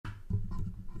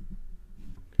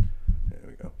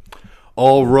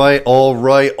All right.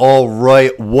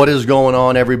 What is going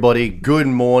on, everybody? Good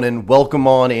morning. Welcome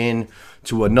on in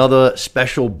to another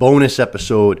special bonus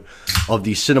episode of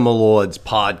the Cinema Lords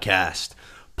podcast.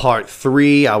 Part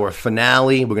 3, our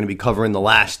finale. We're going to be covering the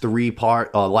last three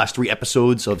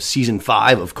episodes of season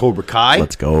 5 of Cobra Kai.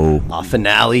 Let's go.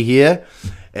 Finale here.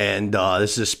 And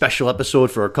this is a special episode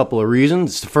for a couple of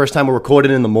reasons. It's the first time we're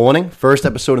recording in the morning. First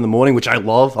episode in the morning, which I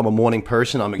love. I'm a morning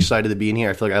person. I'm excited to be in here.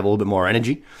 I feel like I have a little bit more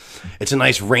energy. It's a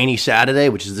nice rainy Saturday,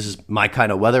 this is my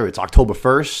kind of weather. It's October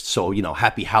 1st, so,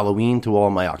 happy Halloween to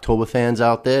all my October fans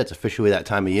out there. It's officially that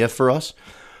time of year for us.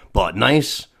 But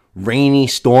nice, rainy,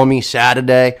 stormy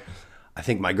Saturday. I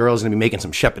think my girl's going to be making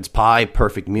some shepherd's pie.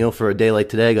 Perfect meal for a day like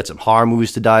today. Got some horror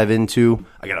movies to dive into.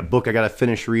 I got a book I got to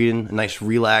finish reading. A nice,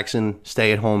 relaxing,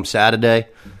 stay-at-home Saturday.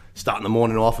 Starting the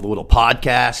morning off with a little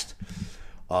podcast.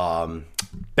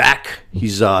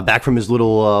 He's back from his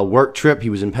little work trip. He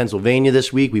was in Pennsylvania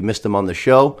this week. We missed him on the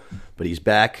show, but he's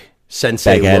back.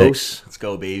 Sensei Los. Let's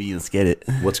go, baby. Let's get it.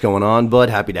 What's going on, bud?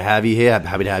 Happy to have you here.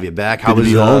 Happy to have you back. How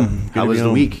was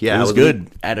the week? Yeah, it was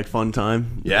good. Had a fun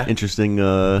time. Yeah. Interesting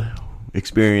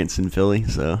experience in Philly.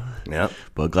 So yeah,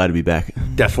 but glad to be back.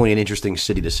 Definitely an interesting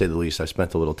city to say the least. I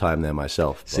spent a little time there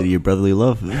myself. City of brotherly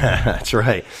love. That's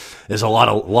right. There's a lot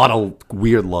of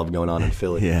weird love going on in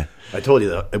Philly. Yeah. I told you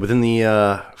that within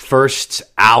the first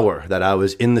hour that I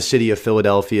was in the city of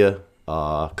Philadelphia,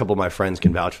 a couple of my friends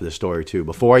can vouch for this story too.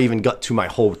 Before I even got to my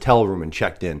hotel room and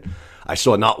checked in, I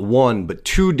saw not one but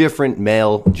 2 different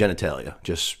male genitalia,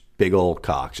 just big old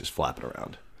cocks just flapping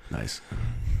around. Nice.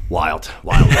 Wild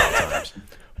times.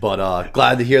 But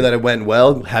glad to hear that it went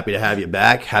well. Happy to have you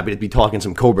back. Happy to be talking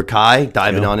some Cobra Kai,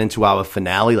 diving on into our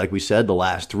finale, like we said, the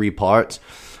last 3 parts.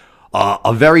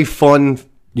 A very fun,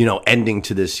 ending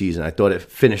to this season. I thought it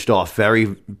finished off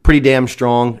pretty damn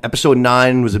strong. Episode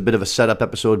 9 was a bit of a setup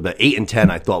episode, but 8 and 10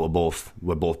 I thought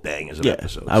were both bangers of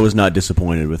episodes. I was not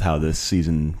disappointed with how this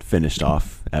season finished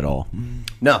off at all.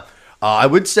 No, I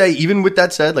would say, even with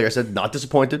that said, like I said, not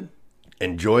disappointed.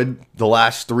 Enjoyed the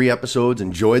last 3 episodes.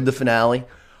 Enjoyed the finale.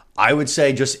 I would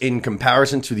say, just in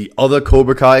comparison to the other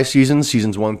Cobra Kai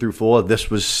seasons 1 through 4, this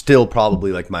was still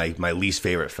probably like my least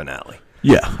favorite finale.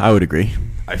 Yeah, I would agree.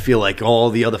 I feel like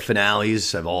all the other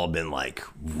finales have all been like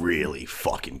really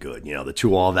fucking good. The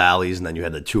 2 All Valleys, and then you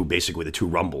had the 2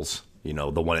 Rumbles. The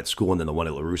one at school and then the one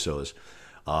at LaRusso's.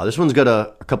 This one's got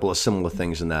a couple of similar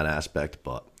things in that aspect,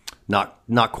 but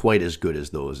not quite as good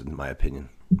as those, in my opinion.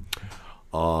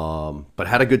 But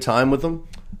had a good time with them.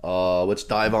 Let's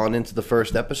dive on into the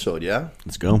first episode, yeah?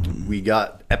 Let's go. We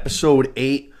got episode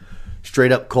 8,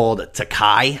 straight up called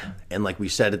Takai. And like we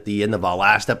said at the end of our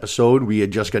last episode, we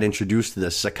had just got introduced to the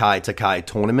Sakai Takai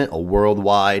tournament, a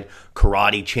worldwide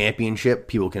karate championship.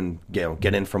 People can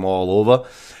get in from all over.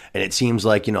 And it seems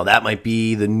like, that might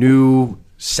be the new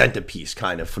centerpiece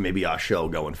kind of for maybe our show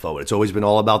going forward. It's always been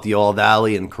all about the All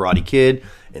Valley and Karate Kid,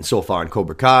 and so far in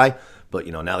Cobra Kai. But,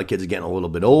 now the kids are getting a little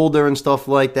bit older and stuff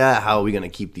like that. How are we going to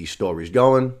keep these stories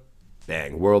going?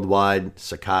 Bang. Worldwide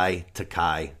Sakai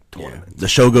Takai tournament. Yeah. The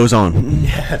show goes on.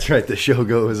 Yeah, that's right. The show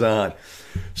goes on.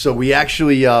 So we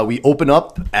actually, we open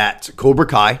up at Cobra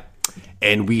Kai,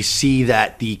 and we see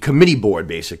that the committee board,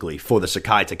 basically, for the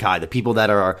Sakai Takai, the people that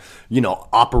are,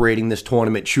 operating this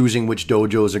tournament, choosing which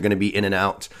dojos are going to be in and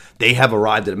out, they have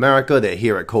arrived in America. They're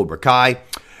here at Cobra Kai.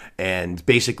 And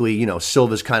basically,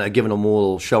 Silva's kind of giving them a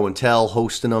little show and tell,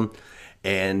 hosting them.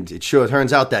 And it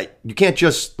turns out that you can't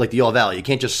just, like the All Valley, you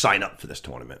can't just sign up for this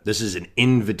tournament. This is an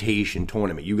invitation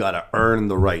tournament. You got to earn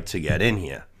the right to get in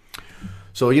here.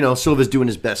 So, Silva's doing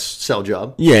his best sell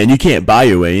job. Yeah, and you can't buy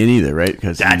your way in either, right?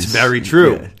 That's very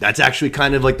true. Yeah. That's actually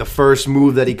kind of like the first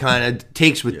move that he kind of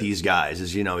takes with these guys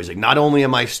is, he's like, not only are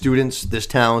my students this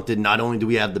talented, not only do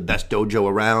we have the best dojo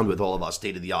around with all of our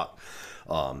state-of-the-art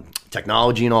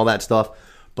technology and all that stuff,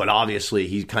 but obviously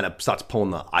he kind of starts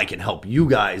pulling I can help you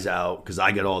guys out because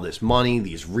I get all this money,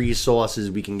 these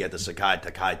resources. We can get the Sakai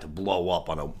Takai to blow up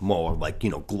on a more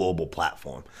global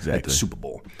platform, like the Super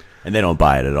Bowl. And they don't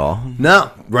buy it at all.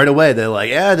 No, right away they're like,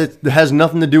 yeah, that has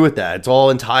nothing to do with that. It's all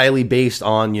entirely based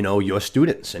on your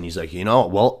students. And he's like,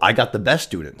 well, I got the best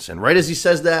students. And right as he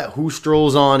says that, who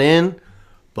strolls on in?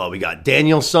 But we got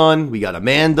Daniel-san, we got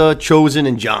Amanda, Chosen,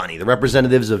 and Johnny, the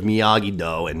representatives of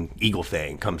Miyagi-Do and Eagle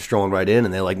Fang, come strolling right in,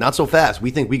 and they're like, not so fast.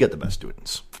 We think we got the best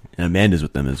students. And Amanda's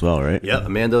with them as well, right? Yeah,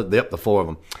 Amanda, the 4 of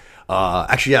them.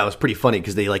 Actually, yeah, it was pretty funny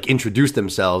because they introduced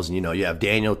themselves, and you have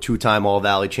Daniel, 2-time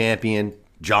All-Valley champion,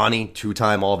 Johnny,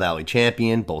 2-time All-Valley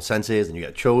champion, both senseis, and you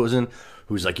got Chosen,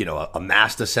 who's a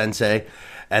master sensei,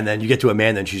 and then you get to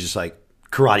Amanda, and she's just like,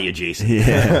 karate adjacent.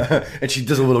 Yeah. And she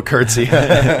does a little curtsy.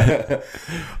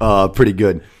 Pretty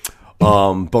good.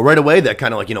 But right away, they're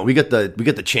kind of like, we get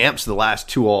the champs, the last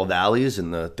 2 All Valleys,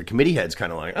 and the committee head's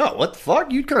kind of like, oh, what the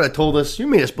fuck? You kind of told us, you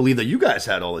made us believe that you guys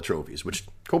had all the trophies, which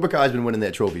Cobra Kai's been winning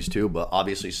their trophies too, but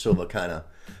obviously Silva kind of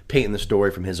painting the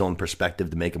story from his own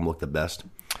perspective to make him look the best.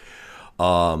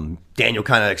 Daniel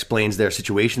kind of explains their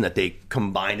situation, that they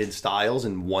combined in styles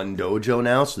in one dojo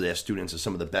now, so their students are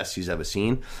some of the best he's ever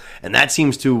seen. And that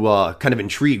seems to kind of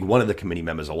intrigue one of the committee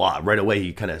members a lot. Right away,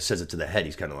 he kind of says it to the head.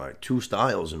 He's kind of like, 2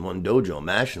 styles in one dojo,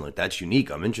 mashing, like, that's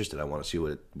unique. I'm interested. I want to see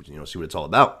what it's all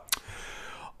about.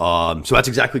 So that's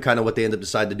exactly kind of what they end up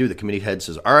deciding to do. The committee head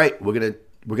says, all right, we're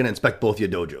gonna inspect both your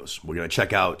dojos. We're gonna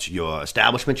check out your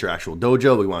establishment, your actual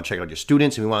dojo. We want to check out your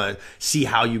students, and we want to see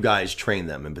how you guys train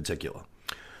them in particular.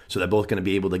 So they're both going to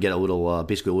be able to get a little,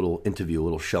 basically a little interview, a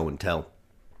little show and tell.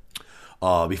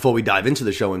 Before we dive into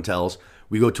the show and tells,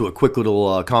 we go to a quick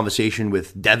little conversation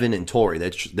with Devin and Tori.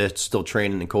 They're still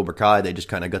training in Cobra Kai. They just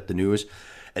kind of got the news.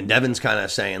 And Devin's kind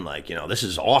of saying, like, this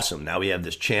is awesome. Now we have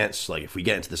this chance. Like, if we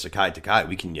get into the Sakai Takai,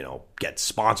 we can, get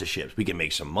sponsorships. We can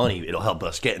make some money. It'll help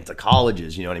us get into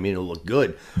colleges. You know what I mean? It'll look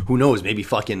good. Who knows? Maybe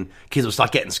fucking kids will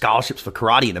start getting scholarships for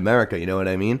karate in America. You know what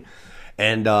I mean?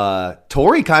 And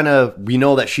Tori we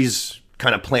know that she's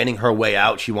kind of planning her way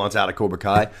out. She wants out of Cobra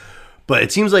Kai. But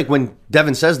it seems like when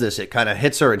Devin says this, it kind of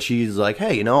hits her, and she's like,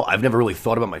 hey, I've never really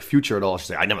thought about my future at all.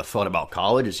 She's like, I never thought about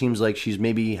college. It seems like she's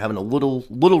maybe having a little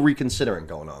reconsidering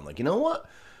going on. Like, you know what?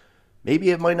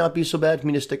 Maybe it might not be so bad for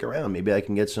me to stick around. Maybe I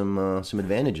can get some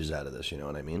advantages out of this. You know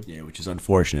what I mean? Yeah, which is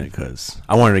unfortunate because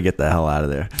I wanted to get the hell out of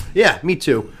there. Yeah, me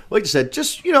too. Like I said,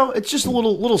 just it's just a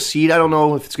little seed. I don't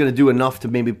know if it's going to do enough to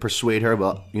maybe persuade her,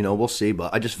 but we'll see.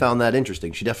 But I just found that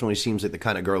interesting. She definitely seems like the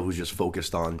kind of girl who's just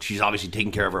focused on. She's obviously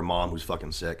taking care of her mom, who's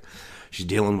fucking sick. She's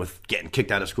dealing with getting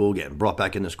kicked out of school, getting brought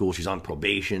back into school. She's on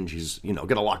probation. She's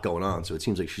got a lot going on. So it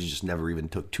seems like she's just never even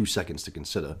took 2 seconds to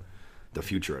consider the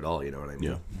future at all. You know what I mean?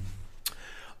 Yeah.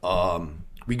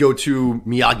 We go to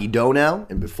Miyagi-Do now,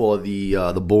 and before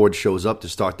the board shows up to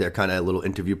start their kind of little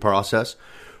interview process,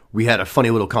 we had a funny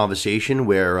little conversation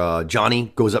where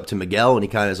Johnny goes up to Miguel, and he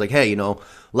kind of is like, hey,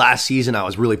 last season I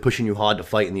was really pushing you hard to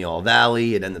fight in the All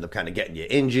Valley. It ended up kind of getting you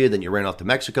injured, then you ran off to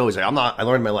Mexico. He's like, I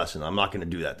learned my lesson. I'm not going to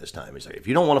do that this time. He's like, if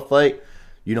you don't want to fight,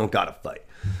 you don't got to fight.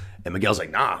 And Miguel's like,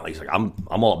 nah. He's like, I'm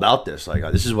all about this. Like,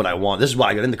 this is what I want. This is why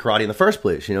I got into karate in the first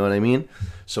place. You know what I mean?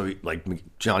 So,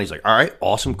 Johnny's like, all right,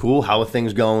 awesome, cool. How are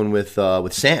things going with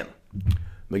Sam?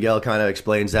 Miguel kind of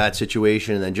explains that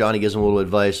situation, and then Johnny gives him a little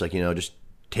advice, like, just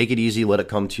take it easy, let it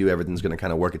come to you. Everything's going to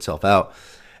kind of work itself out.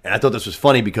 And I thought this was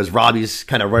funny because Robbie's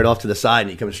kind of right off to the side, and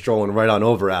he comes strolling right on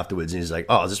over afterwards, and he's like,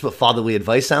 oh, is this what fatherly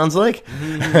advice sounds like?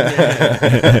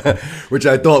 Which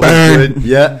I thought was good.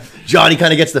 Yeah. Johnny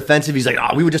kind of gets defensive. He's like,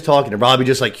 oh, we were just talking. And Robbie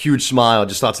just, like, huge smile,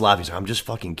 just starts laughing. He's like, I'm just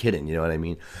fucking kidding. You know what I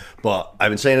mean? But I've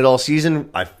been saying it all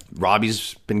season.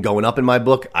 Robbie's been going up in my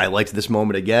book. I liked this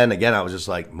moment again. Again, I was just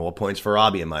like, more points for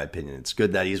Robbie, in my opinion. It's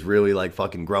good that he's really, like,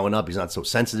 fucking growing up. He's not so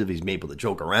sensitive. He's able to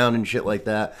joke around and shit like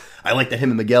that. I like that him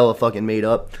and Miguel are fucking made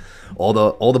up. All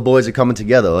the boys are coming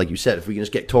together. Like you said, if we can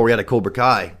just get Tori out of Cobra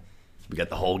Kai, we got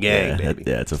the whole gang, baby.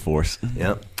 Yeah, it's a force.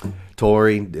 Yeah.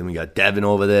 Tori, then we got Devin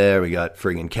over there. We got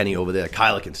friggin' Kenny over there.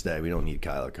 Kyler can stay. We don't need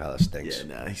Kyler. Kyler stinks.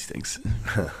 Yeah, nah, he stinks.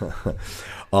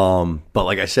 But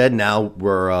like I said, now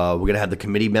we're gonna have the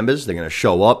committee members. They're gonna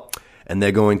show up, and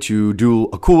they're going to do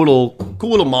a cool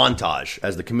little montage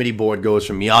as the committee board goes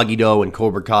from Miyagi-Do and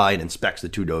Cobra Kai and inspects the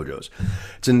 2 dojos.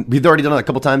 We've already done it a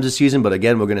couple times this season, but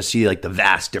again, we're going to see like the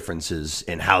vast differences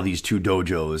in how these 2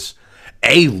 dojos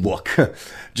look,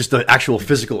 just the actual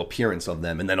physical appearance of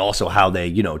them, and then also how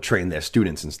they train their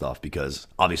students and stuff. Because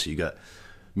obviously you got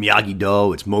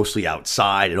Miyagi-Do, it's mostly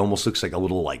outside. It almost looks like a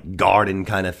little like garden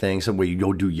kind of thing, somewhere you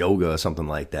go do yoga or something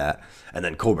like that. And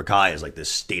then Cobra Kai is like this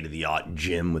state-of-the-art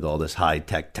gym with all this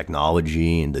high-tech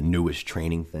technology and the newest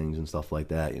training things and stuff like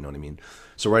that, you know what I mean?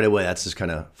 So right away, that's just kind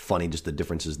of funny, just the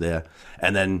differences there.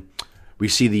 And then we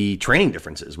see the training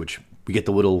differences, which we get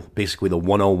basically the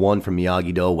 101 from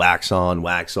Miyagi-Do, wax on,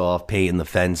 wax off, painting the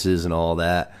fences and all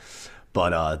that.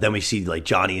 But then we see like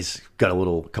Johnny's got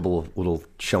a couple of little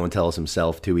show and tells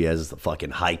himself too. He has the fucking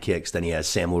high kicks. Then he has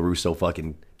Sam LaRusso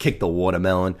fucking kick the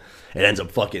watermelon. It ends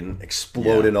up fucking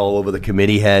exploding all over the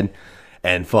committee head.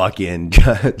 And fucking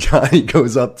Johnny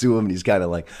goes up to him and he's kind of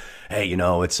like, hey,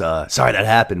 it's sorry that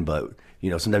happened, but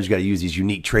sometimes you got to use these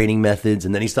unique training methods.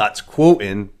 And then he starts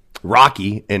quoting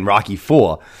Rocky in Rocky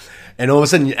 4. And all of a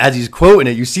sudden, as he's quoting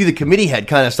it, you see the committee head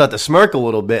kind of start to smirk a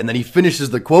little bit, and then he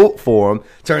finishes the quote for him.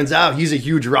 Turns out he's a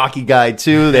huge Rocky guy,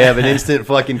 too. They have an instant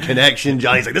fucking connection.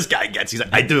 Johnny's like, this guy gets. He's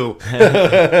like, I do.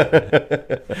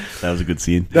 That was a good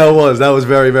scene. That was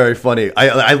very, very funny.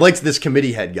 I liked this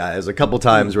committee head guy. There's a couple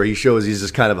times where he shows he's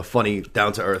just kind of a funny,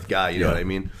 down-to-earth guy, you know what I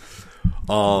mean?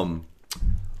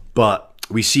 But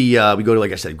we see, we go to,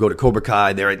 like I said, go to Cobra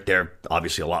Kai. They're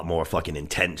obviously a lot more fucking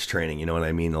intense training, you know what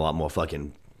I mean? A lot more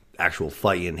fucking actual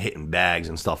fighting, hitting bags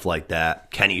and stuff like that.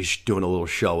 Kenny's doing a little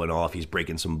showing off. He's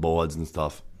breaking some boards and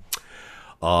stuff.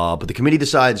 But the committee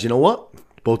decides, you know what?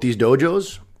 Both these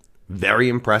dojos, very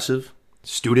impressive.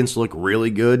 Students look really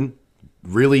good.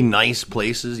 Really nice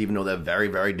places, even though they're very,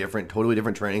 very different, totally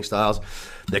different training styles.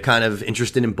 They're kind of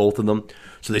interested in both of them.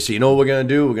 So they say, you know what we're going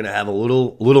to do? We're going to have a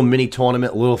little mini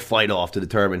tournament, a little fight off to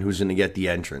determine who's going to get the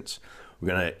entrance.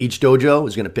 Each dojo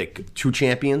is going to pick 2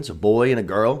 champions, a boy and a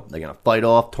girl. They're going to fight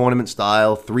off tournament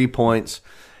style, 3 points,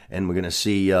 and we're going to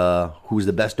see who's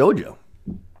the best dojo.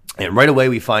 And right away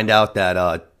we find out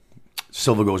that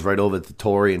Silva goes right over to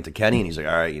Tori and to Kenny, and he's like,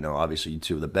 all right, you know, obviously you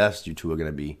two are the best. You two are going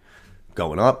to be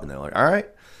going up. And they're like, all right.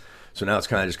 So now it's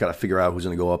kind of just got to figure out who's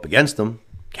going to go up against them.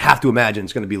 Have to imagine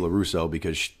it's going to be LaRusso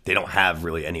because they don't have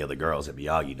really any other girls at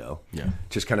Miyagi-Do. Yeah.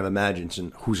 Just kind of imagine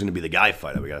who's going to be the guy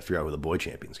fighter. We got to figure out who the boy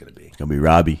champion's going to be. It's going to be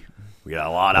Robbie. We got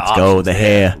a lot of Let's options. go with the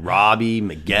hair. Robbie,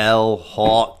 Miguel,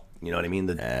 Hawk. You know what I mean?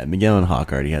 Miguel and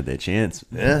Hawk already had their chance.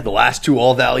 Yeah, the last 2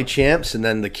 All Valley champs, and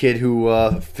then the kid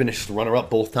who finished runner-up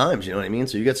both times. You know what I mean?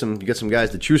 So you get some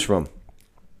guys to choose from.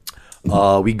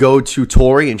 We go to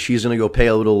Tori, and she's going to go pay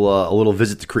a little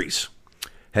visit to Kreese.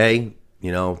 Hey,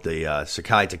 you know, the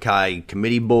Sakai Takai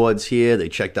committee board's here. They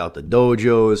checked out the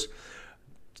dojos.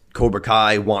 Cobra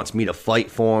Kai wants me to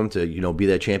fight for him to, you know, be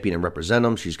their champion and represent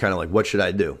him. She's kind of like, what should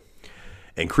I do?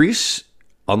 And Kreese,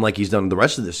 unlike he's done the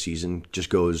rest of this season, just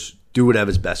goes, do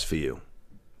whatever's best for you.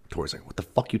 Tori's like, what the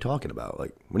fuck you talking about?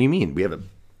 Like, what do you mean? We have a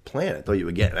plan. I thought you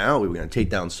were getting out. We were going to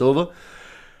take down Silva.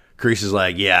 Kreese is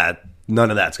like, yeah, none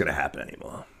of that's going to happen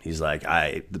anymore. He's like,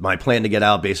 my plan to get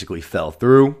out basically fell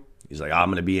through. He's like, I'm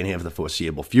going to be in here for the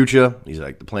foreseeable future. He's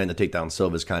like, the plan to take down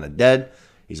Silva is kind of dead.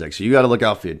 He's like, so you got to look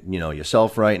out for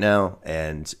yourself right now.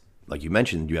 And like you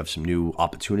mentioned, you have some new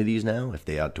opportunities now. If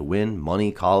they are to win,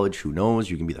 money, college, who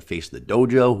knows? You can be the face of the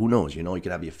dojo. Who knows? You know, you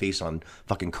can have your face on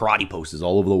fucking karate posters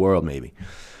all over the world maybe.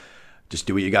 Just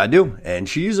do what you got to do. And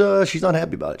she's not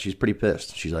happy about it. She's pretty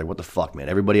pissed. She's like, what the fuck, man?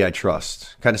 Everybody I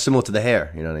trust. Kind of similar to the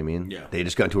hair, you know what I mean? Yeah. They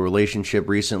just got into a relationship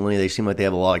recently. They seem like they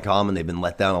have a lot in common. They've been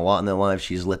let down a lot in their lives.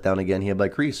 She's let down again here by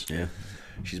Kreese. Yeah.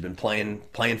 She's been playing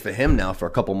for him now for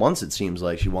a couple months, it seems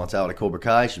like. She wants out of Cobra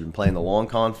Kai. She's been playing the long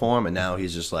con for him, and now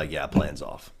he's just like, yeah, plan's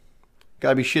off.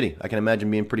 Gotta be shitty. I can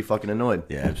imagine being pretty fucking annoyed.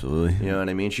 Yeah, absolutely. You know what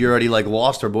I mean? She already like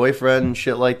lost her boyfriend and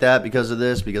shit like that because of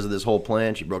this whole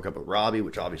plan. She broke up with Robbie,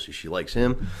 which obviously she likes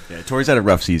him. Yeah, Tori's had a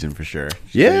rough season for sure.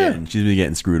 She's been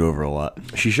getting screwed over a lot.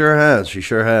 She sure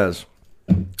has.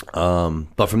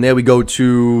 But from there we go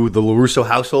to the LaRusso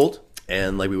household.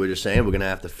 And like we were just saying, we're going to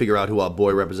have to figure out who our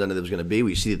boy representative is going to be.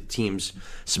 We see the teams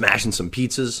smashing some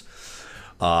pizzas.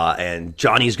 And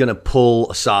Johnny's going to pull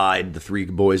aside the 3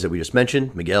 boys that we just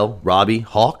mentioned, Miguel, Robbie,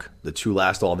 Hawk, the 2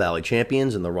 last All-Valley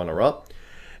champions and the runner-up.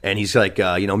 And he's like,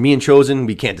 me and Chosen,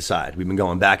 we can't decide. We've been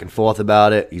going back and forth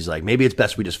about it. He's like, maybe it's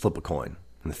best we just flip a coin.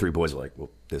 And the 3 boys are like, well,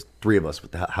 there's 3 of us.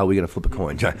 How are we going to flip a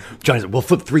coin? Johnny's like, we'll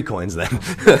flip 3 coins then.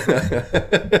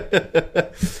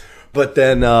 But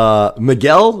then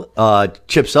Miguel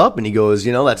chips up and he goes,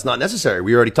 that's not necessary.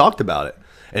 We already talked about it.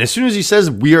 And as soon as he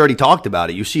says we already talked about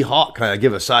it, you see Hawk kind of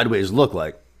give a sideways look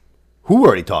like, who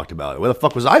already talked about it? Where the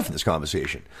fuck was I for this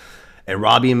conversation? And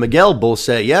Robbie and Miguel both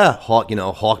say, yeah,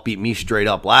 Hawk beat me straight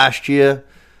up last year.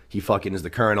 He fucking is the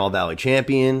current All-Valley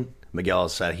champion. Miguel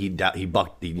said he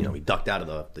ducked out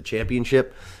of the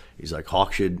championship. He's like,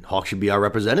 Hawk should be our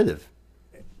representative.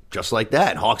 Just like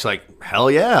that. And Hawk's like,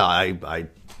 hell yeah, I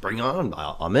bring on.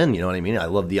 I'm in, you know what I mean? I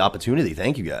love the opportunity.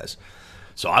 Thank you guys.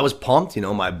 So I was pumped,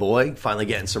 my boy, finally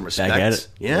getting some respect. Back at it.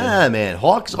 Yeah, man.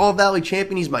 Hawk's All-Valley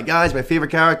champion. He's my guy. He's my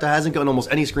favorite character. Hasn't gotten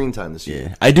almost any screen time this year.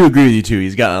 Yeah, I do agree with you, too.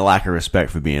 He's gotten a lack of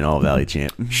respect for being All-Valley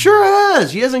champ. Sure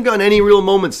has. He hasn't gotten any real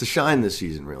moments to shine this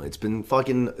season, really. It's been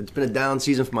a down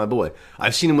season for my boy.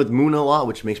 I've seen him with Moon a lot,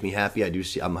 which makes me happy.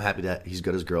 I'm happy that he's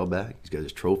got his girl back. He's got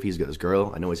his trophy. He's got his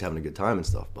girl. I know he's having a good time and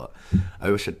stuff, but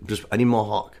I need more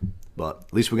Hawk. But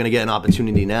at least we're going to get an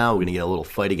opportunity now. We're going to get a little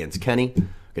fight against Kenny.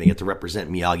 Going to get to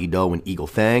represent Miyagi-Do and Eagle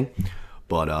Fang.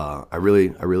 But I really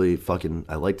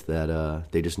liked that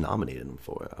they just nominated him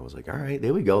for it. I was like, all right,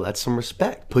 there we go. That's some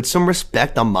respect. Put some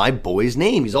respect on my boy's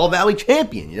name. He's All-Valley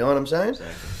champion. You know what I'm saying?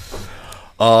 Exactly.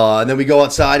 And then we go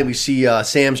outside and we see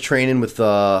Sam's training with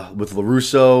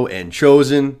LaRusso and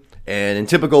Chosen. And in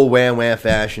typical Wham Wham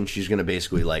fashion, she's going to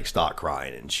basically like start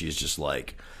crying. And she's just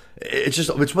like,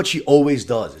 it's what she always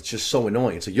does. It's just so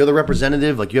annoying. It's like, you're the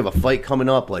representative. Like, you have a fight coming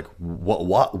up. Like,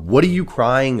 what are you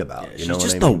crying about? Yeah, you know, she's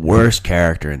just the worst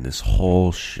character in this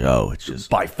whole show. It's just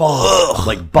by far,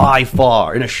 like by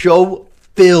far, in a show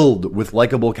filled with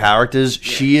likable characters,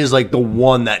 she is like the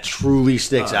one that truly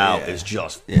sticks out. Is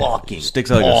just fucking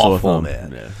sticks out like awful, a sore thumb,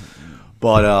 man. Yeah.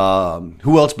 But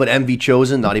who else but MV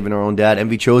Chosen? Not even her own dad.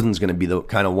 MV Chosen's going to be the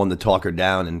kind of one to talk her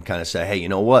down and kind of say, hey, you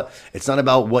know what? It's not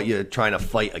about what you're trying to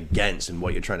fight against and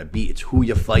what you're trying to beat. It's who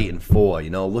you're fighting for.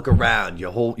 You know, look around.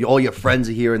 All your friends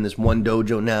are here in this one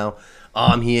dojo now.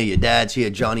 I'm here. Your dad's here.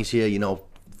 Johnny's here. You know,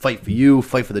 fight for you.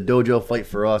 Fight for the dojo. Fight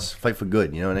for us. Fight for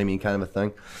good. You know what I mean? Kind of a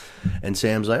thing. And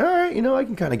Sam's like, all right, you know, I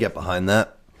can kind of get behind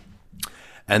that.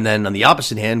 And then on the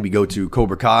opposite hand, we go to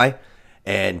Cobra Kai,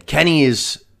 and Kenny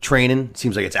is training.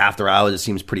 Seems like it's after hours. It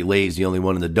seems pretty late. He's the only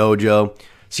one in the dojo.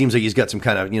 Seems like he's got some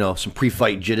kind of, you know, some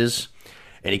pre-fight jitters.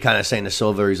 And he kind of saying to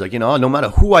Silver, he's like, you know, no matter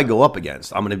who I go up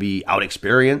against, I'm going to be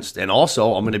out-experienced. And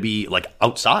also, I'm going to be, like,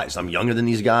 outsized. I'm younger than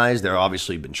these guys. They're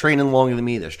obviously been training longer than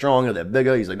me. They're stronger. They're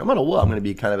bigger. He's like, no matter what, I'm going to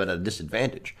be kind of at a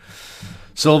disadvantage.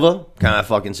 Silva kind of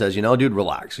fucking says, you know, dude,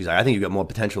 relax. He's like, I think you got more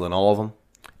potential than all of them.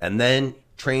 And then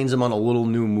trains him on a little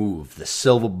new move, the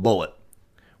Silver Bullet,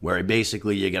 where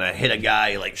basically you're going to hit a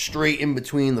guy like straight in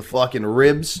between the fucking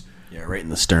ribs. Yeah, right in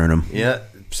the sternum. Yeah.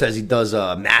 Says he does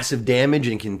massive damage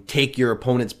and can take your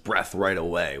opponent's breath right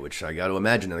away, which I got to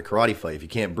imagine in a karate fight, if you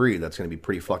can't breathe, that's going to be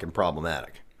pretty fucking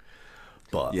problematic.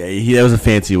 But yeah, that was a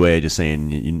fancy way of just saying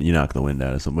you knock the wind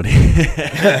out of somebody.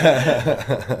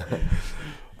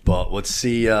 But let's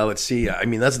see. I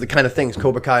mean, that's the kind of things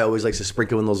Cobra Kai always likes to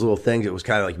sprinkle in those little things. It was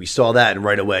kind of like we saw that, and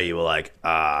right away you were like,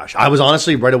 I was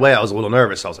honestly, right away, I was a little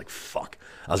nervous. I was like, fuck.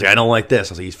 I was like, I don't like this.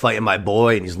 I was like, he's fighting my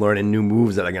boy, and he's learning new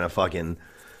moves that are going to fucking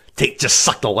just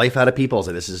suck the life out of people. I was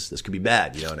like, this could be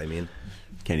bad. You know what I mean?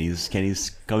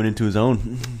 Kenny's coming into his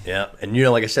own. Yeah, and you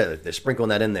know, like I said, they're sprinkling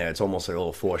that in there. It's almost like a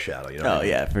little foreshadow. You know? Oh,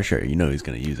 yeah, for sure. You know he's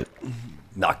going to use it.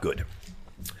 Not good.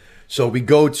 So we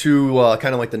go to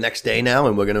kind of like the next day now,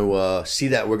 and we're going to see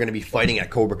that we're going to be fighting at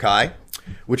Cobra Kai,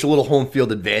 which a little home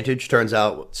field advantage. Turns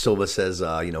out Silva says,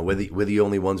 you know, we're the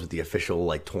only ones with the official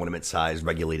like tournament size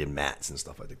regulated mats and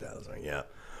stuff like that. I was like, yeah,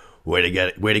 way to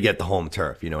get the home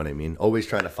turf. You know what I mean? Always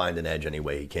trying to find an edge any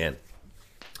way he can.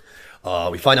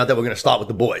 We find out that we're going to start with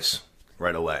the boys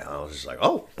right away. I was just like,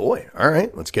 oh boy, all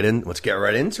right, let's get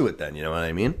right into it then. You know what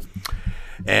I mean?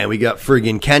 And we got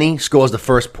friggin' Kenny scores the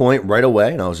first point right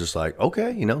away. And I was just like,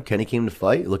 okay, you know, Kenny came to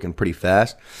fight, looking pretty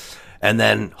fast. And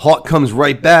then Hawk comes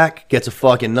right back, gets a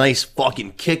fucking nice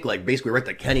fucking kick, like basically right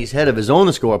to Kenny's head of his own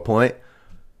to score a point.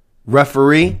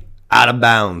 Referee, out of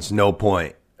bounds, no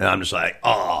point. And I'm just like,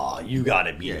 oh, you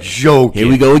gotta be joking. Here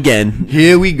we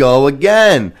go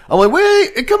again. I'm like,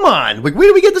 wait, come on. Like, where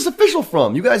do we get this official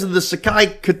from? You guys are the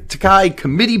Sakai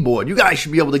committee board. You guys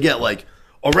should be able to get like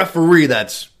a referee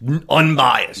that's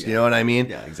unbiased, you know what I mean?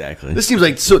 Yeah, exactly. This seems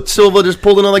like Silva just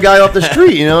pulled another guy off the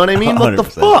street, you know what I mean? What the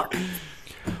fuck?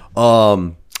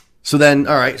 So then,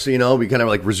 all right, so, you know, we kind of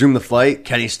like resume the fight.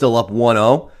 Kenny's still up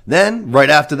 1-0. Then,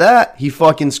 right after that, he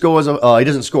fucking scores, he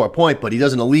doesn't score a point, but he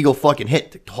does an illegal fucking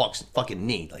hit to Hawk's fucking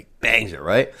knee, like bangs it,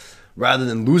 right? Rather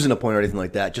than losing a point or anything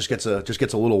like that, just gets a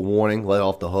little warning, let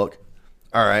off the hook.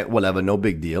 All right, whatever, no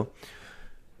big deal.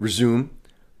 Resume.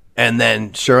 And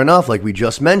then, sure enough, like we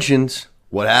just mentioned,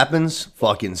 what happens?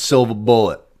 Fucking Silver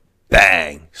Bullet.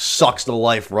 Bang. Sucks the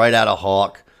life right out of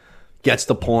Hawk. Gets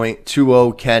the point.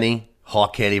 2-0 Kenny.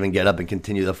 Hawk can't even get up and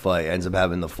continue the fight. Ends up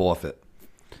having the forfeit.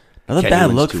 Another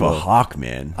bad look for Hawk,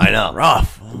 man. I know.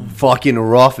 Rough. Fucking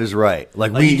rough is right.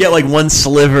 Like you get like one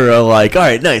sliver of like, all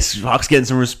right, nice. Hawk's getting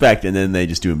some respect, and then they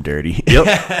just do him dirty. Yep.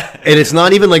 And it's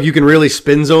not even like you can really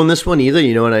spin zone this one either,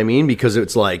 you know what I mean? Because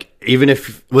it's like, even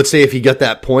if, let's say if he got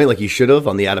that point like he should have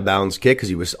on the out of bounds kick because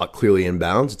he was clearly in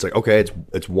bounds, it's like, okay,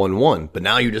 it's 1-1. But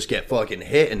now you just get fucking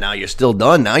hit, and now you're still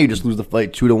done. Now you just lose the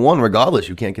fight 2-1 regardless.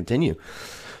 You can't continue.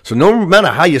 So no matter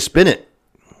how you spin it,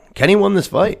 Kenny won this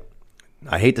fight.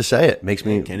 I hate to say it.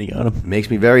 Kenny got him. Makes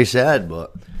me very sad,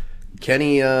 but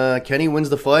Kenny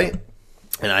wins the fight.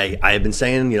 And I have been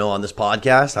saying, you know, on this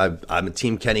podcast, I'm a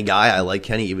Team Kenny guy. I like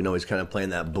Kenny, even though he's kind of playing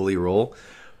that bully role.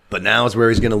 But now is where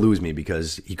he's going to lose me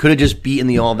because he could have just beaten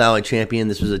the All Valley champion.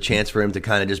 This was a chance for him to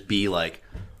kind of just be like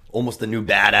almost the new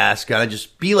badass, kind of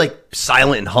just be like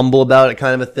silent and humble about it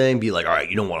kind of a thing. Be like, all right,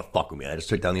 you don't want to fuck with me. I just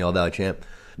took down the All Valley champ.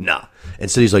 Nah.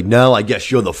 Instead, he's like, no, I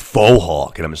guess you're the faux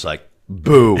Hawk. And I'm just like,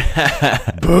 Boo.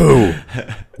 Boo.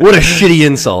 What a shitty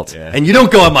insult. Yeah. And you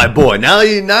don't go at my boy. Now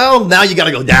you got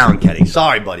to go down, Kenny.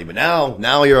 Sorry, buddy, but now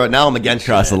I'm against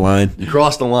you. Cross the line. You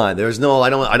crossed the line. There's no I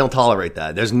don't tolerate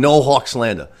that. There's no Hawk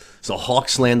slander. It's a Hawk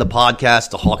slander podcast,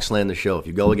 it's a Hawk slander show. If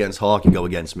you go against Hawk, you go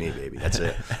against me, baby. That's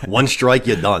it. One strike,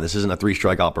 you're done. This isn't a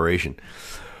 3-strike operation.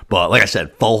 But like I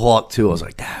said, faux Hawk too. I was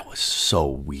like, that was so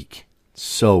weak.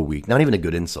 So weak. Not even a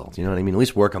good insult. You know what I mean? At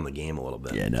least work on the game a little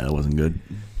bit. Yeah, no, it wasn't good.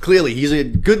 Clearly, he's a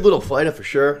good little fighter for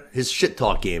sure. His shit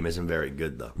talk game isn't very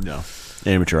good, though. No.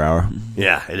 Amateur hour.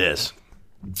 Yeah, it is.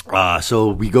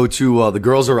 So we go to the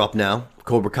girls are up now.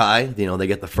 Cobra Kai, they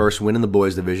get the first win in the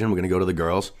boys division. We're going to go to the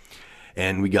girls.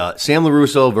 And we got Sam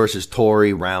LaRusso versus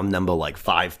Tori, round number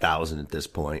 5,000 at this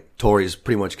point. Tori's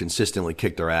pretty much consistently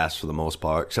kicked her ass for the most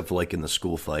part, except for in the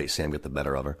school fight. Sam got the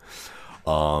better of her.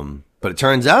 But it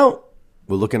turns out,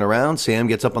 we're looking around, Sam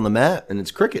gets up on the mat, and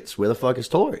it's crickets. Where the fuck is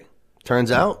Tori? Turns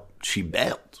out, she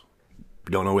bailed.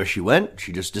 We don't know where she went.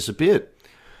 She just disappeared.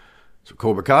 So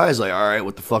Cobra Kai is like, all right,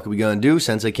 what the fuck are we going to do?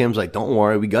 Sensei Kim's like, don't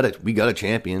worry, we got a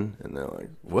champion. And they're like,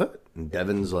 what? And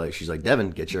Devin's like, she's like,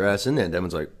 Devin, get your ass in there. And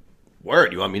Devin's like,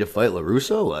 word, you want me to fight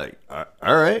LaRusso? Like,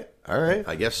 all right,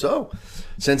 I guess so.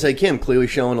 Sensei Kim clearly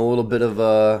showing a little bit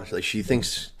of, she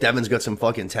thinks Devin's got some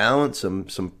fucking talent,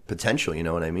 some potential, you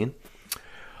know what I mean?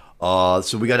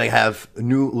 So we got to have a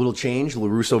new little change,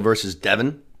 LaRusso versus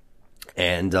Devin.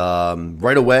 And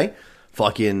right away,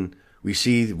 we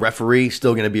see the referee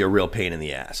still going to be a real pain in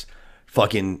the ass.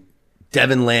 Fucking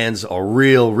Devin lands a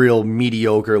real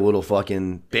mediocre little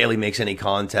barely makes any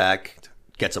contact,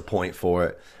 gets a point for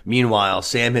it. Meanwhile,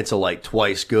 Sam hits a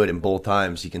twice good, and both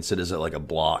times he considers it a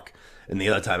block. And the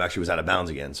other time actually was out of bounds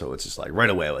again. So it's just right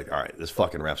away, all right, this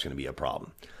fucking ref's going to be a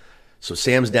problem. So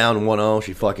Sam's down 1-0.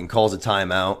 She fucking calls a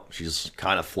timeout. She's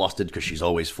kind of flustered because she's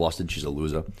always flustered. She's a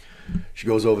loser. She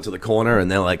goes over to the corner,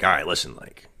 and they're like, all right, listen,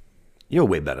 you're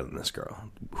way better than this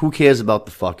girl. Who cares about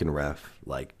the fucking ref?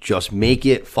 Just make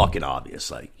it fucking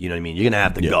obvious. You know what I mean? You're going to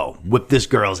have to go whip this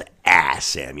girl's ass,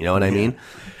 Sam. You know what I mean?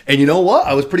 And you know what?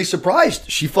 I was pretty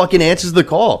surprised. She fucking answers the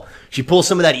call. She pulls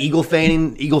some of that Eagle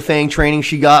Fang training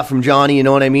she got from Johnny, you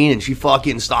know what I mean? And she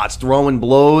fucking starts throwing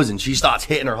blows, and she starts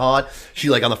hitting her hard. She,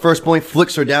 on the first point,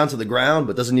 flicks her down to the ground,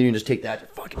 but doesn't even just take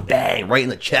that, fucking bang, right in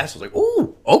the chest. I was like,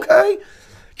 ooh, okay.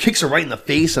 Kicks her right in the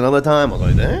face another time. I was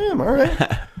like, damn, all right.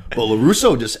 But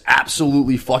LaRusso just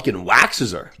absolutely fucking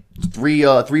waxes her.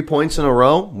 3 points in a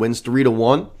row, wins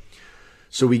 3-1.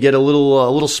 So we get a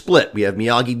little split. We have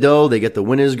Miyagi-Do, they get the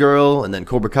winner's girl, and then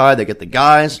Cobra Kai, they get the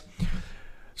guys.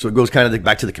 So it goes kind of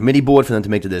back to the committee board for them to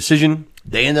make the decision.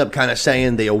 They end up kind of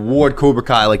saying they award Cobra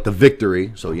Kai the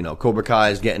victory. So, Cobra Kai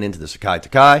is getting into the Sakai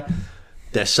Takai.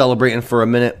 They're celebrating for a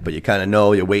minute, but you kind of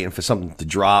know you're waiting for something to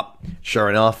drop. Sure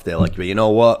enough, they're like, well, you know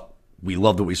what? We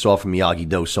loved what we saw from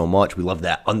Miyagi-Do so much. We love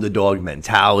that underdog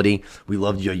mentality. We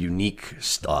loved your unique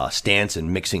stance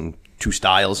in mixing two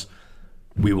styles.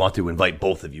 We want to invite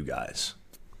both of you guys.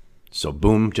 So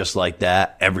boom, just like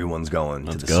that, everyone's going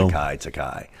to the Sakai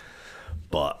Takai.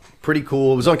 But pretty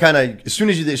cool. It was on kind of as soon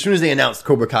as they announced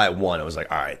Cobra Kai won, I was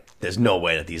like, all right, there's no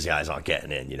way that these guys aren't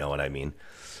getting in. You know what I mean?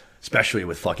 Especially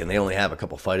with they only have a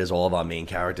couple fighters. All of our main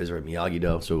characters are at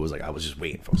Miyagi-Do, so it was I was just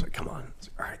waiting for. I was like, come on,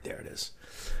 all right, there it is.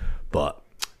 But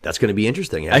that's going to be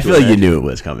interesting. I feel like you knew it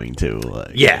was coming too.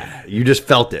 Yeah, you just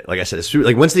felt it. Like I said,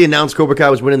 once they announced Cobra Kai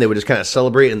was winning, they would just kind of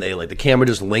celebrate, and they the camera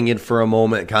just lingered for a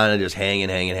moment, kind of just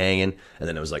hanging, and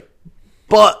then it was like,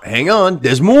 but hang on,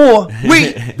 there's more.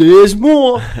 Wait, there's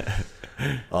more.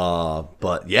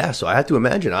 But yeah, so I had to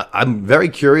imagine. I'm very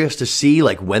curious to see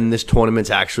when this tournament's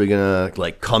actually gonna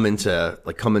come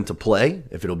into play.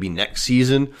 If it'll be next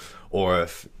season, or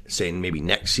if saying maybe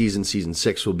next season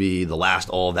 6 will be the last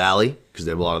All Valley, because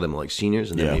a lot of them are seniors,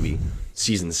 and then maybe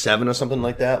season 7 or something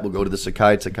like that we'll go to the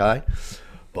Sakai Takai.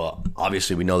 But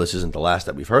obviously we know this isn't the last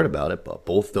that we've heard about it, but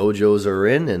both dojos are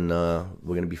in, and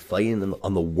we're going to be fighting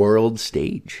on the world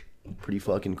stage. Pretty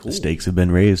fucking cool. The stakes have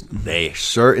been raised. They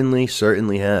certainly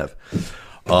have.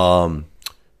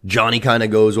 Johnny kind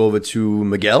of goes over to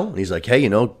Miguel, and he's like, hey,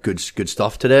 good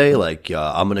stuff today.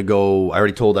 I'm going to go. I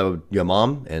already told your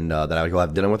mom and that I would go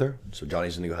have dinner with her. So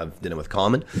Johnny's going to go have dinner with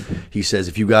Common. He says,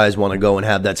 if you guys want to go and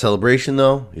have that celebration,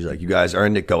 though, he's like, you guys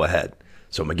earned it. Go ahead.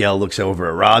 So Miguel looks over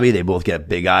at Robbie. They both get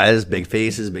big eyes, big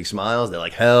faces, big smiles. They're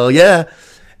like, hell yeah.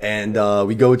 And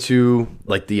we go to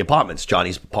the apartments,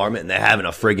 Johnny's apartment, and they're having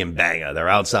a friggin' banger. They're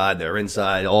outside, they're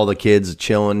inside. All the kids are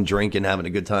chilling, drinking, having a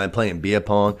good time, playing beer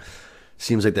pong.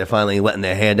 Seems like they're finally letting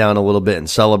their hair down a little bit and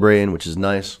celebrating, which is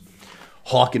nice.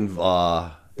 Hawk and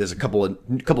there's a couple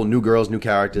of new girls, new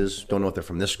characters. Don't know if they're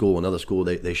from this school or another school.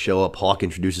 They show up. Hawk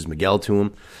introduces Miguel to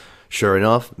him. Sure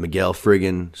enough, Miguel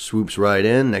friggin' swoops right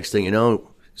in. Next thing you know,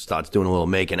 starts doing a little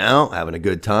making out, having a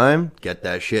good time. Get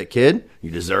that shit, kid. You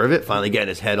deserve it. Finally getting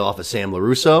his head off of Sam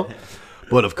LaRusso.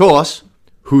 But of course,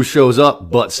 who shows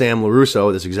up but Sam LaRusso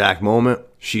at this exact moment?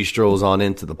 She strolls on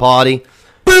into the party.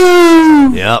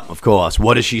 Boom! Yep, of course.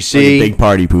 What does she see? Like a big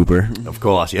party pooper. Of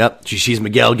course, yep. She sees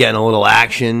Miguel getting a little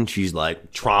action. She's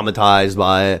like traumatized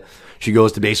by it. She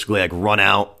goes to basically like run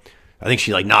out. I think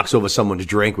she like knocks over someone's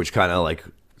drink, which kind of like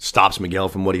stops Miguel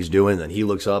from what he's doing. Then he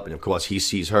looks up, and of course he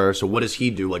sees her. So what does he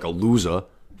do? Like a loser,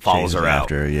 follows her out.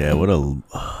 After, yeah, what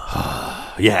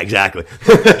a... Yeah, exactly.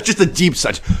 Just a deep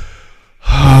such.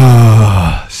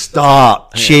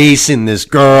 Stop chasing this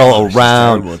girl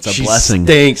around. It's a she blessing.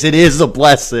 Stinks. It is a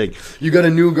blessing. You got a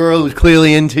new girl who's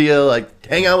clearly into you. Like,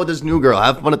 hang out with this new girl.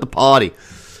 Have fun at the party.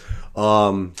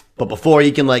 But before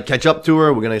he can like catch up to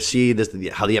her, we're gonna see this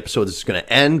how the episode is gonna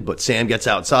end. But Sam gets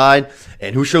outside,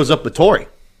 and who shows up? But Tori.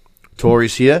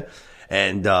 Tori's here,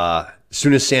 and as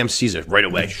soon as Sam sees her, right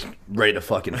away, ready to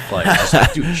fucking fight. Just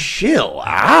like, dude, chill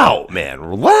out, man,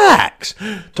 relax.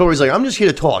 Tori's like, I'm just here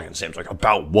to talk, and Sam's like,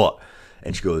 about what?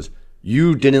 And she goes,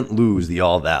 you didn't lose the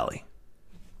All Valley.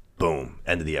 Boom,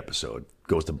 end of the episode.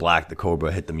 Goes to black. The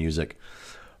Cobra hit the music,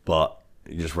 but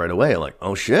just right away, like,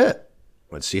 oh shit.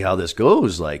 Let's see how this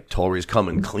goes. Like, Tori's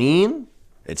coming clean.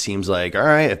 It seems like, all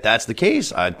right, if that's the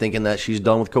case, I'm thinking that she's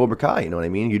done with Cobra Kai. You know what I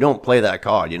mean? You don't play that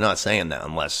card. You're not saying that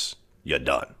unless you're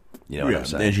done. You know what I'm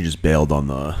saying? And she just bailed on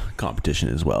the competition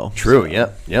as well. True.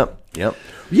 So. Yep.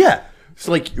 Yeah. It's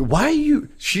like, why are you...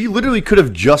 She literally could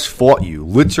have just fought you,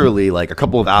 literally, like, a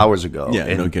couple of hours ago. Yeah,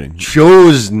 and no kidding.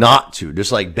 Chose not to.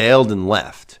 Just, like, bailed and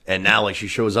left. And now, like, she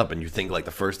shows up and you think, like,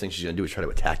 the first thing she's going to do is try to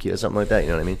attack you or something like that. You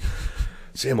know what I mean?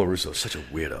 Sam LaRusso is such a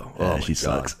weirdo. Yeah, she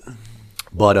sucks.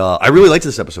 But I really liked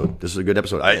this episode. This is a good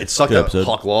episode. It sucked that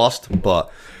Hawk lost,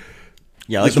 but...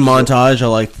 Yeah, I like the montage. I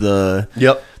like the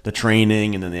Yep. the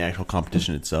training and then the actual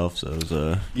competition itself. So it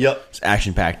was Yep.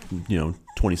 action-packed,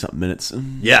 20-something minutes.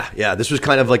 Yeah. This was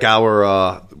kind of like our...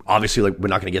 obviously, like, we're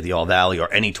not going to get the All Valley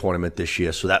or any tournament this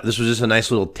year, so this was just a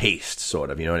nice little taste,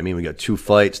 sort of. You know what I mean? We got 2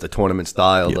 fights, the tournament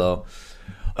style, though.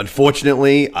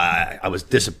 Unfortunately, I was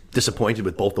disappointed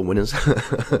with both the winners.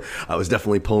 I was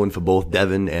definitely pulling for both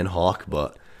Devin and Hawk,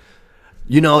 but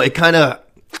it kind of.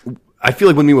 I feel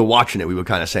like when we were watching it, we were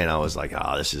kind of saying, I was like,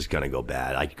 this is gonna go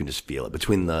bad. You can just feel it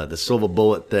between the silver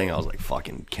bullet thing. I was like,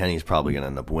 fucking Kenny's probably gonna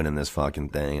end up winning this fucking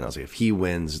thing. And I was like, if he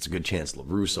wins, it's a good chance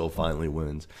LaRusso finally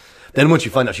wins. Then once you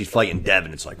find out she's fighting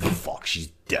Devin, it's like, fuck, she's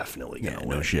definitely gonna win.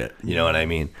 No shit. You know what I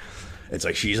mean? It's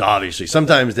like she's obviously.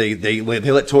 Sometimes they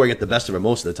let Tori get the best of her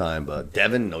most of the time, but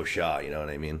Devin, no shot. You know what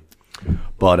I mean?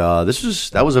 But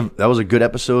that was a good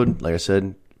episode. Like I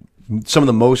said,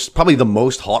 probably the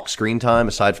most Hawk screen time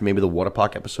aside from maybe the Water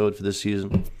Park episode for this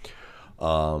season.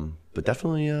 But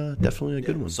definitely a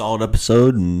good one. Solid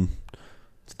episode, and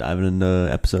let's dive into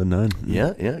episode 9.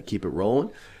 Yeah, keep it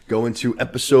rolling. Go into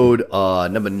episode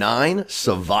number 9,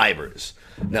 Survivors.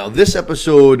 Now this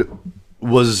episode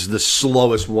was the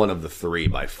slowest one of the 3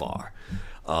 by far.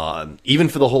 Even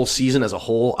for the whole season as a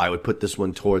whole, I would put this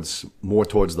one more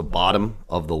towards the bottom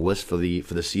of the list for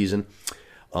the season.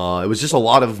 It was just a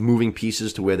lot of moving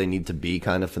pieces to where they need to be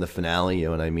kind of for the finale. You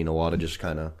know what I mean? A lot of just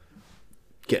kind of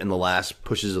getting the last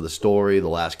pushes of the story, the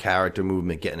last character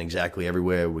movement, getting exactly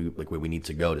everywhere where we need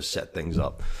to go to set things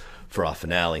up for our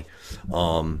finale.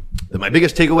 My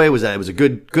biggest takeaway was that it was a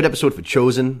good episode for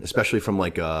Chosen, especially from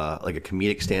like a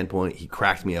comedic standpoint. He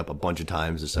cracked me up a bunch of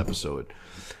times this episode.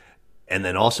 And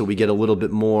then also we get a little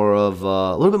bit more of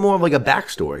like a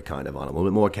backstory kind of on him, a little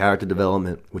bit more character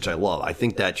development, which I love. I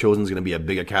think that Chosen's going to be a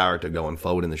bigger character going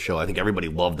forward in the show. I think everybody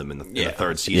loved him in the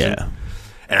 3rd season. Yeah.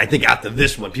 And I think after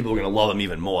this one, people are going to love him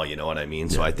even more, you know what I mean?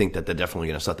 So I think that they're definitely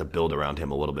going to start to build around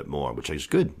him a little bit more, which is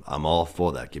good. I'm all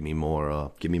for that. Give me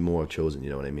more Chosen, you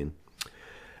know what I mean?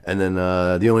 And then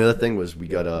the only other thing was we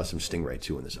got some Stingray,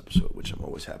 too, in this episode, which I'm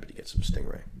always happy to get some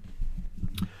Stingray.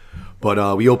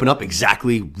 But we open up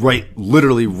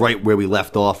literally right where we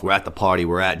left off. We're at the party.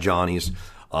 We're at Johnny's.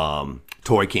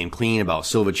 Tori came clean about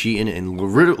Silva cheating, and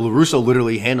LaRusso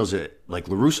literally handles it like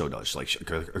LaRusso does, like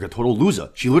a total loser.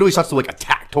 She literally starts to like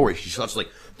attack Tori. She starts like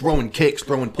throwing kicks,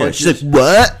 throwing punches. Yeah, she's like,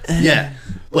 what? Yeah.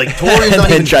 Like Tori's not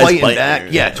even fighting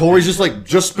back. Yeah, Tori's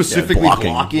just specifically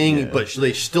blocking, but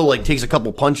she still like takes a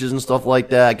couple punches and stuff like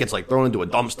that. Gets like thrown into a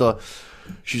dumpster.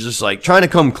 She's just like trying to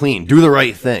come clean, do the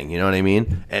right thing, you know what I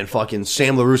mean? And fucking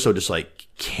Sam LaRusso just like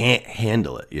can't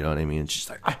handle it, you know what I mean? She's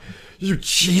like, you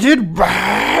cheated,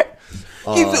 rat.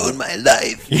 You ruined my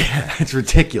life. Yeah, it's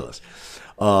ridiculous.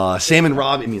 Sam and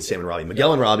Robbie,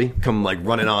 Miguel and Robbie come like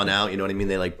running on out. You know what I mean?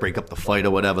 They like break up the fight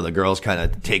or whatever. The girls kind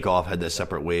of take off, head their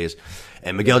separate ways.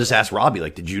 And Miguel just asked Robbie,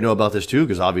 like, did you know about this too?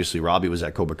 Because obviously Robbie was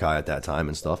at Cobra Kai at that time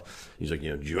and stuff. He's like,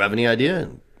 did you have any idea?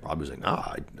 And Robbie was like,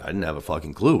 nah, I didn't have a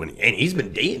fucking clue. And he's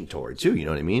been dating Tori too. You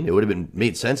know what I mean? It would have been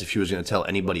made sense if she was going to tell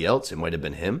anybody else. It might have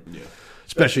been him. Yeah.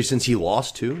 Especially since he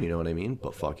lost too. You know what I mean?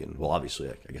 But fucking, well, obviously,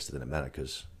 I guess it didn't matter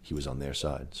because he was on their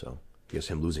side. So I guess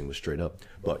him losing was straight up.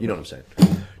 But you know what I'm saying?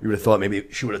 You would have thought maybe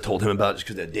she would have told him about it just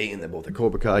because they're dating. They're both at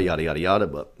Cobra Kai, yada, yada, yada.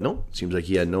 But no, it seems like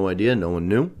he had no idea. No one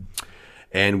knew.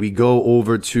 And we go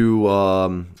over to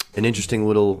an interesting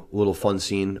little fun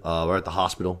scene. We're at the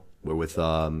hospital. We're with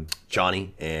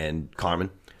Johnny and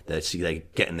Carmen. That see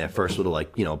like getting their first little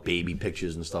like baby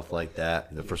pictures and stuff like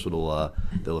that. The first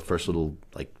little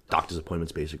like doctor's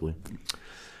appointments basically.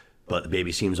 But the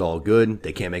baby seems all good.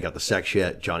 They can't make out the sex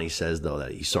yet. Johnny says though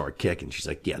that he saw her kick, and she's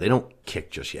like, "Yeah, they don't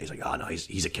kick just yet." He's like, "Oh no,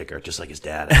 he's a kicker, just like his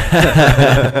dad."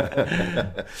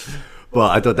 Well,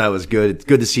 I thought that was good. It's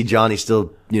good to see Johnny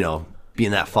still be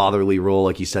in that fatherly role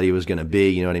like he said he was going to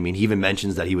be, you know what I mean? He even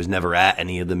mentions that he was never at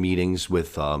any of the meetings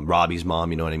with Robbie's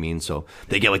mom, you know what I mean? So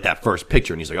they get like that first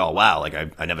picture and he's like, oh, wow, like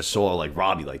I never saw like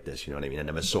Robbie like this, you know what I mean? I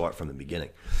never saw it from the beginning.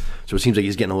 So it seems like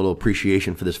he's getting a little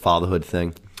appreciation for this fatherhood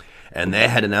thing. And they're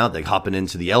heading out, they're hopping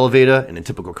into the elevator, and in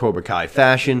typical Cobra Kai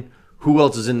fashion, who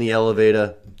else is in the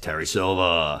elevator? Terry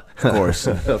Silva. Of course.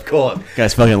 Of course.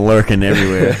 Guy's fucking lurking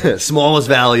everywhere. Smallest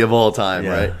valley of all time,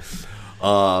 right?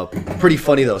 Pretty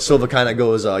funny though. Silva kind of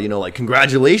goes, like,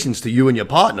 congratulations to you and your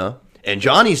partner. And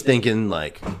Johnny's thinking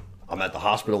like, I'm at the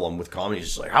hospital. I'm with Carmen. He's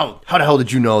just like, how the hell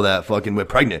did you know that fucking we're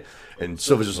pregnant? And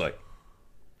Silva's just like,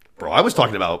 bro, I was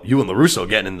talking about you and LaRusso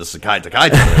getting in the Sakai Takai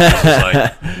together. It's just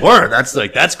like,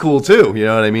 word, that's cool too. You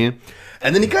know what I mean?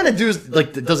 And then he kind of does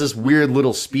this weird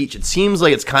little speech. It seems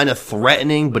like it's kind of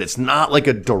threatening, but it's not like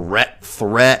a direct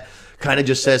threat. Kind of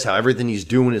just says how everything he's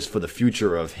doing is for the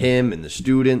future of him and the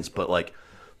students, but like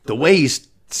the way he's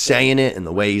saying it and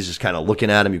the way he's just kind of looking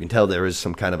at him, you can tell there is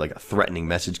some kind of like a threatening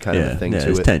message kind of a thing to it.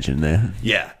 There's tension there.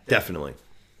 Yeah, definitely.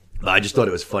 I just thought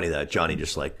it was funny that Johnny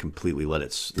just like completely let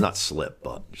it not slip,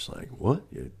 but just like, what,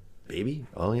 your baby?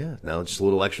 Oh yeah, now it's just a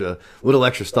little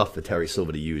extra stuff for Terry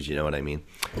Silva to use. You know what I mean?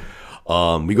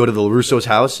 We go to the LaRusso's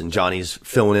house and Johnny's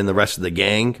filling in the rest of the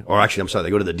gang, or actually, I'm sorry, they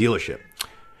go to the dealership.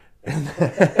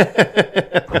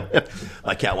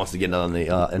 My cat wants to get in on the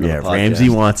end of the podcast. Ramsey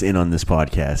wants in on this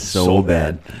podcast so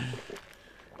bad.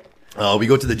 We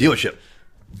go to the dealership,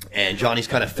 and Johnny's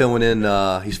kind of filling in.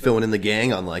 He's filling in the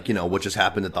gang on like what just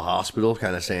happened at the hospital.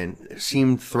 Kind of saying it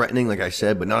seemed threatening, like I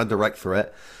said, but not a direct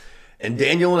threat. And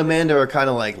Daniel and Amanda are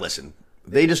kind of like, listen,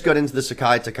 they just got into the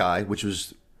Sakai Takai, which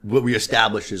was what we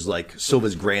established is like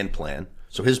Silva's grand plan.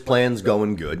 So his plan's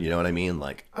going good, you know what I mean?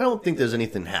 Like, I don't think there's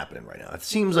anything happening right now. It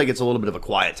seems like it's a little bit of a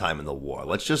quiet time in the war.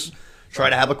 Let's just try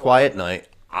to have a quiet night.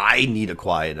 I need a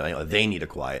quiet night, or they need a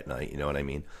quiet night, you know what I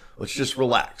mean? Let's just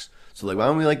relax. So like, why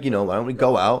don't we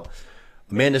go out?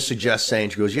 Amanda suggests saying,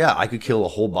 she goes, yeah, I could kill a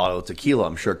whole bottle of tequila.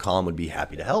 I'm sure Colin would be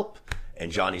happy to help.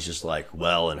 And Johnny's just like,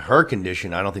 well, in her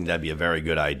condition, I don't think that'd be a very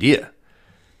good idea.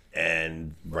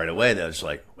 And right away, they're just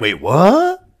like, wait,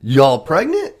 what? Y'all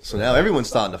pregnant? So now everyone's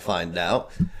starting to find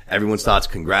out. Everyone starts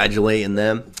congratulating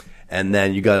them. And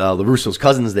then you got LaRusso's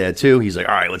cousins there too. He's like,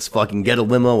 all right, let's fucking get a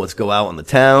limo. Let's go out on the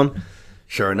town.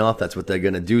 Sure enough, that's what they're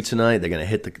going to do tonight. They're going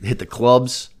to hit the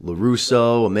clubs.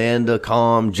 LaRusso, Amanda,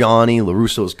 Calm, Johnny,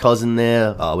 LaRusso's cousin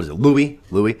there. What is it? Louie.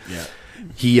 Yeah.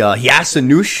 He asks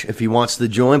Anush if he wants to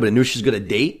join, but Anush is going to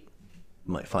date.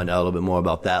 Might find out a little bit more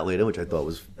about that later, which I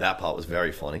thought that part was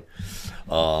very funny.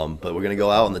 But we're going to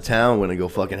go out in the town. We're going to go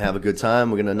fucking have a good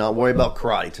time. We're going to not worry about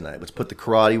karate tonight. Let's put the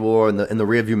karate war in the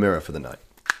rearview mirror for the night.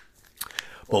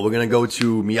 But we're going to go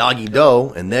to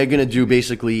Miyagi-Do, and they're going to do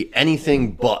basically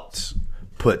anything but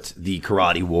put the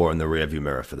karate war in the rearview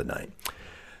mirror for the night.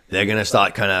 They're going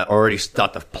to already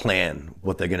start to plan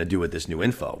what they're going to do with this new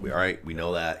info. We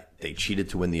know that they cheated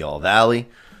to win the All Valley.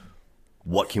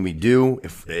 What can we do?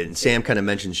 And Sam kind of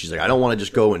mentioned, she's like, I don't want to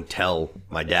just go and tell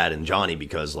my dad and Johnny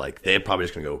because like they're probably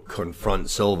just going to go confront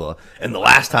Silva. And the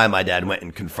last time my dad went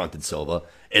and confronted Silva,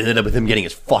 it ended up with him getting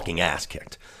his fucking ass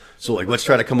kicked. So like, let's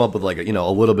try to come up with like a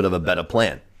little bit of a better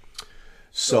plan.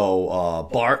 So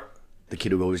Bart, the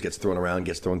kid who always gets thrown around,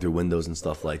 gets thrown through windows and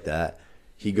stuff like that,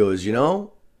 he goes,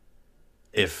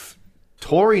 if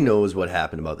Tori knows what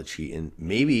happened about the cheating,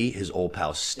 maybe his old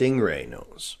pal Stingray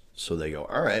knows. So they go,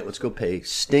 all right, let's go pay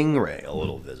Stingray a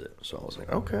little visit. So I was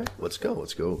like, okay, let's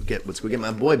go get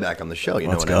my boy back on the show. You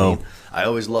know what I mean? I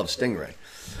always loved Stingray.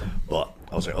 But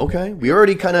I was like, okay, we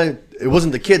already kind of, it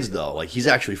wasn't the kids though. Like he's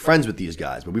actually friends with these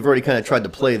guys, but we've already kind of tried to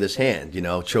play this hand, you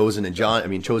know, Chosen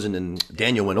and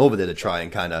Daniel went over there to try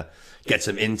and kind of get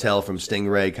some intel from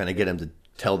Stingray, kind of get him to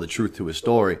tell the truth to his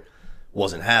story.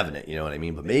 Wasn't having it, you know what I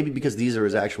mean? But maybe because these are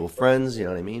his actual friends, you know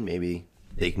what I mean? Maybe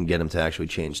they can get him to actually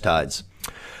change tides.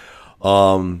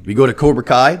 We go to Cobra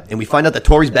Kai and we find out that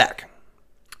Tori's back.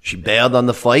 She bailed on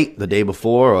the fight the day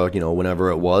before, or, you know,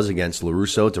 whenever it was, against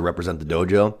LaRusso to represent the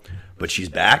dojo. But she's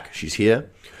back. She's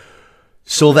here.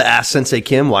 Silva asked Sensei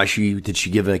Kim why she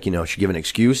give an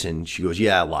excuse, and she goes,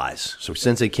 yeah, lies. So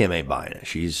Sensei Kim ain't buying it.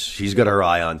 She's got her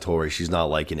eye on Tori. She's not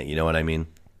liking it. You know what I mean?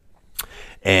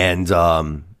 And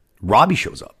Robbie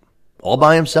shows up all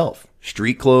by himself,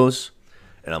 street clothes.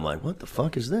 And I'm like, what the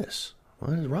fuck is this?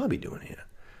 What is Robbie doing here?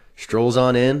 Strolls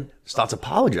on in, starts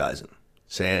apologizing.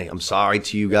 Saying, I'm sorry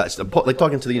to you guys. Like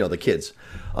talking to the kids.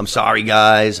 I'm sorry,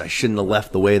 guys. I shouldn't have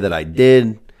left the way that I did.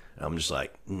 And I'm just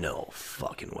like, no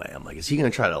fucking way. I'm like, is he going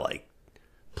to try to like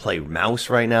play mouse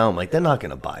right now? I'm like, they're not going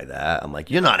to buy that. I'm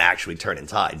like, you're not actually turning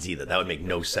tides either. That would make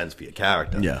no sense for your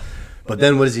character. Yeah. But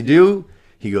then what does he do?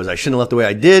 He goes, I shouldn't have left the way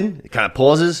I did. It kind of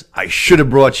pauses. I should have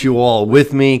brought you all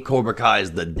with me. Cobra Kai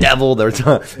is the devil.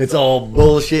 It's all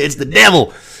bullshit. It's the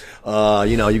devil.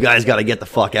 You guys got to get the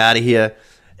fuck out of here.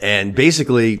 And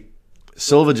basically,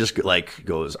 Silva just like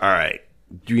goes, all right,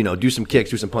 do some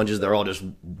kicks, do some punches. They're all just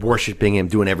worshiping him,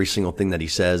 doing every single thing that he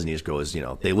says. And he just goes,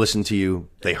 they listened to you.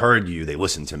 They heard you. They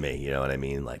listened to me. You know what I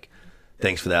mean? Like,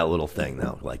 thanks for that little thing.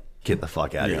 Now, like, get the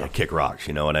fuck out of here. Kick rocks.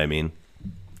 You know what I mean?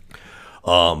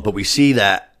 But we see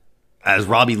that as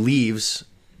Robbie leaves,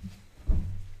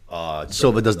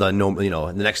 Silva does the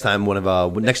the next time one of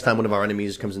our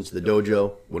enemies comes into the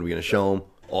dojo, what are we going to show him?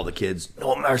 All the kids,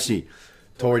 no mercy.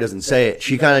 Tori doesn't say it.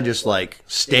 She kind of just like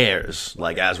stares,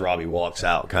 like as Robbie walks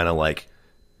out, kind of like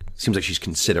seems like she's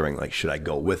considering, like, should I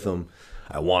go with him?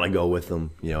 I want to go with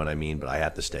him, you know what I mean? But I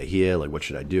have to stay here. Like, what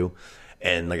should I do?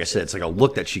 And like I said, it's like a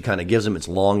look that she kind of gives him. It's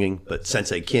longing, but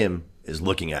Sensei Kim is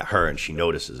looking at her and she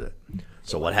notices it.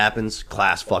 So what happens?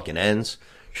 Class fucking ends.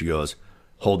 She goes,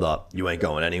 hold up, you ain't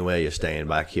going anywhere. You're staying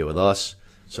back here with us.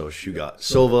 So you got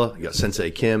Silva, you got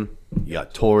Sensei Kim, you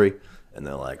got Tori, and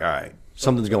they're like, all right,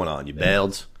 something's going on. You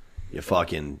bailed. Your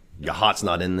heart's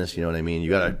not in this. You know what I mean?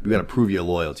 You gotta prove your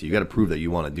loyalty. You gotta prove that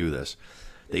you want to do this.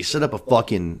 They set up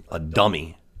a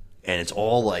dummy, and it's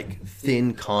all like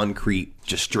thin concrete,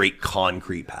 just straight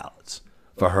concrete pallets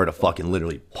for her to fucking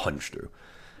literally punch through.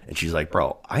 And she's like,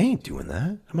 bro, I ain't doing that.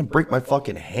 I'm gonna break my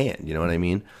fucking hand. You know what I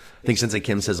mean? I think Sensei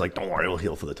Kim says, like, don't worry, we'll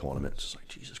heal for the tournament. It's just like,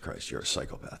 Jesus Christ, you're a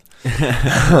psychopath.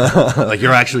 Like,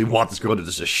 you actually want this girl to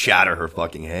just shatter her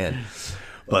fucking hand.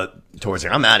 But Tori's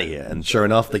like, I'm out of here. And sure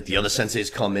enough, like, the other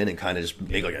senseis come in and kind of just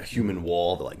make like a human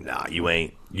wall. They're like, nah, you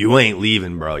ain't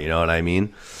leaving, bro. You know what I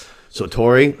mean? So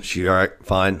Tori, she, all right,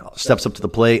 fine, steps up to the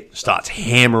plate, starts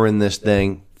hammering this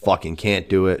thing, fucking can't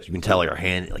do it. You can tell like her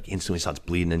hand like instantly starts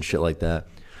bleeding and shit like that.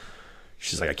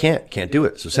 She's like, I can't do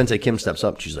it. So Sensei Kim steps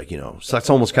up. She's like, so that's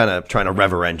almost kind of trying to rev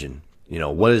her engine.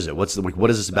 What is it? What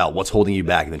is this about? What's holding you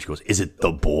back? And then she goes, is it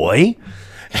the boy?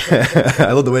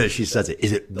 I love the way that she says it.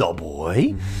 Is it the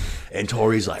boy? And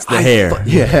Tori's like, it's the hair.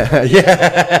 Yeah.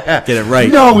 Get it right.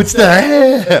 No, it's the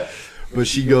hair. But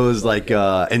she goes like,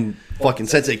 and fucking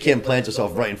Sensei Kim plants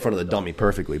herself right in front of the dummy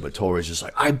perfectly. But Tori's just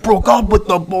like, I broke up with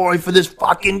the boy for this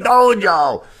fucking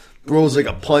dojo. Throws like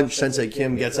a punch. Sensei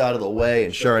Kim gets out of the way,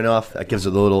 and sure enough, that gives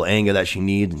her the little anger that she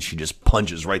needs, and she just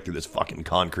punches right through this fucking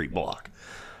concrete block.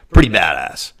 Pretty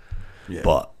badass. Yeah.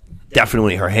 But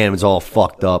definitely her hand was all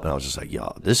fucked up, and I was just like,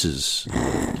 yo, this is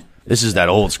that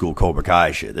old school Cobra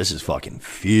Kai shit. This is fucking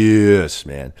fierce,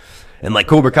 man. And like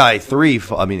Cobra Kai 3, and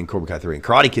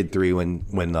Karate Kid 3, when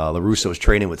LaRusso was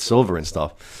training with Silver and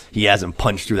stuff, he has him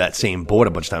punched through that same board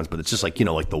a bunch of times, but it's just like,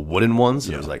 like the wooden ones.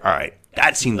 And it was like, all right,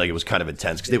 that seemed like it was kind of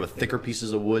intense because they were thicker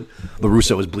pieces of wood.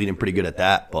 LaRusso was bleeding pretty good at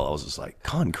that, but I was just like,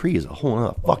 concrete is a whole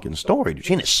other fucking story, dude.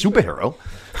 She ain't a superhero.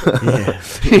 Yeah.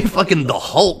 She ain't fucking the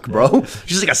Hulk, bro.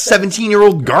 She's like a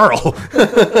 17-year-old girl.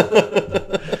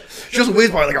 She also weighs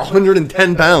probably like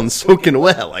 110 pounds soaking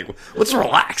wet. Like, let's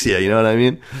relax here, you know what I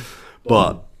mean?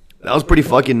 But that was pretty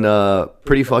fucking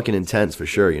intense for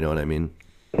sure, you know what I mean?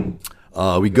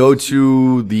 We go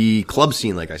to the club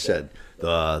scene, like I said.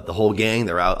 The whole gang,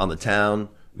 they're out on the town.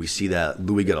 We see that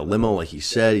Louis got a limo, like he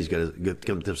said. He's got to get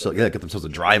themselves a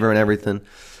driver and everything.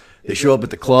 They show up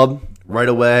at the club right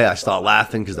away. I start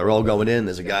laughing because they're all going in.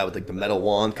 There's a guy with like the metal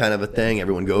wand kind of a thing.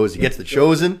 Everyone goes. He gets the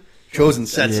Chosen. Chosen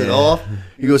sets it off.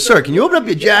 He goes, sir, can you open up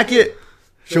your jacket?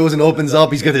 Chosen opens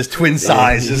up. He's got his twin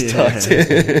size just tucked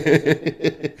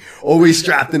in. Always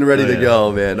strapped and ready to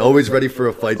go, man. Always ready for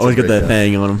a fight. Always got that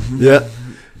thing on him. Yeah.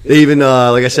 They even,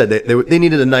 like I said, they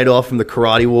needed a night off from the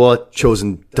karate war.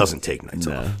 Chosen doesn't take nights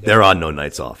off. There are no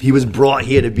nights off. He was brought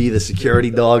here to be the security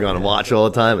dog on watch all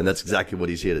the time, and that's exactly what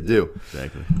he's here to do.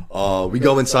 Exactly. We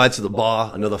go inside to the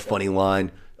bar. Another funny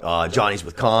line. Johnny's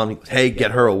with Calm. He goes, hey, get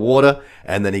her a water.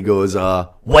 And then he goes,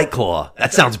 White Claw.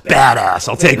 That sounds badass.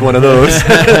 I'll take one of those.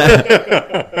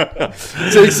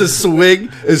 Takes a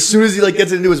swig. As soon as he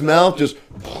gets it into his mouth, just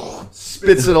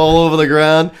spits it all over the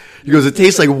ground. He goes, it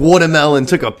tastes like watermelon.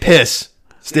 Took a piss.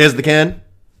 Stares at the can.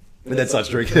 And then starts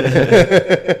drinking.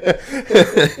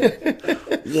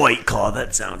 White Claw.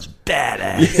 That sounds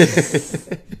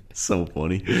badass. So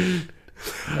funny.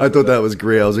 I thought that was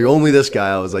great. I was like, only this guy.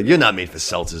 I was like, you're not made for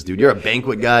seltzers, dude. You're a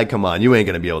banquet guy. Come on. You ain't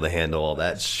going to be able to handle all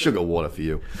that. It's sugar water for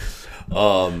you.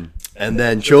 And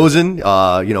then Chosen,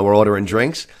 we're ordering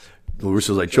drinks.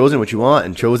 LaRusso's like, Chosen, what you want?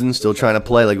 And Chosen's still trying to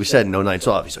play. Like we said, no nights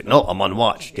off. He's like, no, I'm on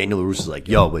watch. Daniel LaRusso's like,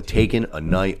 yo, we're taking a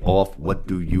night off. What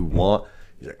do you want?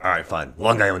 He's like, all right, fine.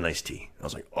 Long Island iced tea. I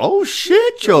was like, oh,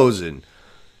 shit, Chosen.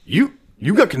 You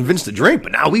got convinced to drink,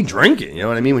 but now we drink it. You know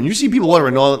what I mean? When you see people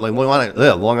ordering Long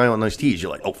Island iced teas,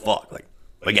 you're like, oh, fuck. Like,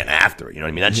 we're getting after it. You know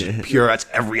what I mean? That's just pure. That's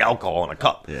every alcohol in a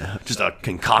cup. Yeah. Just a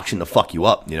concoction to fuck you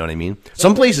up. You know what I mean?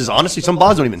 Some places, honestly, some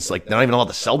bars don't even, they're not even allowed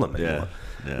to sell them anymore.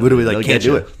 Yeah. Literally, can't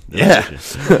do it. Yeah.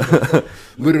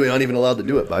 Literally not even allowed to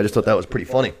do it, but I just thought that was pretty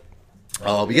funny.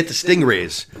 We get to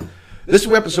Stingrays. This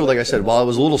episode, like I said, while it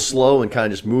was a little slow and kind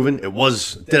of just moving,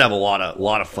 did have a lot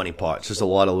of funny parts. Just a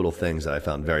lot of little things that I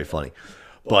found very funny.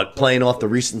 But playing off the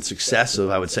recent success of,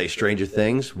 I would say, Stranger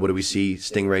Things, what do we see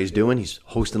Stingray's doing? He's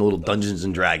hosting a little Dungeons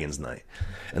and Dragons night.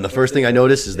 And the first thing I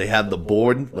noticed is they have the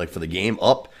board, for the game,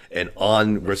 up, and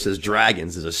on where it says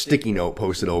Dragons, there's a sticky note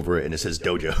posted over it, and it says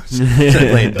Dojos. So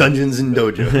they're playing Dungeons and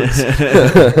Dojos.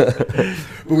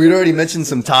 But we'd already mentioned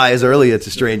some ties earlier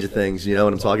to Stranger Things, you know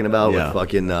what I'm talking about? Yeah. With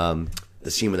fucking the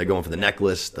scene where they're going for the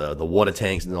necklace, the water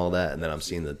tanks and all that, and then I'm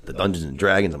seeing the Dungeons and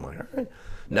Dragons. I'm like, all right,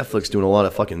 Netflix doing a lot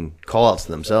of fucking call-outs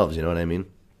to themselves, you know what I mean?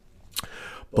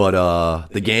 But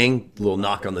the gang, little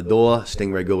knock on the door,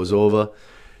 Stingray goes over.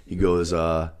 He goes,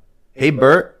 hey,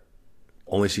 Bert.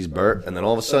 Only sees Bert. And then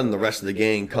all of a sudden, the rest of the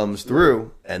gang comes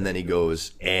through. And then he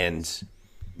goes, and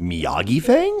Miyagi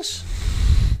Fangs?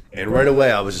 And right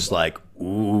away, I was just like,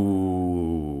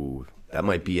 ooh, that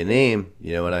might be a name.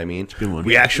 You know what I mean? Good one.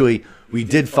 We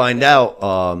did find out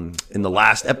in the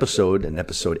last episode, in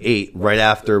episode 8, right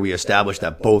after we established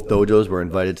that both dojos were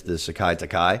invited to the Sakai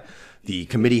Takai, the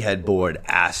committee head board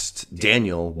asked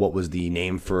Daniel what was the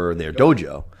name for their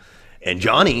dojo. And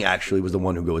Johnny actually was the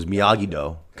one who goes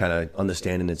Miyagi-Do, kind of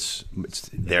understanding it's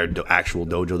their actual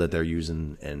dojo that they're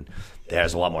using, and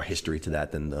there's a lot more history to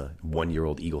that than the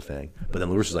 1-year-old Eagle Fang. But then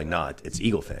LaRusso's like, nah, it's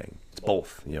Eagle Fang. It's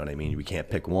both. You know what I mean? We can't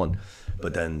pick one.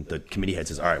 But then the committee head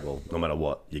says, all right, well, no matter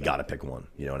what, you got to pick one.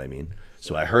 You know what I mean?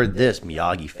 So I heard this,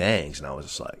 Miyagi Fangs, and I was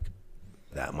just like,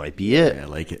 that might be it. Yeah, I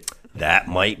like it. That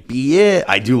might be it.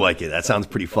 I do like it. That sounds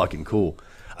pretty fucking cool.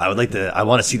 I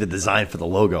want to see the design for the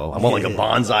logo. I want like a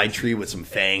bonsai tree with some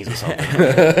fangs or something.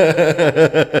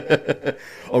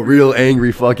 A real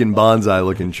angry fucking bonsai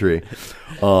looking tree.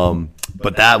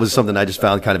 But that was something I just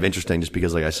found kind of interesting just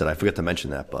because, like I said, I forgot to mention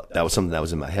that, but that was something that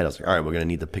was in my head. I was like, all right, we're going to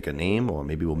need to pick a name, or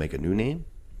maybe we'll make a new name.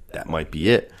 That might be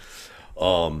it.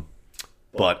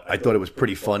 But I thought it was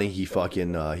pretty funny. He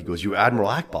goes, you Admiral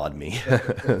Akbar'd me.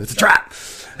 It's a trap.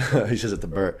 He says it to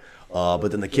Bert. But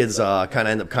then the kids kind of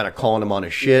end up kind of calling him on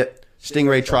his shit.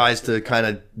 Stingray tries to kind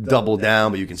of double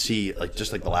down, but you can see,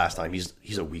 just like the last time,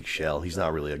 he's a weak shell. He's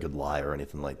not really a good liar or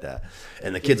anything like that.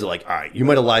 And the kids are like, all right, you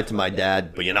might have lied to my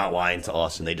dad, but you're not lying to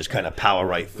us. And they just kind of power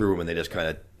right through him, and they just kind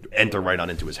of enter right on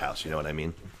into his house. You know what I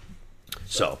mean?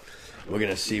 So we're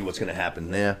going to see what's going to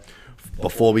happen there.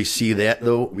 Before we see that,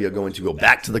 though, we are going to go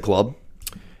back to the club,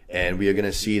 and we are going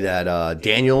to see that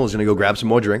Daniel is going to go grab some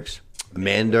more drinks.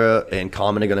 Amanda and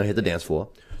Carmen are going to hit the dance floor.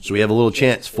 So we have a little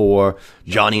chance for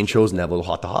Johnny and Chosen to have a little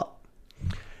heart-to-heart.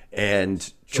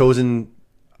 And Chosen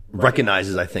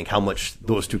recognizes, I think, how much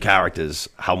those two characters,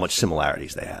 how much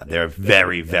similarities they have. They're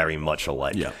very, very much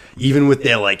alike. Yeah. Even with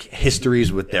their,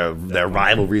 histories, with their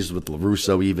rivalries with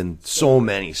LaRusso, even so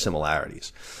many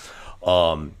similarities.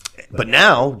 But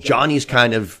now, Johnny's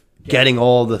kind of getting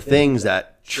all the things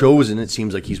that Chosen, it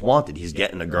seems like he's wanted. He's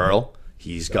getting a girl.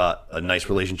 He's got a nice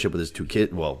relationship with his two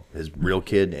kids, his real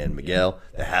kid and Miguel.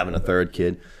 They're having a third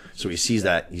kid. So he sees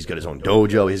that he's got his own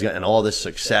dojo. He's got all this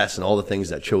success and all the things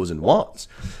that Chosen wants.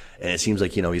 And it seems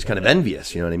like, he's kind of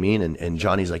envious, you know what I mean? And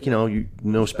Johnny's like,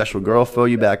 no special girl for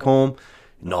you back home.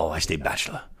 No, I stay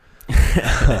bachelor.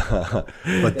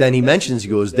 But then he mentions, he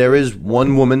goes, there is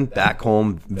one woman back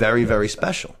home very, very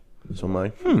special. So I'm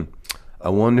like, I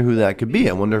wonder who that could be.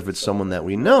 I wonder if it's someone that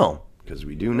we know, because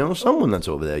we do know someone that's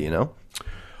over there, you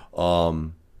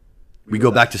know. We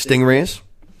go back to Stingrays,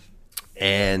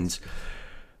 and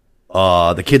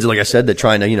the kids, like I said, they're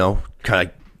trying to, you know, kind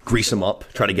of grease him up,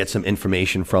 try to get some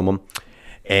information from him.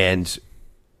 And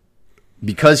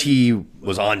because he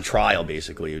was on trial,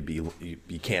 basically, it'd be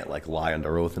you can't like lie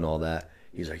under oath and all that.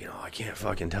 He's like, you know, I can't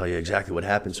fucking tell you exactly what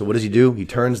happened. So what does he do? He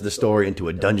turns the story into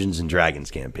a Dungeons and Dragons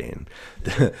campaign.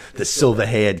 The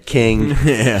silver-haired king.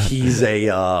 Yeah. He's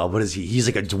a what is he? He's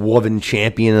like a dwarven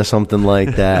champion or something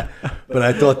like that. But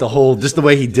I thought just the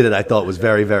way he did it, I thought was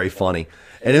very, very funny.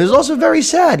 And it was also very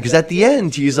sad because at the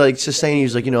end he's like just saying,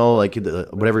 he's like, you know, like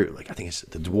whatever, like I think it's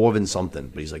the dwarven something,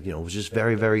 but he's like, you know, was just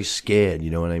very, very scared,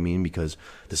 you know what I mean? Because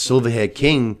the silver-haired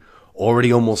king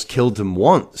already almost killed him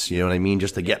once, you know what I mean?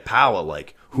 Just to get power,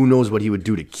 like who knows what he would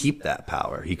do to keep that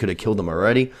power? He could have killed him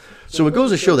already. So it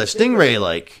goes to show that Stingray,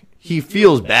 like, he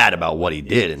feels bad about what he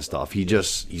did and stuff.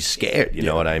 He's scared, you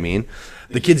know what I mean?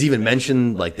 The kids even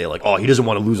mentioned, like, they're like, oh, he doesn't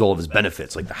want to lose all of his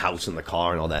benefits, like the house and the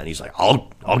car and all that. And he's like,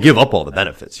 I'll give up all the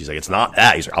benefits. He's like, it's not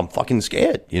that. He's like, I'm fucking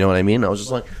scared. You know what I mean? I was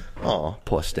just like, oh,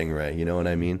 poor Stingray. You know what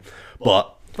I mean?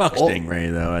 But fuck Stingray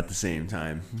though. At the same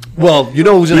time, well, you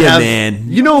know who's gonna have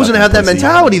man. You know who's gonna have that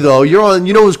mentality though. You're on.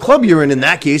 You know whose club you're in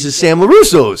that case is Sam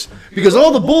LaRusso's, because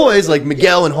all the boys like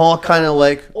Miguel and Hawk kind of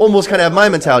like almost kind of have my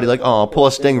mentality, like, oh, poor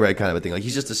Stingray kind of a thing. Like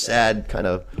he's just a sad kind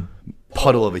of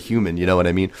puddle of a human, you know what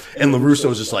I mean? And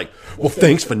LaRusso's just like, well,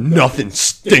 thanks for nothing,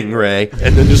 Stingray,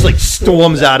 and then just like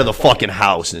storms out of the fucking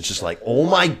house, and it's just like, oh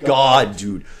my god,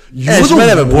 dude, you're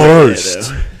the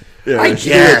worst. Yeah, I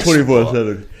guess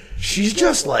 24/7. She's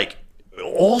just like,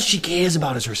 all she cares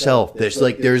about is herself.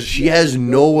 She has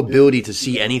no ability to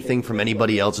see anything from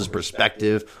anybody else's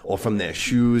perspective or from their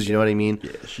shoes. You know what I mean?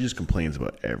 Yeah, she just complains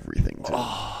about everything. Too.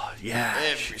 Oh yeah,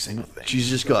 every single thing. She's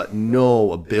just got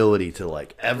no ability to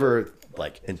like ever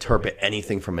like interpret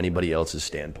anything from anybody else's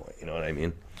standpoint. You know what I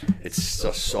mean? It's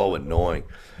just so annoying.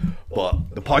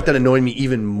 But the part that annoyed me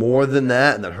even more than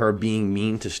that, and that her being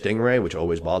mean to Stingray, which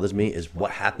always bothers me, is what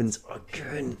happens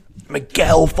again.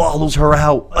 Miguel follows her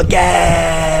out again.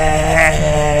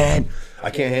 I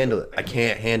can't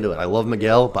handle it. I love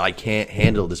Miguel, but I can't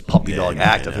handle this puppy dog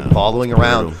act of him following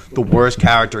around the worst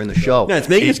character in the show. Yeah, it's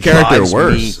making his character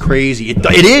worse. Me crazy. It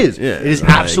is. Yeah, it is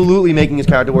absolutely making his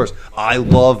character worse. I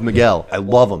love Miguel. I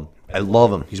love him.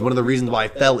 He's one of the reasons why I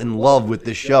fell in love with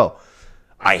this show.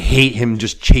 I hate him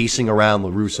just chasing around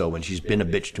LaRusso when she's been a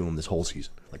bitch to him this whole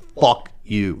season. Like, fuck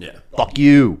you. Yeah. Fuck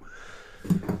you.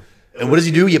 And what does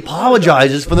he do? He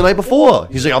apologizes for the night before.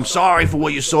 He's like, I'm sorry for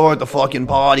what you saw at the fucking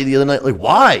party the other night. Like,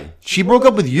 why? She broke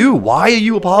up with you. Why are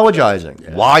you apologizing?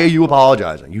 Yeah. Why are you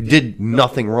apologizing? You did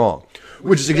nothing wrong.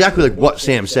 Which is exactly like what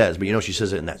Sam says, but you know, she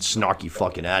says it in that snarky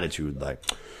fucking attitude, like,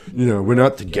 you know, we're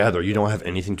not together. You don't have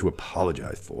anything to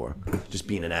apologize for. Just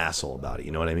being an asshole about it.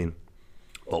 You know what I mean?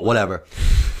 But whatever.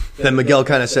 Then Miguel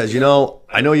kind of says, you know,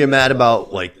 I know you're mad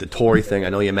about like the Tori thing. I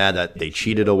know you're mad that they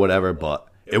cheated or whatever, but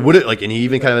it would have, like, and he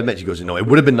even kind of admits, he goes, you know, it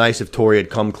would have been nice if Tori had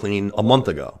come clean a month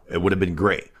ago. It would have been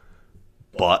great.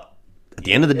 But at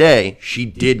the end of the day, she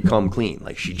did come clean.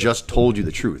 Like, she just told you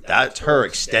the truth. That's her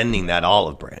extending that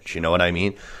olive branch. You know what I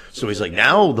mean? So he's like,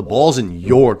 now the ball's in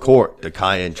your court to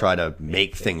kind of try to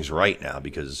make things right now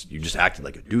because you just acted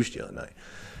like a douche the other night.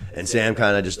 And Sam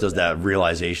kind of just does that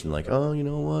realization, like, oh, you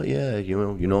know what? Yeah,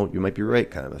 you know, you might be right,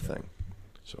 kind of a thing.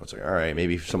 So it's like, all right,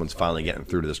 maybe someone's finally getting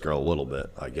through to this girl a little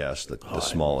bit, I guess, the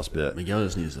smallest bit. Miguel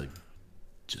just needs to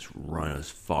just run as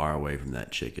far away from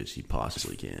that chick as he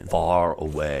possibly can. Far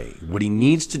away. What he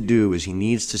needs to do is he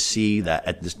needs to see that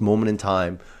at this moment in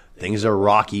time, things are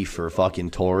rocky for fucking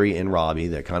Tori and Robbie.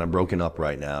 They're kind of broken up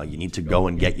right now. You need to go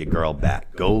and get your girl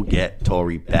back. Go get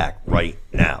Tori back right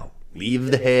now.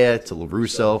 Leave the hair to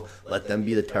LaRusso. Let them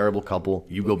be the terrible couple.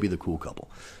 You go be the cool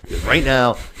couple. Because right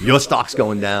now, your stock's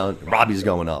going down, Robbie's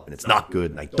going up, and it's not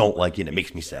good, and I don't like it, and it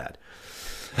makes me sad.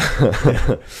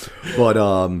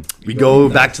 But we go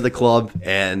back to the club,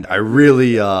 and I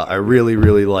really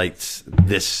liked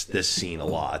this scene a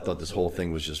lot. I thought this whole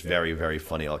thing was just very, very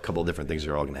funny. A couple of different things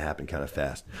are all going to happen kind of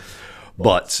fast.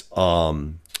 But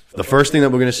the first thing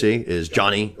that we're going to see is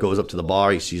Johnny goes up to the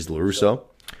bar. He sees LaRusso.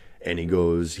 And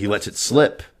he lets it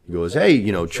slip. He goes, hey,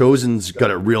 you know, Chosen's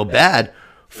got it real bad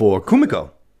for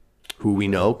Kumiko, who we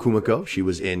know, Kumiko, she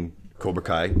was in Cobra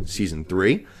Kai season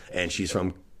 3, and she's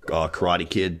from Karate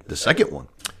Kid, the second one.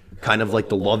 Kind of like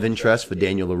the love interest for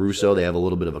Daniel LaRusso. They have a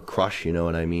little bit of a crush, you know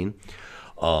what I mean?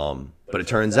 But it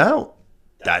turns out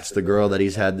that's the girl that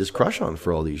he's had this crush on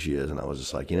for all these years. And I was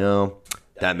just like, you know,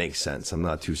 That makes sense. I'm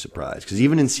not too surprised. Because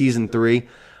even in season 3,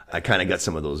 I kind of got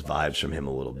some of those vibes from him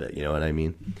a little bit. You know what I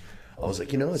mean? I was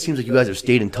like, it seems like you guys have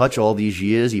stayed in touch all these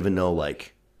years, even though,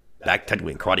 like, back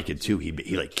technically in Karate Kid 2,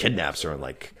 he like kidnaps her and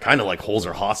like kind of like holds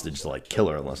her hostage to like kill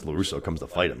her unless LaRusso comes to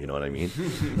fight him. You know what I mean?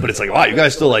 But it's like, wow, you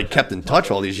guys still like kept in touch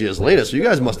all these years later, so you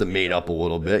guys must have made up a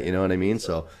little bit. You know what I mean?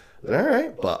 So all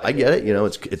right, but I get it.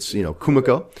 It's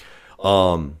Kumiko.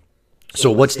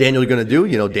 So what's Daniel gonna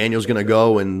do? Daniel's gonna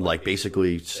go and like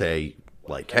basically say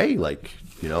like, hey, like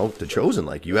the Chosen,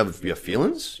 like you have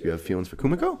feelings. You have feelings for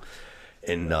Kumiko.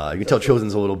 And you can tell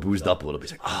Chosen's a little boozed up a little bit.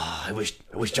 He's like, I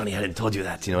wish Johnny hadn't told you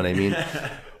that. You know what I mean?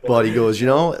 But he goes,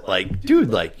 like,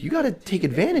 dude, like, you got to take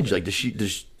advantage. Like, does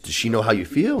she know how you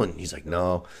feel? And he's like,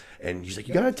 no. And he's like,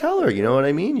 you got to tell her. You know what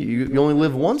I mean? You only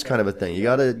live once, kind of a thing. You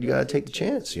gotta take the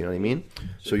chance. You know what I mean?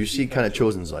 So you see, kind of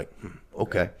Chosen's like,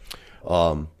 okay.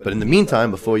 But in the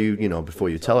meantime, before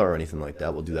you tell her or anything like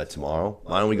that, we'll do that tomorrow.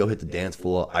 Why don't we go hit the dance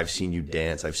floor? I've seen you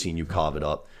dance. I've seen you carve it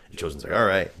up. And Chosen's like, all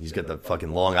right. He's got the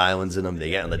fucking Long Islands in him.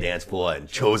 They get on the dance floor, and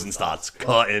Chosen starts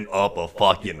cutting up a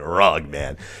fucking rug,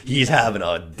 man. He's having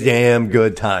a damn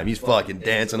good time. He's fucking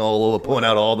dancing all over, pulling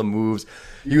out all the moves.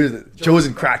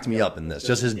 Chosen cracked me up in this.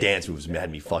 Just his dance moves had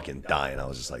me fucking dying. I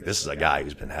was just like, this is a guy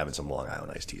who's been having some Long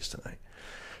Island iced teas tonight.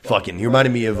 Fucking, he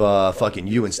reminded me of fucking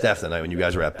you and Steph that night when you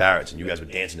guys were at Barrett's and you guys were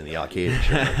dancing in the arcade and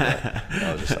shit like that.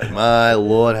 I was just like, my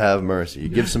Lord have mercy. You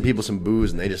give some people some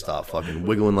booze and they just start fucking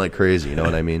wiggling like crazy, you know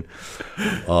what I mean?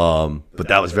 But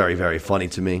that was very, very funny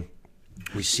to me.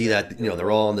 We see that, they're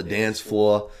all on the dance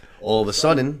floor. All of a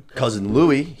sudden, cousin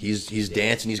Louie, he's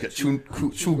dancing. He's got two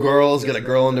girls, got a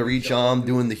girl on the reach arm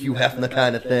doing the Hugh Hefner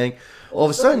kind of thing. All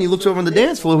of a sudden, he looks over on the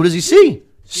dance floor. Who does he see?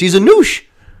 Sees Anoush.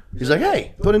 He's like,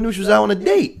 hey, thought Anoush was out on a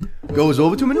date. Goes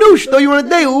over to him, Anoush, thought you were on a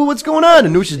date. Ooh, what's going on?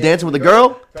 Anoush is dancing with a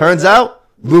girl. Turns out,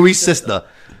 Louis' sister.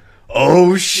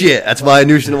 Oh, shit. That's why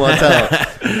Anoush didn't want to tell her.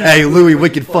 Hey, Louis,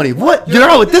 wicked funny. What? You're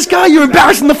out with this guy? You're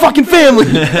embarrassing the fucking family.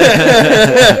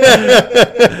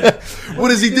 What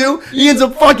does he do? He ends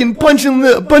up fucking punching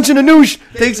Anoush.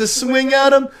 Takes a swing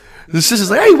at him. The sister's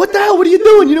like, hey, what the hell? What are you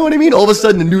doing? You know what I mean? All of a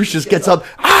sudden, Anoush just gets up.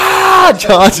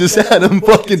 Charges at him,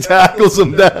 fucking tackles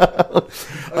him down.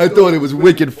 I thought it was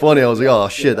wicked funny. I was like, oh,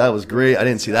 shit, that was great. I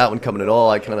didn't see that one coming at all.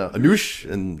 I kind of, Anoush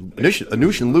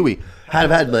and Louis have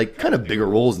had, like, kind of bigger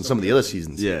roles in some of the other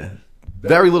seasons. Yeah.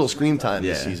 Very little screen time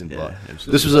this season, but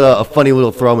absolutely. This was a funny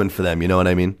little throw-in for them, you know what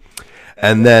I mean?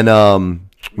 And then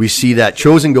we see that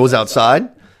Chosen goes outside.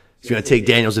 He's going to take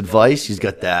Daniel's advice. He's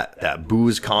got that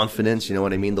booze confidence, you know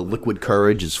what I mean? The liquid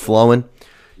courage is flowing.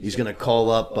 He's going to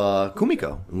call up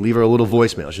Kumiko and leave her a little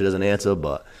voicemail. She doesn't answer,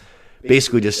 but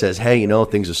basically just says, hey,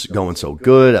 things are going so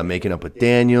good. I'm making up with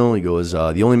Daniel. He goes,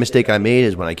 the only mistake I made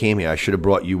is when I came here, I should have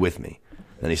brought you with me.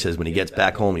 And he says when he gets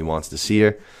back home, he wants to see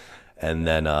her. And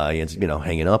then he ends up,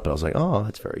 hanging up. And I was like, oh,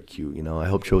 that's very cute. I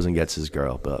hope Chosen gets his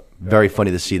girl. But very funny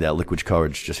to see that liquid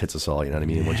courage just hits us all. You know what I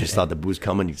mean? Once you start the booze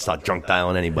coming, you start drunk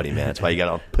dialing anybody, man. That's why you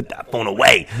got to put that phone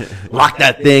away. Lock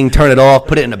that thing, turn it off,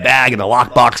 put it in a bag, in a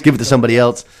lockbox, give it to somebody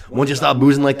else. Once you start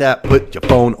boozing like that, put your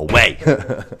phone away.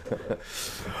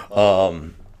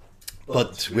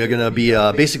 But we're going to be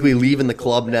basically leaving the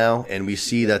club now. And we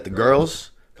see that the girls,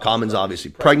 Common's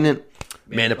obviously pregnant.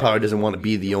 Amanda probably doesn't want to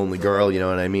be the only girl, you know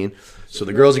what I mean? So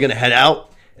the girls are going to head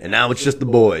out, and now it's just the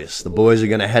boys. The boys are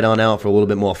going to head on out for a little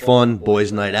bit more fun.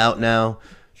 Boys' night out now.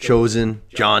 Chosen,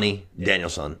 Johnny,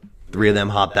 Danielson. 3 of them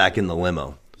hop back in the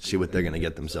limo. See what they're going to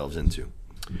get themselves into.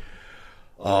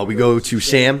 We go to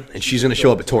Sam, and she's going to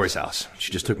show up at Tori's house.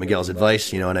 She just took Miguel's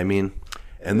advice, you know what I mean?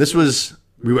 And I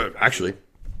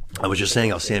was just saying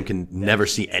how Sam can never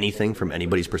see anything from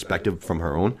anybody's perspective from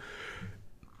her own.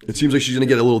 It seems like she's going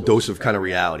to get a little dose of kind of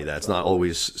reality that it's not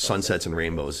always sunsets and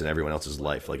rainbows in everyone else's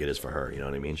life like it is for her. You know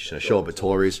what I mean? She's going to show up at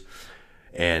Tori's,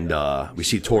 and we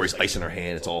see Tori's ice in her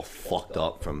hand. It's all fucked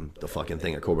up from the fucking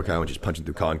thing at Cobra Kai when she's punching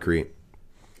through concrete.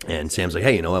 And Sam's like,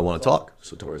 hey, I want to talk.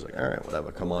 So Tori's like, all right,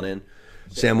 whatever, come on in.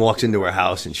 Sam walks into her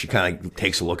house, and she kind of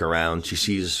takes a look around. She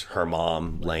sees her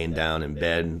mom laying down in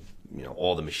bed,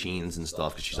 all the machines and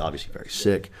stuff because she's obviously very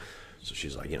sick. So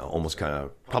she's like, almost kind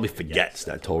of probably forgets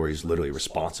that Tori's literally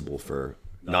responsible for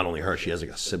not only her, she has like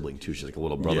a sibling too. She's like a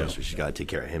little brother, so she's got to take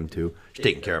care of him too. She's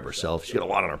taking care of herself. She's got a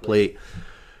lot on her plate.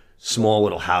 Small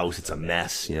little house. It's a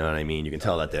mess. You know what I mean? You can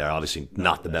tell that they're obviously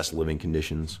not the best living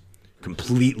conditions.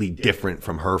 Completely different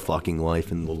from her fucking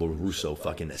life in the LaRusso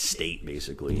fucking estate,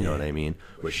 basically. You know what I mean?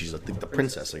 Where she's like the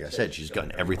princess, like I said. She's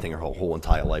gotten everything her whole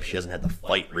entire life. She hasn't had to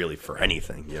fight really for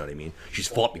anything. You know what I mean? She's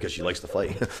fought because she likes to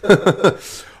fight.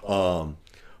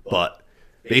 But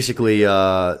basically,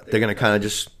 they're going to kind of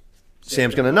just...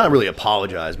 Sam's going to not really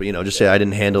apologize, but, just say, I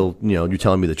didn't handle, you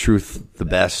telling me the truth the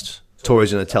best.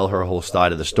 Tori's going to tell her whole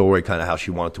side of the story, kind of how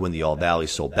she wanted to win the All Valley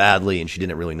so badly, and she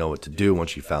didn't really know what to do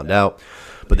once she found out.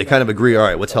 But they kind of agree, all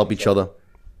right, let's help each other.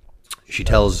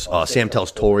 Sam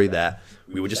tells Tori that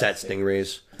we were just at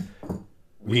Stingray's.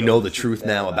 We know the truth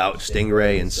now about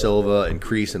Stingray and Silva and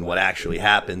Kreese and what actually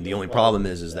happened. The only problem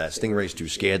is that Stingray's too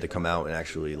scared to come out and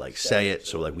actually like say it.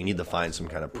 So like we need to find some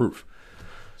kind of proof.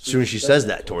 As soon as she says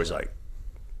that, Tori's like,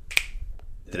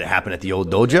 "Did it happen at the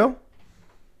old dojo?"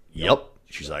 Yep.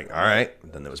 She's like, "All right."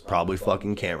 Then there was probably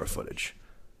fucking camera footage.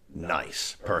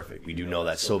 Nice. Perfect. We do know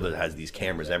that Silva has these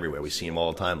cameras everywhere. We see him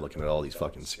all the time looking at all these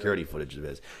fucking security footage of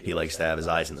his. He likes to have his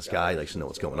eyes in the sky. He likes to know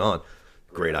what's going on.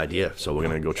 Great idea. So we're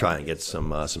going to go try and get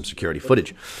some security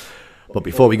footage. But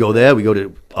before we go there, we go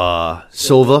to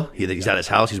Silva. He's at his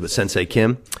house. He's with Sensei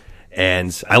Kim.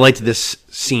 And I liked this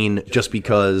scene just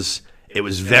because it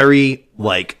was very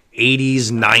like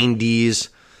 80s, 90s,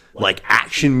 like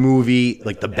action movie,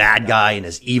 like the bad guy in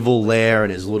his evil lair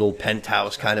and his little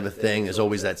penthouse kind of a thing. There's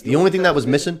always that. The only thing that was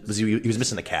missing was he was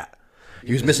missing the cat.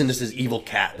 He was missing just his evil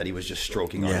cat that he was just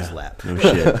stroking on his lap. No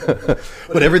shit.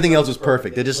 But everything else was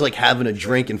perfect. They're just like having a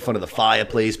drink in front of the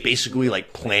fireplace, basically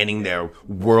like planning their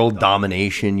world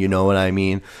domination, you know what I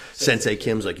mean? Sensei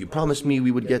Kim's like, "You promised me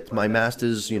we would get my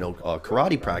master's,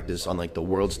 karate practice on like the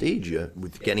world stage.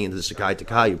 With getting into the Sekai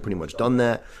Takai, you've pretty much done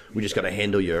that. We just got to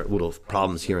handle your little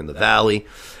problems here in the valley."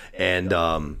 And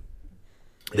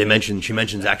she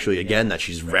mentions actually again that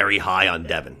she's very high on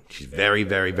Devin. She's very,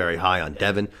 very, very high on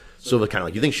Devin. Silva kind of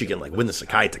like, you think she can like win the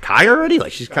Sekai Takai already?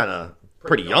 Like she's kind of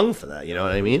pretty young for that, you know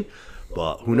what I mean?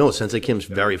 But who knows? Sensei Kim's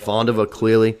very fond of her,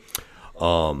 clearly.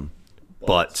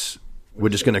 But we're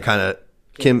just gonna kind of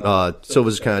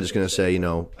Silva's kind of just gonna say,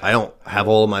 I don't have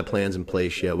all of my plans in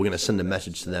place yet. We're gonna send a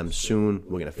message to them soon.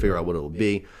 We're gonna figure out what it'll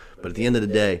be. But at the end of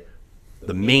the day,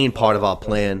 the main part of our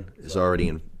plan is already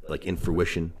in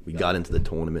fruition. We got into the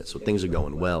tournament, so things are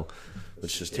going well.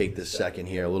 Let's just take this second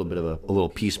here, a little bit of a little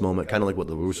peace moment, kind of like what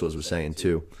the Russos were saying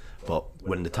too. But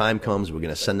when the time comes, we're going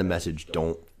to send a message,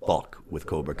 don't fuck with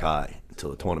Cobra Kai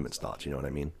until the tournament starts, you know what I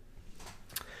mean?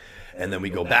 And then we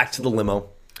go back to the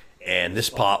limo, and this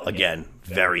part, again,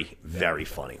 very, very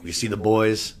funny. We see the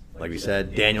boys, like we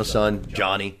said, Daniel's son,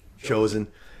 Johnny, Chosen,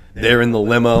 they're in the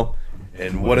limo,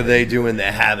 and what are they doing?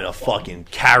 They're having a fucking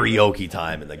karaoke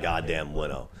time in the goddamn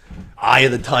limo. Eye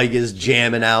of the Tigers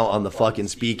jamming out on the fucking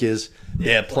speakers.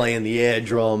 They're playing the air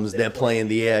drums. They're playing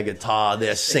the air guitar.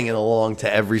 They're singing along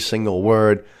to every single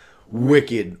word.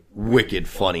 Wicked, wicked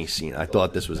funny scene. I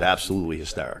thought this was absolutely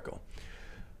hysterical.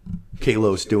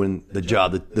 Kalos doing the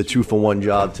job, the 2-for-1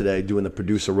 job today, doing the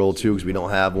producer role too, because we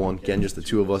don't have one. Again, just the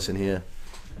two of us in here.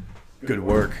 Good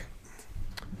work.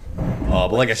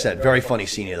 But like I said, very funny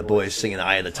scene here. The boys singing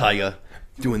Eye of the Tiger,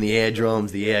 doing the air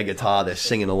drums, the air guitar. They're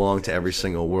singing along to every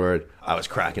single word. I was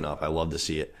cracking up. I love to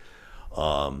see it.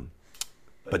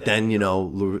 But then,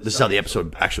 this is how the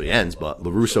episode actually ends, but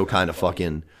LaRusso kind of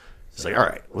fucking is like, all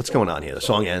right, what's going on here? The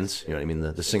song ends, you know what I mean?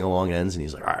 The sing-along ends, and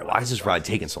he's like, all right, why is this ride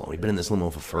taking so long? We've been in this limo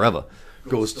for forever.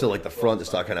 Goes to, like, the front to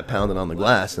start kind of pounding on the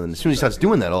glass, and then as soon as he starts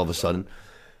doing that, all of a sudden,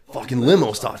 fucking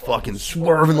limo starts fucking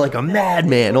swerving like a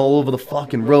madman all over the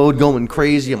fucking road, going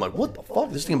crazy. I'm like, what the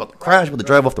fuck? This thing about to crash, about to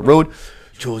drive off the road.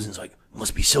 Chosen's like,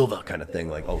 must be Silva kind of thing.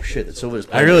 Like, oh shit, that Silva is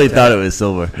playing. I really thought it was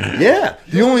Silver. Yeah.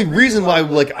 The only reason why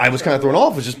I was kind of thrown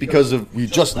off was just because we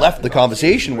just left the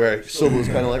conversation where Silva was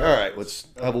kind of like, all right, let's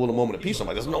have a little moment of peace. I'm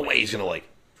like, there's no way he's going to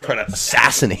try to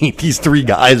assassinate these three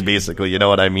guys, basically. You know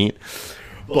what I mean?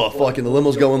 But fucking the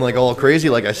limo's going like all crazy,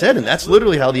 like I said, and that's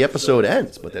literally how the episode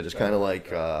ends. But they're just kind of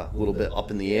like a little bit up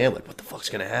in the air, like what the fuck's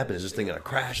gonna happen? Is this thing gonna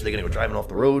crash? Are they gonna go driving off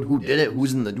the road? Who did it?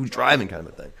 Who's driving? Kind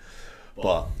of a thing.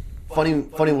 But funny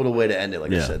little way to end it.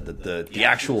 Like I said, the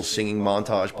actual singing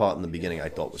montage part in the beginning, I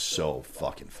thought was so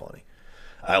fucking funny.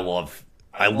 I love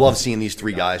seeing these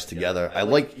three guys together. I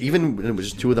like, even when it was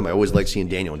just two of them, I always like seeing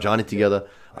Daniel and Johnny together.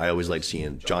 I always like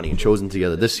seeing Johnny and Chosen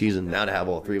together this season. Now to have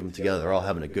all three of them together, they're all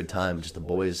having a good time. Just the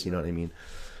boys, you know what I mean?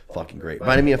 Fucking great.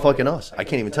 Reminded me of fucking us. I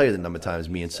can't even tell you the number of times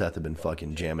me and Seth have been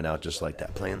fucking jamming out just like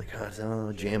that. Playing the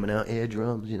guitar, jamming out air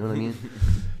drums, you know what I mean?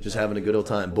 Just having a good old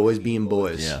time. Boys being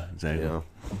boys. Yeah, exactly.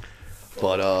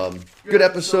 But good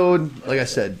episode. Like I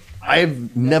said,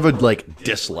 I've never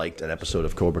disliked an episode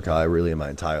of Cobra Kai really in my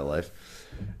entire life.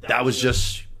 That was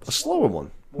just a slower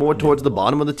one. More towards the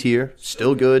bottom of the tier.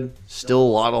 Still good. Still a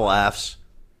lot of laughs.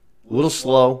 A little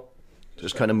slow.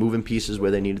 Just kind of moving pieces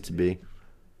where they needed to be.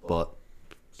 But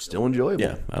still enjoyable.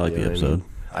 Yeah, I like the episode.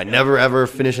 I never ever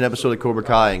finish an episode of Cobra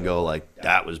Kai and go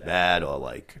that was bad,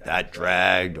 or that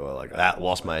dragged, or that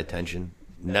lost my attention.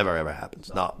 Never ever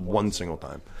happens. Not one single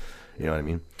time. You know what I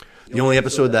mean? The only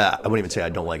episode that I wouldn't even say I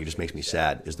don't like, it just makes me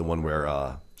sad, is the one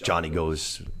where Johnny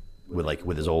goes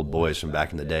with his old boys from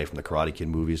back in the day from the Karate Kid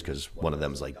movies, because one of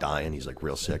them's like dying. He's like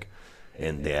real sick,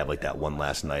 and they have like that one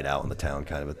last night out in the town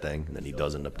kind of a thing, and then he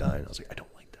does end up dying. I was like, I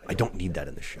don't like that. I don't need that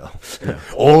in the show. Yeah.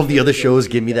 All of the other shows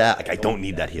give me that. Like, I don't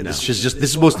need that here. This is just this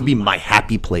is supposed to be my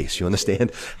happy place. You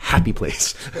understand? Happy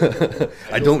place.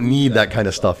 I don't need that kind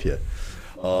of stuff here.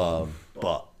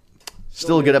 But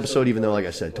still a good episode, even though, like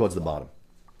I said, towards the bottom.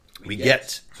 We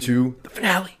get to the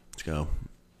finale. Let's go.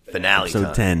 Finale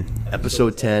Episode time. 10.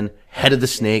 Episode 10, Head of the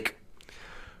Snake.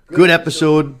 Good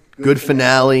episode, good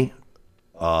finale.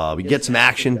 We get some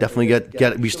action. Definitely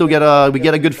we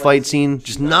get a good fight scene.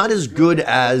 Just not as good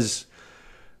as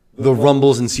the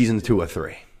Rumbles in season 2 or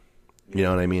 3. You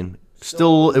know what I mean?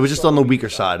 Still, it was just on the weaker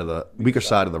side of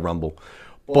the Rumble.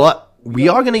 But we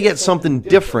are going to get something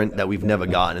different that we've never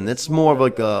gotten, and it's more of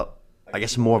like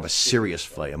more of a serious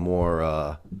fight, a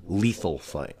more lethal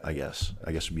fight, I guess.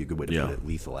 I guess would be a good way to put it.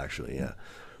 Lethal, actually, yeah.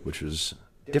 Which was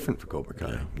different for Cobra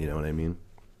Kai, you know what I mean?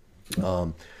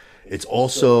 It's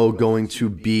also going to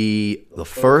be the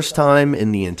first time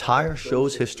in the entire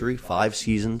show's history, 5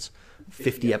 seasons,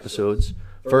 50 episodes,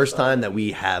 first time that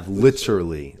we have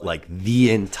literally, like,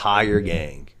 the entire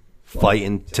gang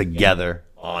fighting together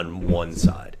on one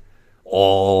side.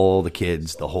 All the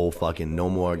kids, the whole fucking no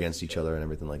more against each other and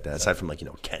everything like that. Aside from, like,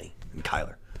 Kenny and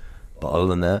Kyler. But other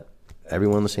than that,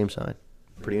 everyone on the same side.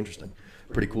 Pretty interesting.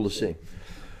 Pretty cool to see.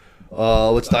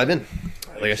 Let's dive in.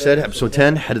 Like I said, episode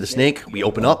 10, Head of the Snake. We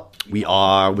open up. We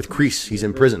are with Kreese. He's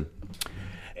in prison.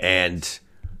 And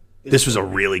this was a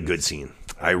really good scene.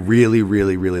 I really,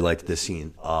 really, really liked this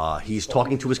scene. He's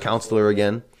talking to his counselor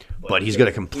again, but he's got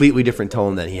a completely different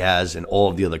tone than he has in all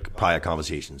of the other prior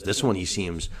conversations. This one, he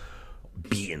seems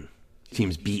beaten.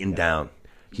 Seems beaten down.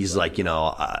 He's like,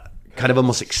 kind of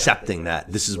almost accepting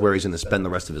that this is where he's going to spend the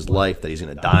rest of his life, that he's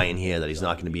going to die in here, that he's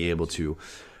not going to be able to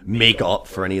make up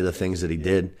for any of the things that he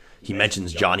did. He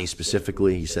mentions Johnny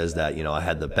specifically. He says that, I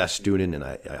had the best student, and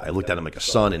I looked at him like a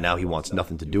son, and now he wants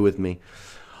nothing to do with me.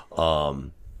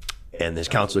 And his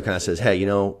counselor kind of says, hey,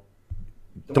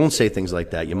 don't say things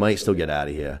like that. You might still get out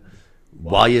of here.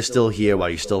 While you're still here, while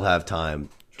you still have time,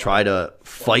 try to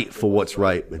fight for what's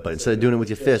right, but instead of doing it with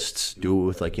your fists, do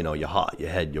it with your heart, your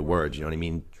head, your words. You know what I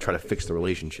mean? Try to fix the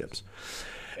relationships.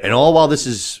 And all while this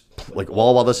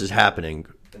is happening,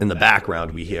 in the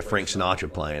background we hear Frank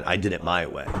Sinatra playing "I Did It My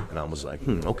Way," and I was like,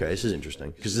 okay, this is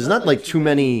interesting, because there's not too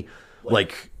many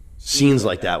scenes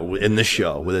like that in this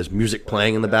show where there's music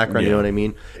playing in the background. You know what I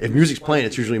mean? If music's playing,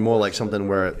 it's usually more like something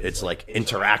where it's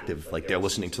interactive, like they're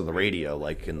listening to the radio,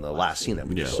 like in the last scene that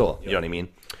we just saw. You know what I mean?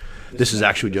 This is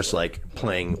actually just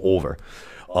playing over.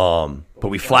 But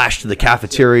we flash to the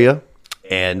cafeteria,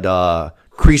 and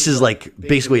Kreese is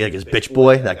basically his bitch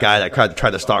boy, that guy that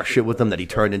tried to start shit with him, that he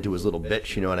turned into his little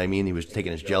bitch. You know what I mean? He was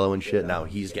taking his Jello and shit. Now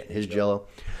he's getting his Jello.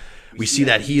 We see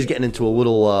that he's getting into a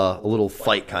little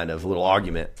fight, a little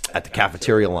argument at the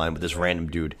cafeteria line with this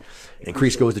random dude. And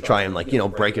Kreese goes to try and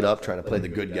break it up, trying to play the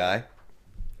good guy.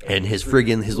 And his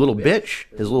little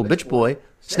bitch boy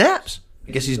snaps.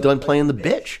 I guess he's done playing the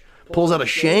bitch. Pulls out a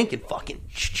shank and fucking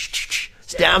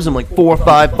stabs him 4 or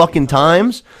 5 fucking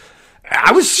times.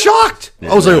 I was shocked.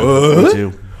 I was like, me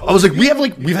too. I was like,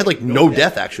 we've had no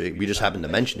death, actually. We just happened to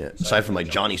mention it, aside from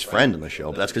Johnny's friend on the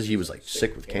show. But that's because he was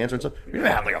sick with cancer and stuff. We never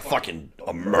had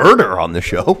a murder on the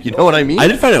show. You know what I mean? I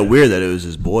did find it weird that it was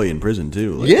his boy in prison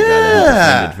too. Yeah, the guy that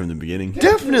he defended from the beginning.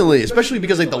 Definitely, especially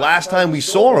because the last time we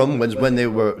saw him was when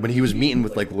he was meeting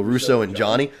with LaRusso and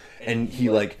Johnny, and he's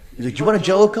like, do you want a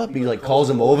Jello cup? He calls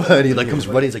him over, and he comes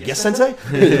running. He's like, yes, sensei.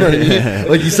 You know what I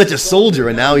mean? He's such a soldier,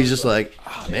 and now he's just like,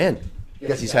 oh man.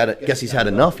 Guess he's had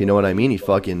enough. You know what I mean? He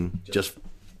fucking just.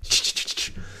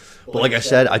 But like I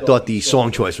said, I thought the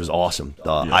song choice was awesome.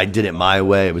 I Did It My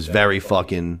Way. It was very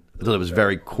fucking. I thought it was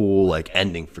very cool,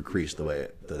 ending for Kreese, the way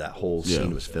that whole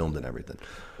scene was filmed and everything.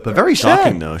 But very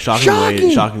shocking, sad. though.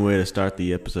 Shocking way to start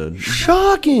the episode.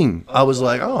 Shocking. I was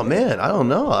like, oh man, I don't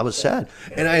know. I was sad,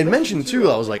 and I had mentioned too.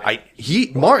 I was like,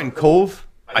 Martin Cove.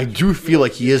 I do feel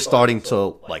like he is starting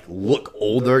to look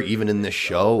older even in this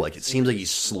show. It seems like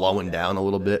he's slowing down a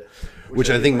little bit, which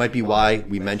I think might be why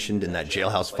we mentioned in that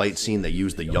jailhouse fight scene they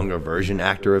used the younger version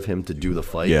actor of him to do the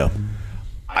fight. Yeah.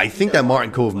 I think that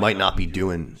Martin Cove might not be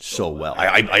doing so well.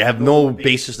 I have no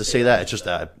basis to say that. It's just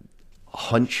a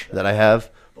hunch that I have,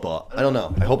 but I don't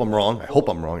know. I hope I'm wrong. I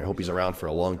hope he's around for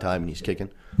a long time and he's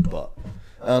kicking, but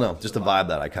I don't know. Just the vibe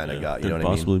that I kind of got. You know what I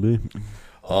mean? Possibly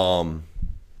be.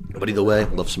 But either way,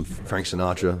 love some Frank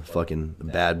Sinatra, fucking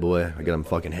bad boy. I got him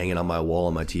fucking hanging on my wall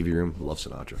in my TV room. Love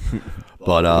Sinatra.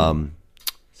 But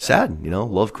sad,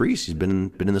 love Kreese. He's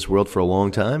been in this world for a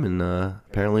long time, and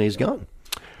apparently he's gone.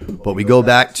 But we go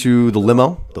back to the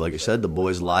limo. Like I said, the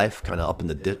boy's life kind of up in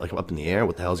the air.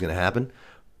 What the hell's going to happen?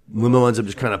 Limo ends up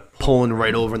just kind of pulling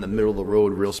right over in the middle of the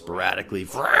road real sporadically.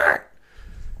 They're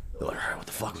like, all right, what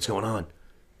the fuck? What's going on?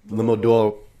 Limo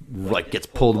door gets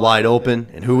pulled wide open.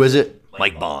 And who is it?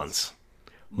 Mike Bonds.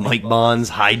 Mike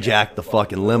Bonds hijacked the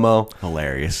fucking limo.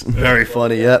 Hilarious. Very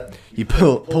funny, yep. He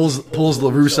pulls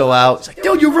LaRusso out. He's like,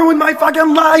 dude, you ruined my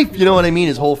fucking life. You know what I mean?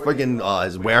 His whole freaking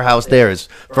his warehouse there, his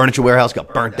furniture warehouse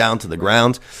got burnt down to the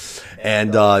ground.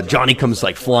 And Johnny comes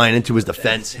flying into his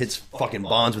defense, hits fucking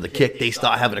Bonds with a kick. They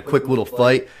start having a quick little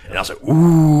fight. And I was like,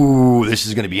 ooh, this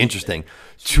is going to be interesting.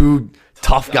 Two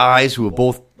tough guys who are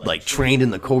both trained in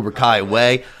the Cobra Kai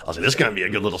way. I was like, this is going to be a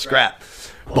good little scrap.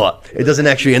 But it doesn't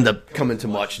actually end up coming to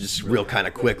much. Just real kind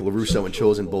of quick. LaRusso and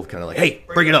Chosen both kind of hey,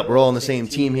 bring it up. We're all on the same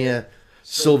team here.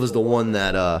 Silva's the one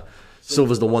that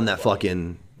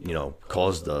fucking,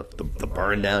 caused the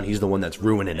burn down. He's the one that's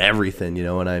ruining everything. You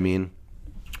know what I mean?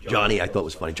 Johnny, I thought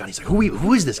was funny. Johnny's like,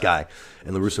 who is this guy?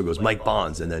 And LaRusso goes, Mike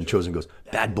Bonds. And then Chosen goes,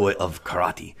 bad boy of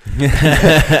karate.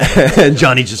 And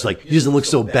Johnny's just he doesn't look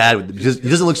so bad. He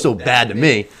doesn't look so bad to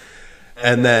me.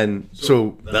 And then,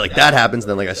 so that happens.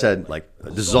 Then, like I said,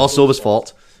 this is all Silva's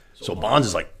fault. So Bonds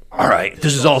is all right,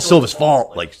 this is all Silva's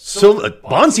fault.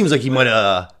 Bonds seems like he might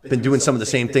have been doing some of the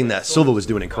same thing that Silva was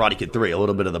doing in Karate Kid 3, a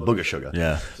little bit of the booger sugar.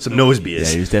 Yeah. Some nose beers.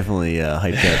 Yeah, he was definitely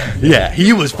hyped up. Yeah,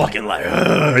 he was fucking you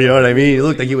know what I mean? He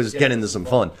looked like he was getting into some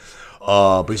fun.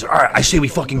 But he's like, all right, I say we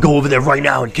fucking go over there right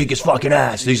now and kick his fucking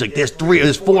ass. And he's like, there's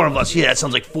 4 of us here. That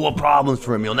sounds like 4 problems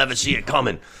for him. You'll never see it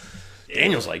coming.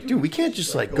 Daniel's like, dude, we can't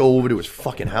just go over to his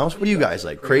fucking house. What are you guys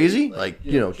crazy?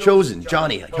 Chosen,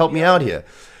 Johnny, help me out here.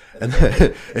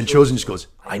 And Chosen just goes,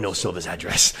 I know Silva's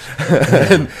address.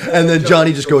 and then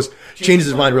Johnny just changes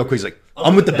his mind real quick. He's like,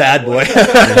 I'm with the bad boy.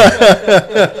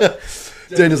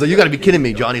 Daniel's like, you got to be kidding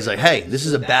me. Johnny's like, hey, this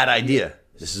is a bad idea.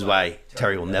 This is why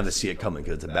Terry will never see it coming,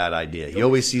 because it's a bad idea. He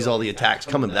always sees all the attacks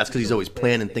coming, but that's because he's always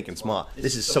planning, thinking smart.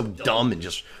 This is so dumb and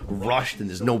just rushed, and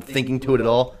there's no thinking to it at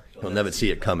all. He'll never see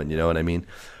it coming, you know what I mean?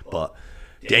 But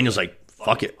Daniel's like,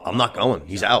 fuck it, I'm not going.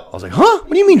 He's out. I was like, huh?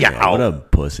 What do you mean you're out? What a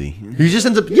pussy. He just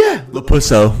ends up,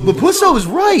 Lapusso. Lapusso is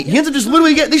right. He ends up just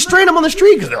literally they straight him on the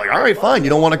street because they're like, all right, fine. You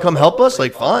don't want to come help us?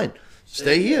 Fine.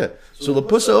 Stay here. So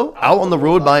Lapusso out on the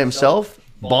road by himself.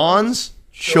 Bonds,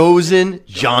 Chosen,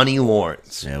 Johnny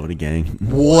Lawrence. Yeah, what a gang.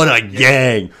 What a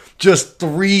gang. Just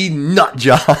 3 nut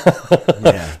jobs.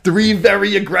 Yeah. 3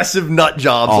 very aggressive nut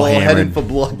jobs all heading for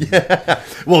blood. Yeah.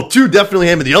 Well, 2 definitely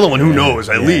hammered. The other one, who knows?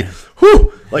 At least,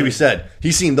 whew, like we said,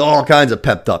 he seemed all kinds of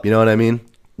pepped up. You know what I mean?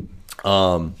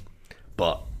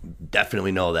 But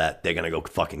definitely know that they're going to go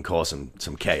fucking cause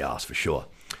some chaos for sure.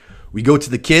 We go to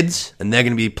the kids, and they're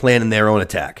going to be planning their own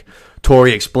attack.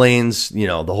 Tori explains, the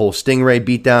whole Stingray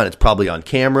beatdown. It's probably on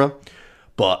camera.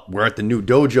 But we're at the new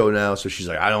dojo now, so she's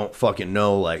like, I don't fucking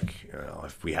know,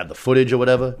 if we had the footage or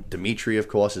whatever. Dimitri, of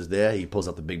course, is there. He pulls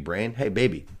out the big brain. Hey,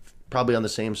 baby, probably on the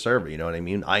same server, you know what I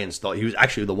mean? He was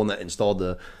actually the one that installed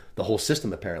the whole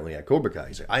system, apparently, at Cobra Kai.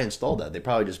 He's like, I installed that. They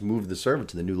probably just moved the server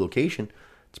to the new location.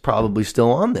 It's probably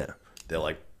still on there. They're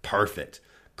like, perfect.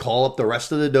 Call up the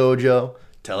rest of the dojo.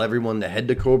 Tell everyone to head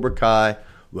to Cobra Kai.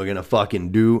 We're going to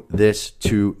fucking do this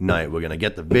tonight. We're going to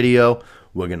get the video.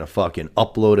 We're going to fucking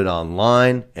upload it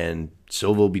online, and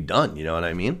Silva will be done. You know what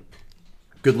I mean?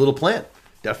 Good little plan.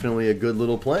 Definitely a good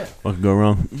little plan. What could go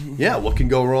wrong? Yeah, what can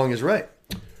go wrong is right.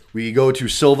 We go to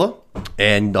Silva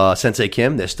and Sensei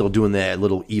Kim. They're still doing their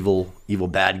little evil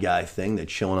bad guy thing. They're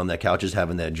chilling on their couches,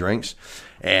 having their drinks.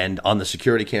 And on the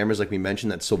security cameras, like we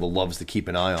mentioned, that Silva loves to keep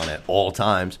an eye on at all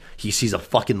times, he sees a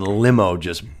fucking limo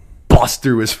just bust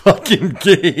through his fucking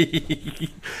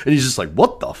gate. And he's just like,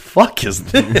 what the fuck is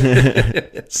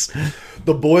this?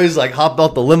 The boys hop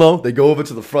out the limo. They go over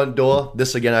to the front door.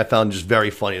 This, again, I found just very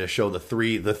funny to show the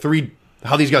three,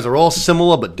 how these guys are all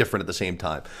similar but different at the same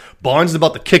time. Barnes is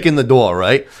about to kick in the door,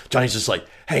 right? Johnny's just like,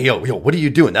 hey, yo, what are you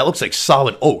doing? That looks like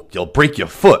solid oak. You'll break your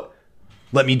foot.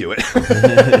 Let me do it.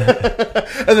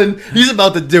 And then he's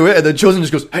about to do it, and then Chosen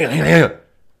just goes, hang on.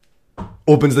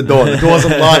 Opens the door. The door's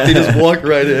unlocked. They just walk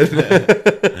right in.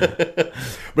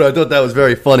 But I thought that was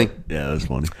very funny. Yeah, that was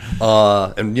funny.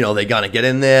 And, they gotta get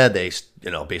in there. They,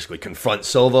 basically confront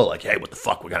Silva, like, hey, what the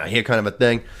fuck? We're gonna hear kind of a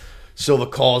thing. Silva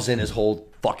calls in his whole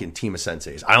fucking team of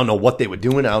senseis. I don't know what they were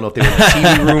doing. I don't know if they were in the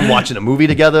TV room watching a movie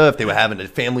together, if they were having a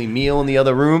family meal in the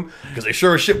other room, because they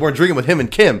sure as shit weren't drinking with him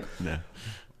and Kim. Yeah.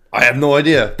 I have no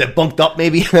idea. They're bunked up,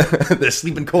 maybe. Their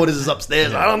sleeping quarters is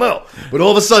upstairs. I don't know. But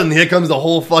all of a sudden, here comes the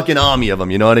whole fucking army of them.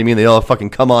 You know what I mean? They all fucking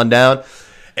come on down.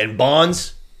 And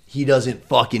Bonds, He doesn't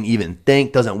fucking even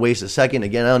think, doesn't waste a second.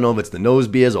 Again, I don't know if it's the nose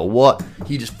beers or what.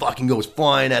 He just fucking goes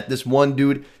flying at this one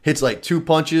dude, hits like 2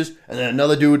 punches, and then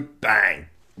another dude, bang,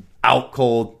 out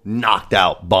cold, knocked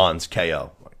out, Bonds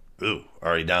KO. Ooh,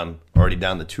 already down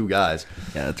to 2 guys.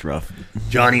 Yeah, that's rough.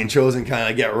 Johnny and Chosen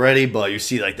kind of get ready, but you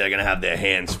see like they're going to have their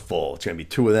hands full. It's going to be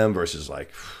 2 of them versus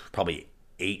like probably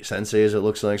 8 senseis, it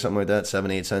looks like, something like that, 7,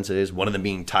 8 senseis, one of them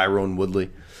being Tyrone Woodley.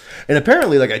 And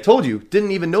apparently, like I told you,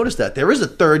 didn't even notice that. There is a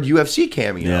 3rd UFC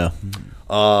cameo.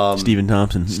 Yeah. Stephen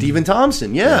Thompson. Stephen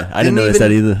Thompson, yeah. I didn't notice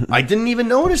that either. I didn't even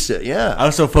notice it, yeah. I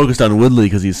was so focused on Woodley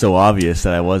because he's so obvious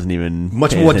that I wasn't even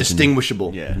much more attention.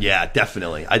 Distinguishable. Yeah,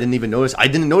 definitely. I didn't even notice. I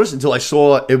didn't notice until I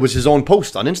saw it was his own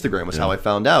post on Instagram was how I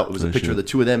found out. It was a picture of the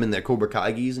 2 of them in their Cobra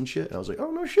Kai gis and shit. And I was like,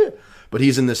 oh, no shit. But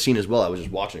he's in this scene as well. I was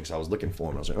just watching because I was looking for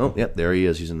him. I was like, oh, yeah, there he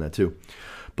is. He's in that too.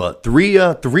 But three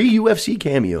UFC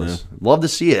cameos. Yeah. Love to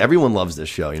see it. Everyone loves this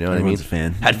show. You know what I mean? A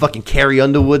fan. Had fucking Carrie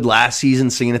Underwood last season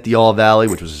singing at the All Valley,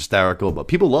 which was hysterical. But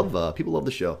people love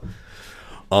the show.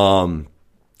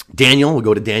 Daniel, we'll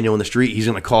go to Daniel in the street. He's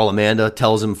gonna call Amanda,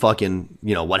 tells him fucking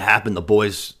what happened. The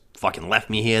boys fucking left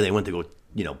me here. They went to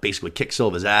go basically kick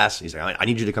Silva's ass. He's like, I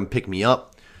need you to come pick me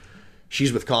up.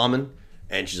 She's with Common.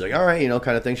 And she's like, all right,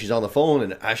 kind of thing. She's on the phone,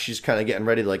 and as she's kind of getting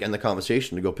ready to like end the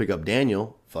conversation to go pick up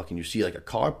Daniel, fucking you see like a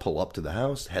car pull up to the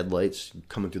house, headlights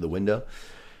coming through the window,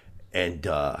 and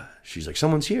she's like,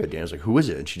 someone's here. Daniel's like, who is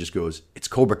it? And she just goes, it's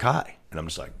Cobra Kai. And I'm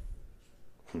just like,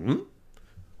 I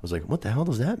was like, what the hell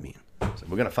does that mean? I was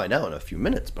like, we're gonna find out in a few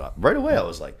minutes. But right away, I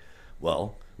was like,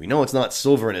 well, we know it's not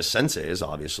Silver and his senseis.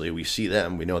 Obviously, we see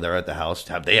them. We know they're at the house.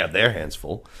 They have their hands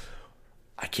full.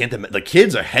 I can't imagine. The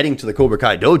kids are heading to the Cobra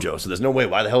Kai dojo, so there's no way.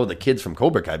 Why the hell would the kids from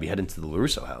Cobra Kai be heading to the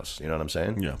LaRusso house? You know what I'm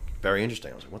saying? Yeah. Very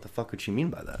interesting. I was like, what the fuck could she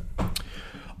mean by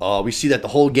that? We see that the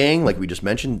whole gang, like we just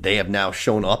mentioned, they have now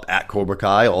shown up at Cobra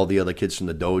Kai. All the other kids from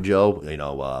the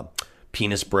dojo,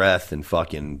 Penis Breath and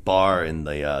fucking Bar and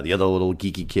the other little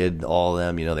geeky kid, all of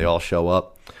them, they all show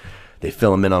up. They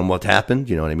fill them in on what happened,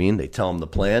 you know what I mean? They tell them the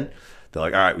plan. They're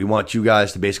like, all right, we want you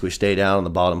guys to basically stay down on the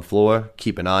bottom floor,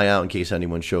 keep an eye out in case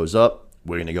anyone shows up.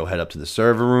 We're going to go head up to the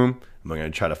server room, and we're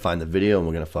going to try to find the video, and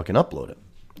we're going to fucking upload it.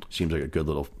 Seems like a good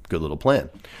little plan.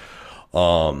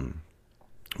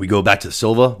 We go back to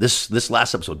Silva. This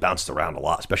last episode bounced around a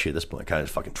lot, especially at this point. Kind of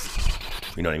fucking,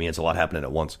 you know what I mean? It's a lot happening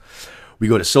at once. We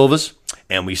go to Silva's,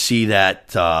 and we see that,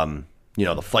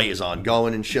 the fight is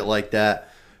ongoing and shit like that.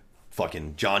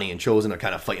 Fucking Johnny and Chosen are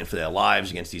kind of fighting for their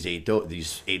lives against these eight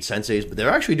senseis, but they're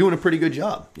actually doing a pretty good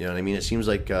job. You know what I mean? It seems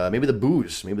like maybe the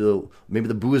booze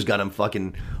got them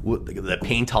fucking. The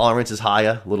pain tolerance is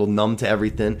higher, a little numb to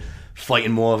everything,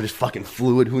 fighting more of just fucking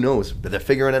fluid. Who knows? But they're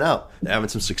figuring it out. They're having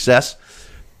some success.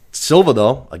 Silva,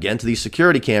 though, again to these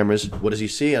security cameras, what does he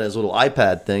see on his little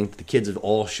iPad thing? The kids have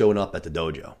all shown up at the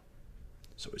dojo.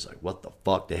 So he's like, what the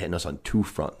fuck? They're hitting us on 2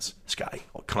 fronts. This guy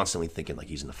constantly thinking like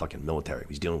he's in the fucking military.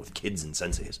 He's dealing with kids and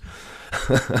senseis.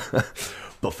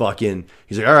 But fucking,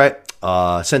 he's like, all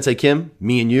right, Sensei Kim,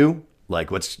 me and you,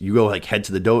 like, you go like head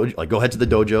to the dojo, like go head to the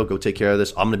dojo, go take care of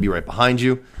this. I'm going to be right behind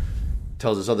you.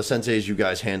 Tells his other senseis, you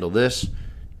guys handle this.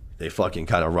 They fucking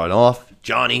kind of run off.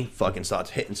 Johnny fucking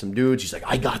starts hitting some dudes. He's like,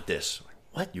 I got this. I'm like,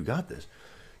 what? You got this?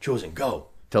 Chosen, go.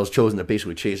 Tells Chosen to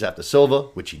basically chase after Silva,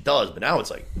 which he does. But now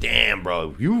it's like, damn,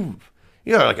 bro, you're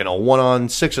like in a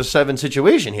 1-on-6 or 7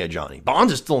 situation here, Johnny.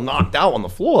 Bonds is still knocked out on the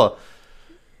floor.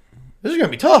 This is gonna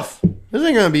be tough. This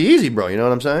ain't gonna be easy, bro. You know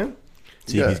what I'm saying?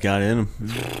 See if he's got it in him.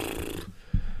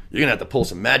 You're gonna have to pull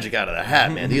some magic out of the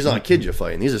hat, man. These aren't kids you're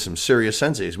fighting. These are some serious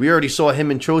senseis. We already saw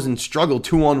him and Chosen struggle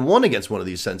 2-on-1 against one of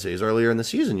these senseis earlier in the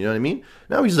season. You know what I mean?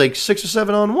 Now he's like 6 or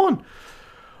 7-on-1.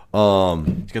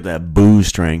 He's got that boo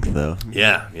strength, though.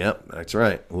 Yeah, yep, that's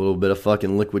right. A little bit of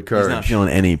fucking liquid courage. He's not feeling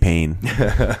any pain.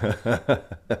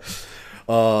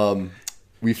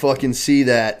 We fucking see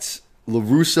that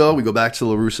LaRusso, we go back to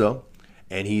LaRusso,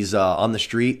 and he's on the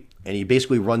street, and he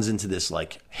basically runs into this,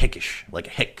 like,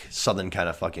 hick southern kind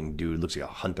of fucking dude. Looks like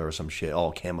a hunter or some shit,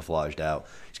 all camouflaged out.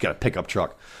 He's got a pickup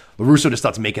truck. LaRusso just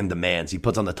starts making demands. He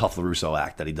puts on the tough LaRusso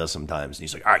act that he does sometimes, and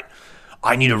he's like, all right,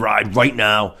 I need a ride right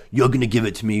now. You're going to give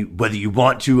it to me whether you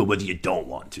want to or whether you don't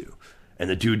want to. And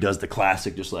the dude does the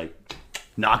classic, just like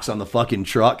knocks on the fucking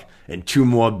truck, and 2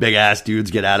 more big-ass dudes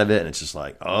get out of it. And it's just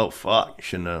like, oh, fuck.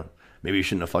 Maybe you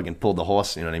shouldn't have fucking pulled the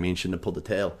horse. You know what I mean? Shouldn't have pulled the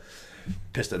tail.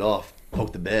 Pissed it off.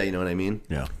 Poked the bear. You know what I mean?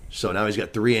 Yeah. So now he's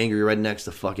got 3 angry rednecks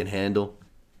to fucking handle.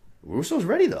 Russo's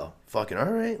ready, though. Fucking, all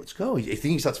right, let's go. I think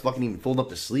he starts fucking even folding up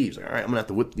the sleeves. Like, all right, I'm going to have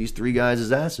to whip these 3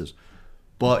 guys' asses.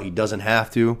 But he doesn't have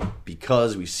to,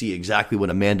 because we see exactly what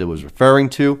Amanda was referring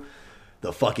to.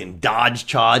 The fucking Dodge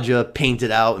Charger painted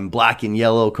out in black and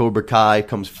yellow Cobra Kai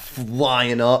comes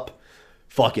flying up,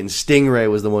 Fucking Stingray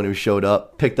was the one who showed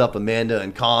up, picked up Amanda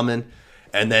and Common,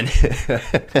 and then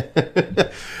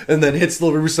and then hits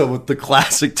LaRusso with the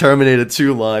classic Terminator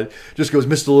 2 line. Just goes,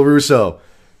 Mr. LaRusso,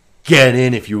 get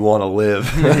in if you want to live.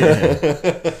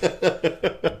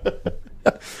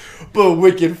 But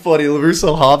wicked funny.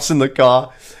 LaRusso hops in the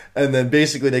car, and then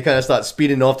basically they kind of start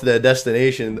speeding off to their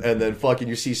destination, and then fucking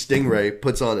you see Stingray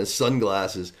puts on his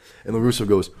sunglasses, and LaRusso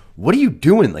goes, what are you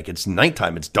doing? Like, it's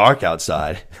nighttime. It's dark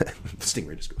outside.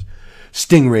 Stingray just goes,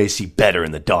 Stingrays see better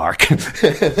in the dark. And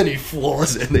then he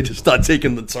floors it, and they just start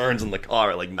taking the turns in the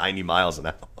car at like 90 miles an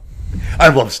hour. I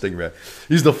love Stingray.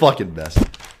 He's the fucking best.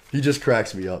 He just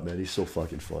cracks me up, man. He's so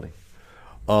fucking funny.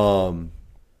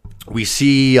 We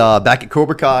see back at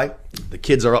Cobra Kai, the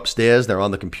kids are upstairs. They're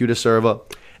on the computer server,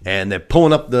 and they're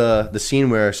pulling up the scene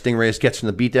where Stingray gets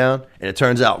from the beatdown, and it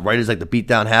turns out right as like the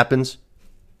beatdown happens,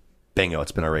 bingo,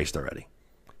 it's been erased already.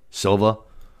 Silva,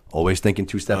 always thinking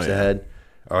 2 steps ahead,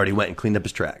 already went and cleaned up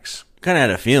his tracks. Kind of had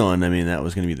a feeling, I mean, that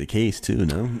was going to be the case too,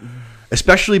 no?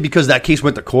 Especially because that case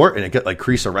went to court and it got like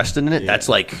Kreese arrested in it. Yeah.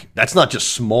 That's not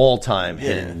just small time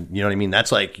hidden. You know what I mean?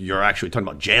 That's like you're actually talking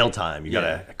about jail time. You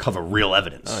got to cover real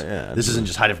evidence. Oh yeah. This isn't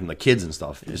just hiding from the kids and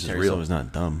stuff. This is real. Was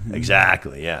not dumb.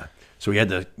 Exactly. Yeah. So he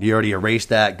already erased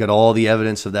that, got all the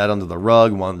evidence of that under the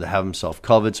rug, wanted to have himself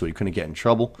covered so he couldn't get in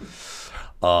trouble.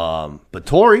 But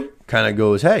Tori kind of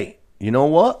goes, hey, you know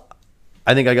what?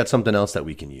 I think I got something else that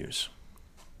we can use.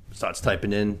 Starts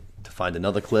typing in to find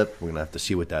another clip. We're going to have to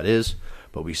see what that is.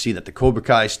 But we see that the Cobra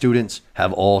Kai students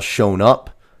have all shown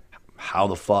up. How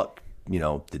the fuck,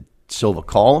 did Silva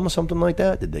call him or something like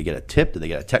that? Did they get a tip? Did they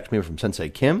get a text maybe from Sensei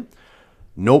Kim?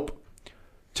 Nope.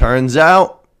 Turns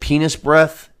out Penis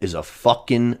Breath is a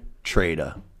fucking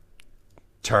traitor.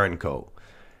 Turncoat.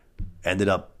 Ended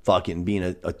up fucking being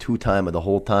a 2-timer the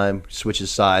whole time.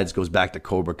 Switches sides, goes back to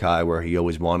Cobra Kai where he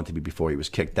always wanted to be before he was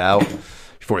kicked out.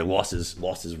 Before he lost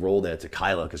his role there to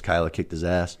Kyla because Kyla kicked his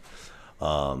ass.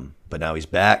 But now he's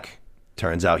back.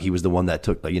 Turns out he was the one that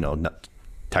took,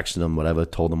 texted him, whatever,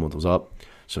 told him what was up.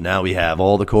 So now we have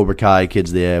all the Cobra Kai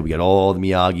kids there. We got all the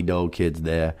Miyagi-Do kids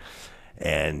there.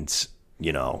 And,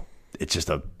 it's just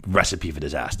a recipe for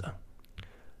disaster.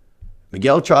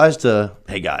 Miguel tries to,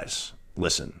 hey guys,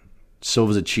 listen,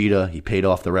 Silva's a cheater. He paid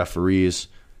off the referees.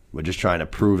 We're just trying to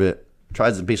prove it.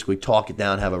 Tries to basically talk it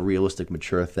down, have a realistic,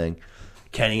 mature thing.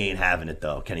 Kenny ain't having it,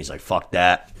 though. Kenny's like, fuck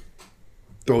that.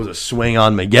 Throws a swing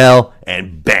on Miguel,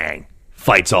 and bang,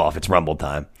 fights off. It's Rumble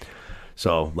time.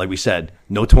 So, like we said,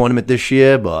 no tournament this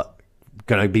year, but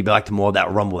going to be back to more of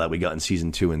that Rumble that we got in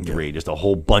Season 2 and 3. Just a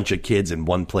whole bunch of kids in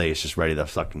one place just ready to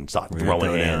fucking start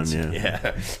throwing hands.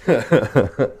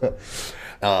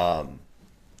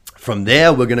 From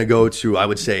there, we're going to go to, I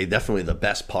would say, definitely the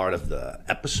best part of the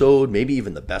episode, maybe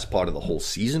even the best part of the whole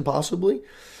season, possibly.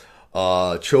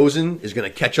 Chosen is going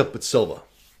to catch up with Silva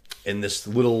in this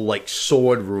little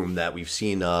sword room that we've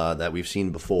seen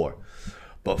before.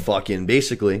 But fucking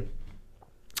basically,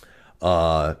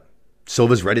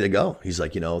 Silva's ready to go. He's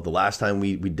like, the last time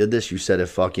we did this, you said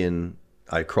if fucking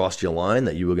I crossed your line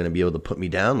that you were going to be able to put me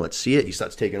down. Let's see it. He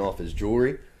starts taking off his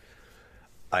jewelry.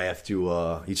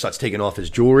 He starts taking off his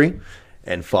jewelry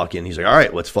and fucking, he's like, all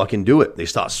right, let's fucking do it. They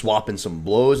start swapping some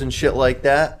blows and shit like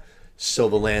that.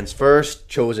 Silva lands first.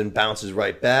 Chosen bounces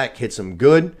right back, hits him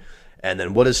good. And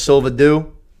then what does Silva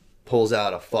do? Pulls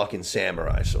out a fucking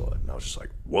samurai sword. And I was just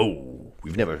like, whoa,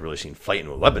 we've never really seen fighting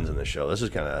with weapons in this show. This is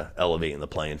kind of elevating the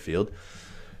playing field.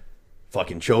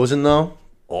 Fucking Chosen, though,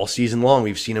 all season long,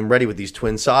 we've seen him ready with these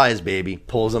twin sides, baby.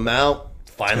 Pulls them out.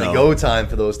 Finally go time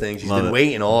for those things. He's been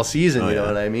waiting all season, you know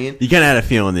what I mean? You kind of had a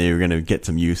feeling that you were going to get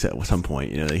some use at some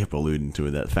point. They kept alluding to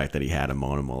that fact that he had him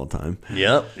on him all the time.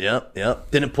 Yep.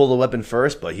 Didn't pull the weapon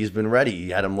first, but he's been ready. He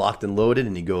had him locked and loaded,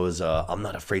 and he goes, I'm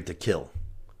not afraid to kill.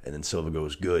 And then Silva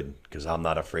goes, good, because I'm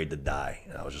not afraid to die.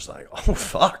 And I was just like, oh,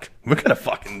 fuck. We're going to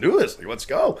fucking do this. Let's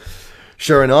go.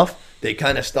 Sure enough, they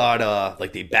kind of start,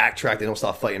 they backtrack. They don't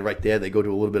start fighting right there. They go to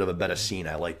a little bit of a better scene.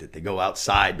 I liked it. They go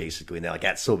outside, basically, and they're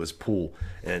at Silva's pool.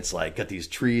 And it's got these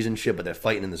trees and shit, but they're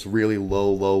fighting in this really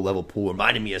low level pool.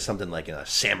 Reminded me of something like in a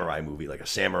samurai movie, like a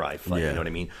samurai fight, you know what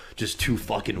I mean? Just two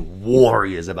fucking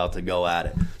warriors about to go at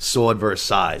it. Sword versus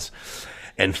size.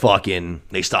 And fucking,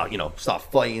 they start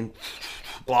fighting,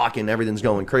 blocking, everything's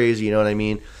going crazy, you know what I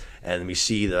mean? And we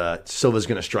see Silva's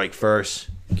going to strike first.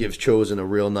 Gives Chosen a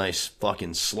real nice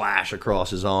fucking slash across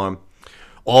his arm.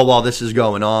 All while this is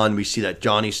going on, we see that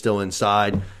Johnny's still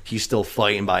inside. He's still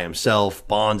fighting by himself.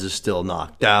 Bonds is still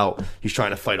knocked out. He's trying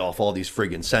to fight off all these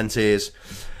friggin' senseis.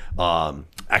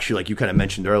 Actually, like you kind of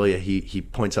mentioned earlier, he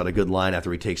points out a good line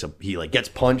after he gets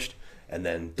punched, and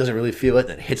then doesn't really feel it, and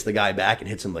then hits the guy back and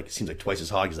hits him like it seems like twice as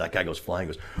hard because that guy goes flying.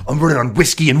 Goes, I'm running on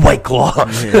whiskey and White Claw.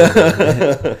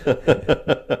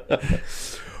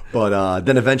 But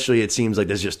then eventually it seems like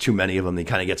there's just too many of them. He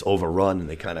kind of gets overrun, and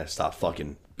they kind of stop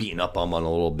fucking beating up on him a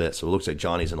little bit. So it looks like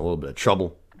Johnny's in a little bit of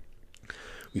trouble.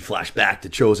 We flash back to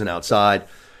Chosen outside.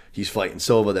 He's fighting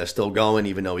Silva. They're still going,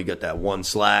 even though he got that one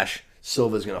slash.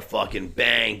 Silva's going to fucking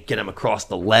bang, get him across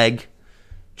the leg.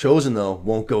 Chosen, though,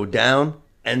 won't go down.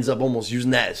 Ends up almost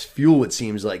using that as fuel, it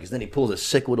seems like. Because then he pulls a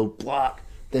sick little block,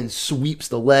 then sweeps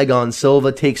the leg on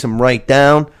Silva, takes him right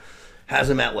down. Has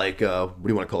him at like, what do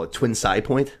you want to call it, twin side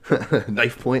point?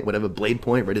 Knife point, whatever, blade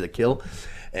point, ready to kill.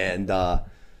 And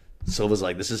Silva's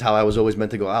like, this is how I was always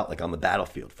meant to go out, like on the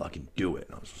battlefield. Fucking do it.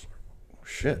 And I was just like, oh,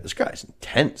 shit, this guy's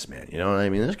intense, man. You know what I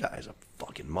mean? This guy's a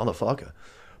fucking motherfucker.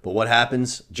 But what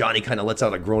happens? Johnny kind of lets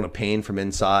out a groan of pain from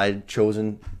inside.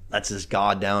 Chosen lets his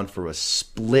guard down for a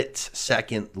split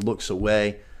second, looks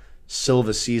away.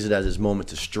 Silva sees it as his moment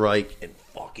to strike and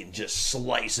fucking just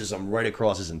slices him right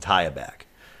across his entire back.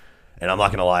 And I'm not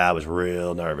going to lie, I was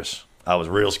real nervous. I was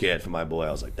real scared for my boy.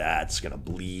 I was like, that's going to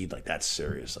bleed. Like, that's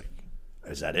serious. Like,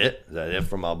 is that it? Is that it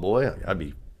for my boy? Like, I'd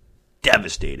be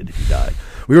devastated if he died.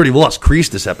 We already lost Kreese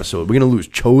this episode. We're going to lose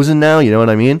Chosen now. You know what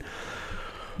I mean?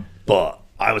 But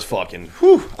I was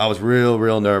I was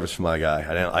real nervous for my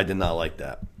guy. I did not like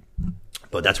that.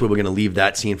 But that's where we're going to leave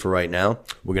that scene for right now.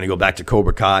 We're going to go back to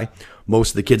Cobra Kai. Most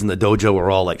of the kids in the dojo are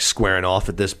all like squaring off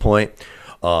at this point.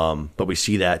 But we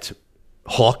see that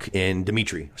Hawk and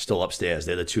Dimitri still upstairs.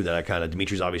 They're the two that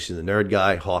Dimitri's obviously the nerd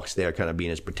guy. Hawk's there kind of being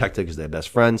his protector because they're best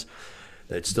friends.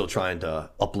 They're still trying to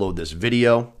upload this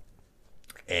video.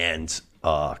 And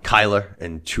Kyler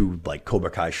and two like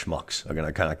Cobra Kai schmucks are going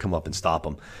to kind of come up and stop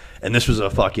him. And this was a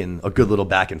good little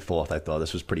back and forth. I thought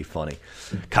this was pretty funny.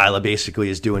 Kyler basically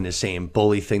is doing the same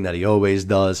bully thing that he always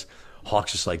does.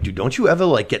 Hawk's just like, dude, don't you ever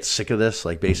like get sick of this?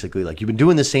 Like basically, like you've been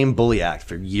doing the same bully act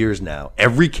for years now.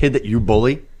 Every kid that you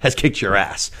bully has kicked your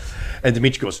ass. And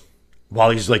Dimitri goes, while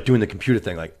he's like doing the computer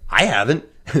thing, like, I haven't.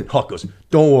 Hawk goes,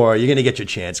 don't worry, you're gonna get your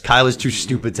chance. Kyler's too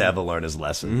stupid to ever learn his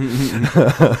lesson.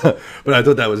 But I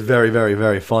thought that was very, very,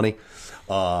 very funny.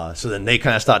 So then they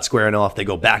kind of start squaring off. They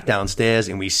go back downstairs,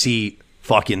 and we see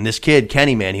fucking this kid,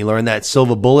 Kenny, man. He learned that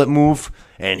silver bullet move,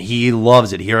 and he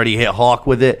loves it. He already hit Hawk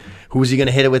with it. Who's he going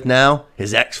to hit it with now?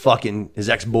 His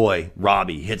ex-boy,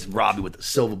 Robbie. Hits Robbie with the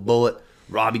silver bullet.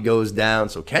 Robbie goes down.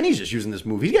 So Kenny's just using this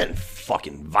move. He's getting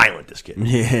fucking violent, this kid.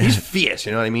 Yeah. He's fierce,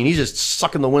 you know what I mean? He's just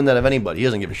sucking the wind out of anybody. He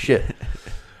doesn't give a shit.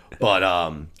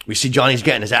 But we see Johnny's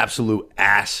getting his absolute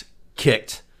ass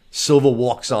kicked. Silva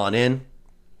walks on in.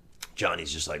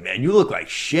 Johnny's just like, man, you look like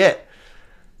shit.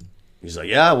 He's like,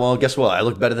 yeah, well, guess what? I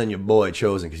look better than your boy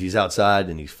Chosen because he's outside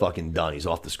and he's fucking done. He's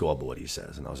off the scoreboard, he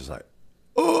says. And I was just like,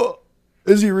 oh,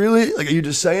 is he really? Like, are you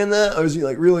just saying that? Or is he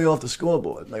like really off the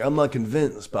scoreboard? Like, I'm not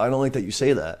convinced, but I don't like that you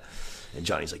say that. And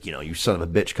Johnny's like, you son of a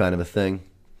bitch kind of a thing.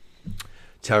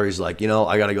 Terry's like,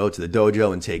 I got to go to the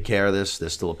dojo and take care of this.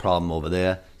 There's still a problem over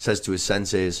there. Says to his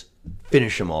senseis,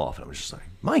 finish him off. And I was just like,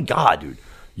 my God, dude.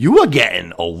 You are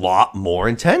getting a lot more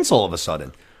intense all of a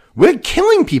sudden. We're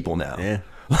killing people now. Yeah.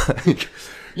 Like,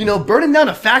 burning down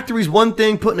a factory's one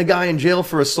thing, putting a guy in jail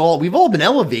for assault. We've all been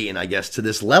elevating, I guess, to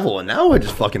this level. And now we're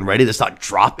just fucking ready to start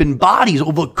dropping bodies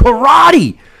over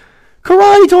karate.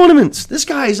 Karate tournaments. This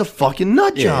guy is a fucking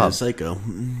nut job. Yeah, psycho.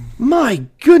 My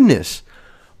goodness.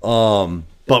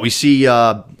 But we see,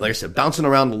 like I said, bouncing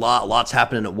around a lot. Lots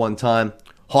happening at one time.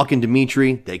 Hawk and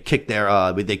Dimitri, they kick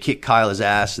Kyle's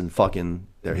ass and fucking...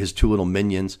 They're his two little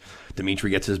minions.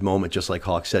 Dimitri gets his moment just like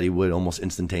Hawk said he would, almost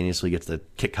instantaneously gets to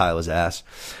kick Kyle's ass.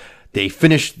 They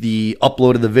finish the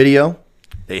upload of the video.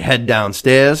 They head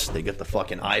downstairs. They get the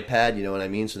fucking iPad, you know what I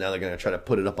mean? So now they're going to try to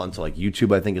put it up onto like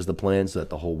YouTube, I think is the plan, so that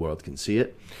the whole world can see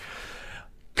it.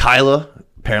 Kyla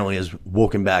apparently is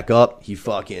woken back up. He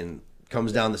fucking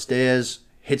comes down the stairs,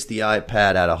 hits the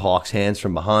iPad out of Hawk's hands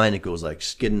from behind. It goes like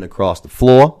skidding across the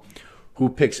floor. Who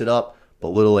picks it up? But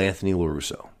little Anthony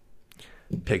LaRusso.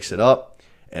 Picks it up,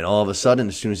 and all of a sudden,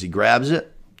 as soon as he grabs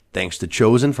it, thanks to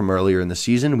Chosen from earlier in the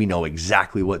season, we know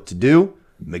exactly what to do.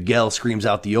 Miguel screams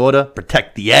out the order,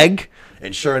 protect the egg,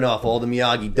 and sure enough, all the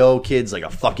Miyagi-Do kids, like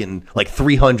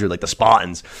 300, like the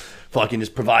Spartans, fucking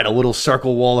just provide a little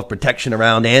circle wall of protection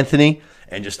around Anthony,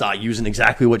 and just start using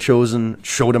exactly what Chosen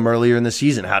showed him earlier in the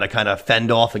season, how to kind of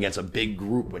fend off against a big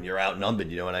group when you're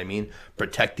outnumbered, you know what I mean?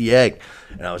 Protect the egg.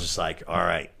 And I was just like, all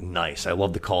right, nice. I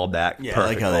love the callback. Yeah,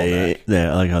 perfect I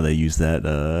like how they use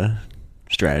that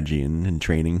strategy in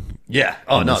training. Yeah.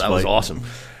 Oh, no, that was awesome.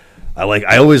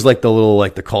 I always like the little,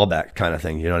 like the callback kind of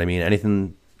thing, you know what I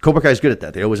mean? Cobra Kai's good at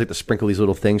that. They always like to sprinkle these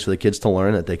little things for the kids to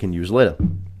learn that they can use later.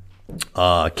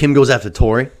 Kim goes after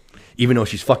Tori, even though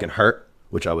she's fucking hurt,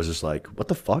 which I was just like, what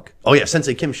the fuck? Oh, yeah,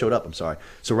 Sensei Kim showed up. I'm sorry.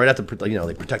 So right after,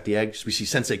 they protect the eggs, we see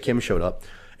Sensei Kim showed up.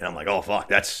 And I'm like, oh,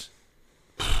 fuck,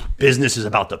 business is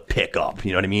about to pick up.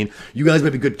 You know what I mean? You guys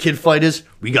might be good kid fighters.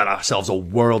 We got ourselves a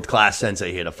world-class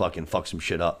sensei here to fucking fuck some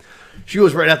shit up. She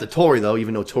goes right after Tori, though,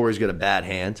 even though Tori's got a bad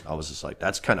hand. I was just like,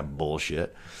 that's kind of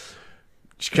bullshit.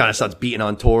 She kind of starts beating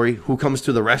on Tori. Who comes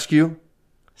to the rescue?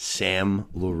 Sam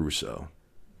LaRusso.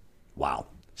 Wow.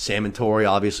 Sam and Tori,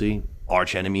 obviously,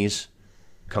 arch enemies,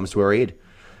 comes to her aid.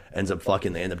 They end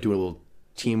up doing a little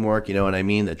teamwork, you know what I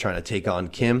mean? They're trying to take on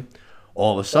Kim.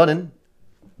 All of a sudden,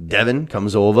 Devin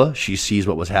comes over. She sees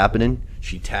what was happening.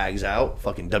 She tags out,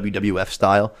 fucking WWF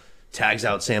style. Tags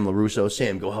out Sam LaRusso.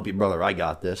 Sam, go help your brother. I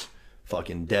got this.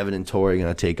 Fucking Devin and Tori are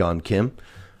going to take on Kim.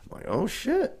 I'm like, oh,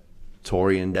 shit.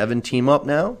 Tori and Devin team up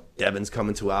now. Devin's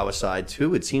coming to our side,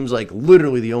 too. It seems like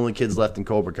literally the only kids left in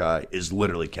Cobra Kai is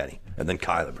literally Kenny. And then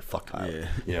Kyler, but fuck Kyler. Yeah.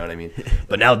 You know what I mean?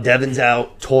 But now Devin's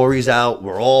out. Tori's out.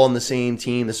 We're all on the same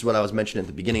team. This is what I was mentioning at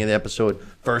the beginning of the episode.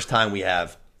 First time we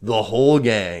have the whole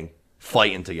gang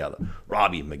fighting together.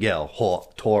 Robbie, Miguel,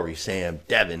 Hawk, Tori, Sam,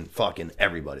 Devin, fucking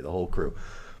everybody, the whole crew.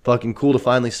 Fucking cool to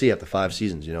finally see after 5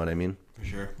 seasons, you know what I mean? For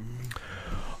sure.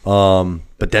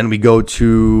 But then we go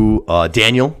to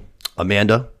Daniel,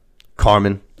 Amanda,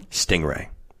 Carmen, Stingray.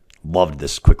 Loved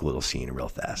this quick little scene real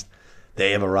fast.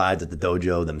 They have arrived at the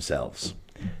dojo themselves.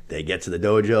 They get to the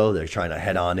dojo, they're trying to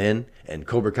head on in, and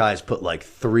Cobra Kai's put like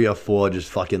 3 or 4 just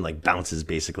fucking like bounces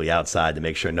basically outside to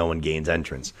make sure no one gains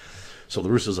entrance. So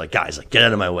LaRusso's like, guys, like, get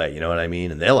out of my way, you know what I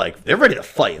mean? And they're ready to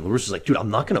fight. And LaRusso's like, dude, I'm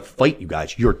not going to fight you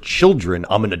guys. You're children.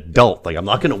 I'm an adult. Like, I'm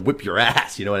not going to whip your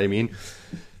ass, you know what I mean?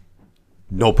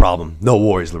 No problem. No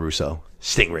worries, LaRusso.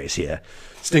 Stingray's here.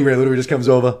 Stingray literally just comes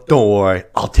over. Don't worry.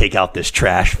 I'll take out this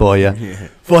trash for you. Yeah.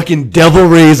 Fucking devil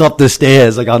rays up the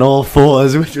stairs, like on all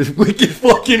 4s, which is wicked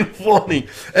fucking funny.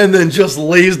 And then just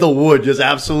lays the wood, just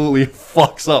absolutely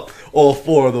fucks up all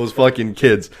 4 of those fucking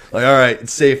kids. Like, all right,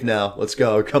 it's safe now. Let's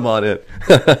go. Come on in.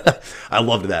 I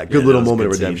loved that. Good little moment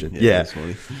of redemption. Yeah.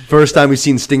 First time we've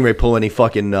seen Stingray pull any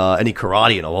fucking, any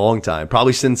karate in a long time.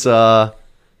 Probably since, oh,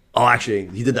 actually,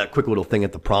 he did that quick little thing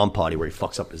at the prom party where he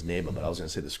fucks up his neighbor, but I was going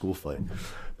to say the school fight.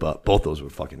 But both those were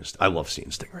fucking... I love seeing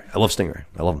Stingray. I love Stingray.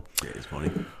 I love him. Yeah, he's funny.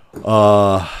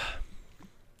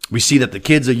 We see that the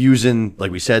kids are using,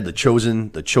 like we said, the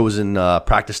chosen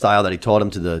practice style that he taught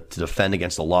them to defend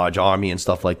against a large army and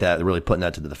stuff like that. They're really putting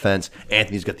that to the defense.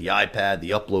 Anthony's got the iPad. The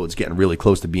upload's getting really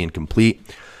close to being complete.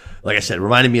 Like I said, it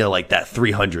reminded me of like that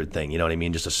 300 thing, you know what I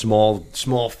mean? Just a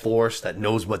small force that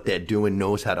knows what they're doing,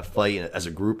 knows how to fight as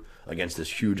a group against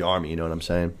this huge army, you know what I'm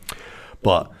saying?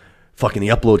 But fucking the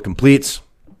upload completes.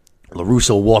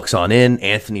 LaRusso walks on in.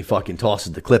 Anthony fucking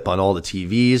tosses the clip on all the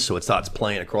TVs, so it starts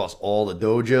playing across all the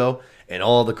dojo, and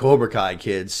all the Cobra Kai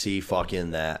kids see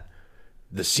fucking the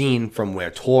scene from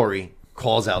where Tori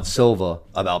calls out Silva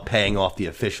about paying off the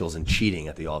officials and cheating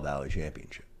at the All Valley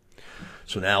Championship.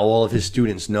 So now all of his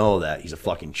students know that he's a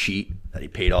fucking cheat, that he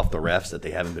paid off the refs, that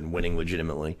they haven't been winning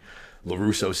legitimately.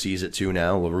 LaRusso sees it too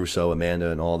now, LaRusso,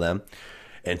 Amanda, and all them.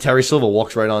 And Terry Silva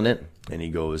walks right on in, and he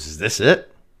goes, is this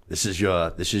it? This is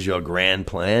your grand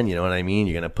plan, you know what I mean?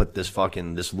 You're going to put this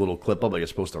little clip up like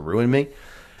it's supposed to ruin me?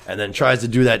 And then tries to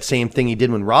do that same thing he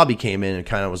did when Robbie came in and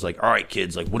kind of was like, all right,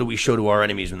 kids, like, what do we show to our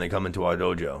enemies when they come into our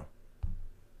dojo?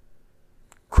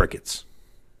 Crickets.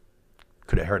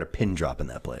 Could have heard a pin drop in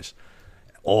that place.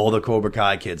 All the Cobra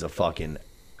Kai kids are fucking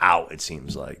out, it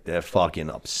seems like. They're fucking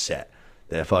upset.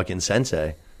 Their fucking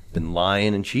sensei been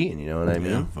lying and cheating, you know what I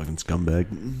mean? Yeah, fucking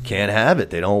scumbag. Can't have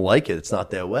it. They don't like it. It's not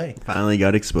their way. Finally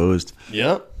got exposed.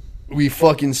 Yep. We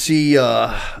fucking see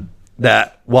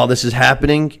that while this is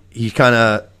happening, he kind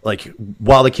of, like,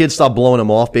 while the kids stop blowing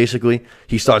him off, basically,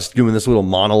 he starts doing this little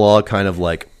monologue, kind of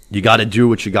like, you got to do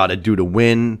what you got to do to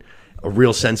win. A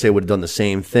real sensei would have done the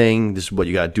same thing. This is what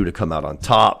you got to do to come out on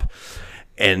top.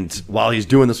 And while he's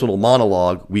doing this little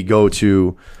monologue, we go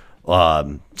to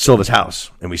Silva's house,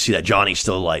 and we see that Johnny's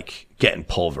still like getting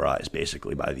pulverized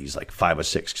basically by these like 5 or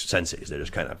 6 senseis. They're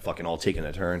just kind of fucking all taking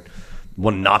a turn.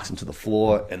 One knocks him to the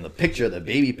floor, and the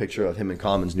baby picture of him and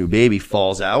Common's new baby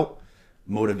falls out.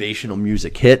 Motivational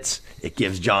music hits. It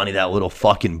gives Johnny that little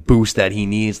fucking boost that he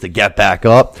needs to get back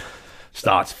up.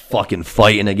 Starts fucking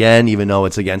fighting again, even though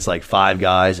it's against like 5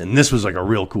 guys. And this was like a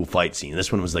real cool fight scene.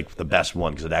 This one was like the best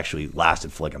one because it actually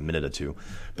lasted for like a minute or 2.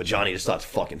 But Johnny just starts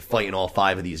fucking fighting all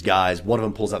 5 of these guys. One of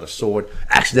them pulls out a sword,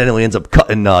 accidentally ends up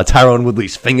cutting Tyrone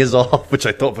Woodley's fingers off, which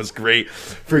I thought was great.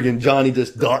 Friggin' Johnny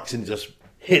just ducks and just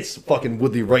hits fucking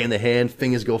Woodley right in the hand.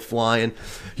 Fingers go flying.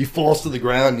 He falls to the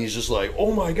ground, and he's just like,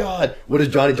 oh, my God. What does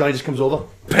Johnny? Johnny just comes over,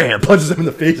 bam, punches him in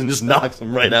the face, and just knocks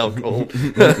him right out cold.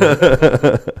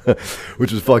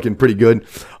 Which was fucking pretty good.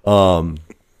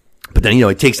 But then,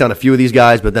 he takes down a few of these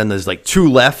guys, but then there's like 2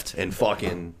 left, and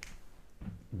fucking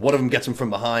one of them gets him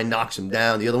from behind, knocks him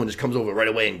down. The other one just comes over right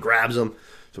away and grabs him.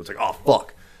 So it's like, oh,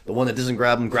 fuck. The one that doesn't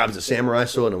grab him grabs the samurai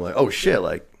sword, and I'm like, oh, shit,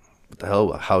 like, what the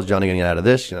hell? How's Johnny going to get out of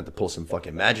this? He's going to have to pull some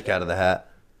fucking magic out of the hat.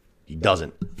 He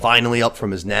doesn't. Finally up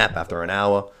from his nap after an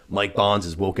hour, Mike Bonds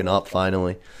is woken up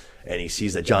finally, and he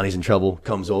sees that Johnny's in trouble,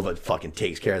 comes over, fucking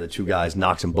takes care of the 2 guys,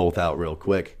 knocks them both out real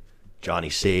quick. Johnny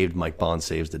saved. Mike Bonds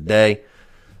saves the day.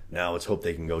 Now let's hope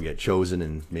they can go get chosen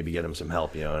and maybe get him some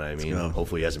help, you know what I mean?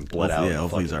 Hopefully he hasn't bled out. Yeah,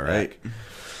 hopefully he's all right.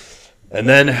 And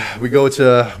then we go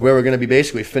to where we're going to be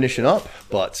basically finishing up.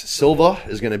 But Silva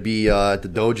is going to be at the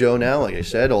dojo now. Like I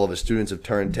said, all of his students have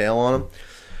turned tail on him.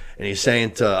 And he's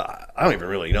saying to, I don't even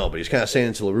really know, but he's kind of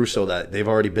saying to LaRusso that they've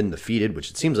already been defeated, which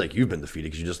it seems like you've been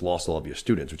defeated because you just lost all of your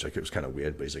students, which I think was kind of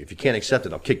weird. But he's like, if you can't accept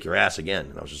it, I'll kick your ass again.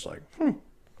 And I was just like,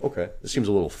 okay. This seems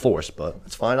a little forced, but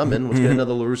it's fine. I'm in. Let's get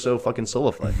another LaRusso fucking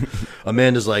Silva fight.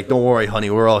 Amanda's like, don't worry, honey.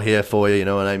 We're all here for you. You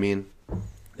know what I mean?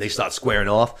 They start squaring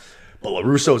off. But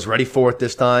LaRusso's ready for it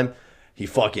this time. He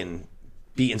fucking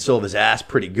beating Silva's ass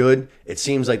pretty good. It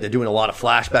seems like they're doing a lot of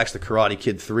flashbacks to Karate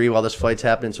Kid 3 while this fight's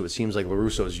happening, so it seems like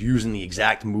LaRusso's using the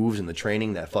exact moves in the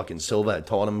training that fucking Silva had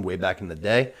taught him way back in the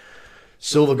day.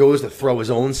 Silva goes to throw his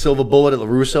own silver bullet at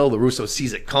LaRusso. LaRusso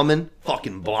sees it coming,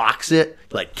 fucking blocks it,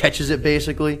 like catches it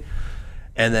basically,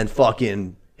 and then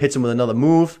fucking hits him with another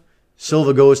move.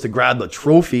 Silva goes to grab the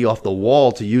trophy off the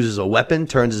wall to use as a weapon,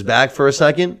 turns his back for a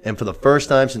second, and for the first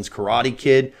time since Karate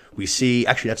Kid, we see,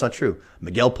 actually that's not true,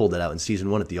 Miguel pulled it out in season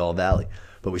 1 at the All Valley,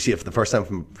 but we see it for the first time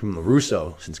from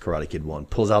LaRusso since Karate Kid 1,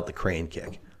 pulls out the crane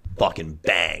kick, fucking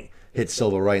bang, hits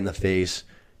Silva right in the face,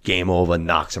 game over,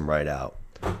 knocks him right out,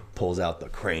 pulls out the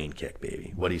crane kick,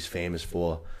 baby, what he's famous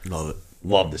for. Love it.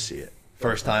 Love to see it.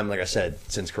 First time, like I said,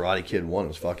 since Karate Kid 1, it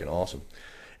was fucking awesome.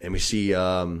 And we see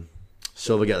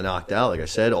Silva get knocked out. Like I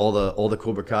said, all the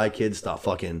Cobra Kai kids stop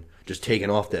fucking just taking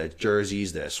off their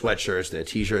jerseys, their sweatshirts, their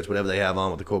T-shirts, whatever they have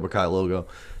on with the Cobra Kai logo.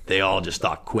 They all just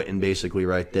stop quitting basically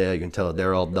right there. You can tell that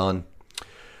they're all done.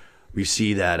 We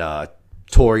see that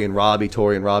Tori and Robbie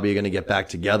are going to get back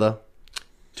together.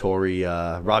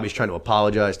 Robbie's trying to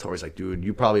apologize. Tori's like, dude,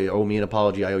 you probably owe me an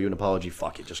apology. I owe you an apology.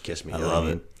 Fuck it, just kiss me. I love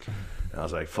it. And I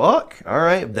was like, fuck. All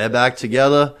right, they're back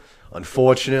together.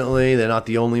 Unfortunately, they're not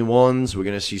the only ones. We're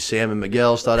going to see Sam and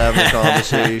Miguel start having a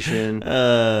conversation.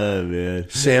 Oh, man.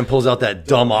 Sam pulls out that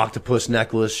dumb octopus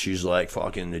necklace. She's like,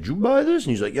 fucking, did you buy this?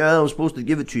 And he's like, yeah, I was supposed to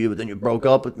give it to you, but then you broke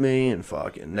up with me. And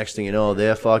fucking, next thing you know,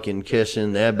 they're fucking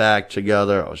kissing. They're back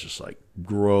together. I was just like,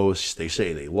 gross. They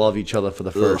say they love each other for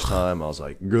the first time. I was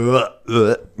like, I'm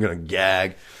going to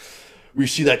gag. We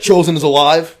see that Chosen is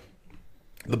alive.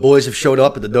 The boys have showed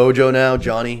up at the dojo now.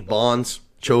 Johnny, Bonds.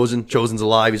 Chosen's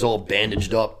alive. He's all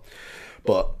bandaged up,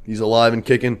 but he's alive and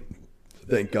kicking.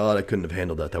 Thank God I couldn't have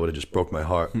handled that. That would have just broke my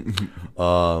heart.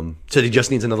 Said he just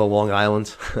needs another Long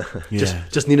Island.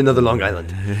 just need another Long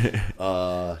Island.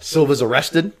 Silva's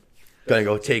arrested. Gonna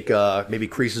go take maybe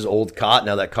Kreese's old cot.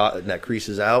 Now that Kreese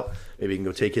is out, maybe he can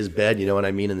go take his bed. You know what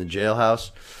I mean, in the jailhouse.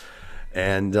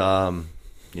 And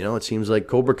it seems like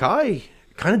Cobra Kai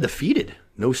kind of defeated.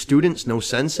 No students, no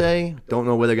sensei. Don't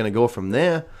know where they're gonna go from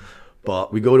there.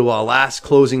 But we go to our last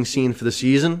closing scene for the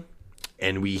season,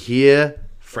 and we hear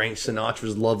Frank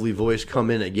Sinatra's lovely voice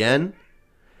come in again,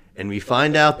 and we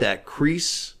find out that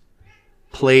Kreese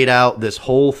played out this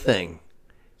whole thing,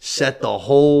 set the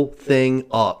whole thing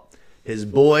up. His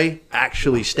boy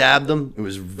actually stabbed him. It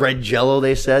was red jello,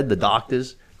 they said, the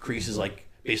doctors. Kreese is like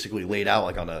basically laid out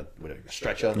like on a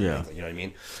stretcher. Yeah. You know what I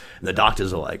mean? And the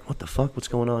doctors are like, what the fuck? What's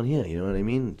going on here? You know what I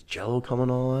mean? Jello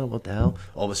coming all out? What the hell?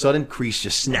 All of a sudden, Kreese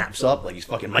just snaps up like he's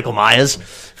fucking Michael Myers.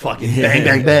 Fucking bang,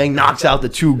 bang, bang, knocks out the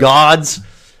 2 gods.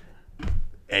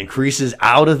 And Kreese is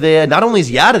out of there. Not only is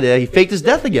he out of there, he faked his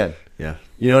death again. Yeah.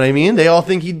 You know what I mean? They all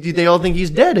think he's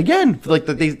dead again. For like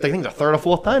they think the 3rd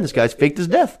or 4th time this guy's faked his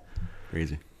death.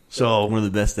 Crazy. So one of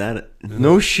the best at it.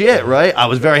 No shit, right? I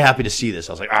was very happy to see this.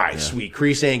 I was like, all right, sweet.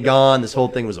 Kreese ain't gone. This whole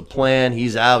thing was a plan.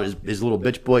 He's out. His little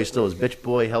bitch boy is still his bitch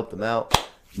boy. Helped him out.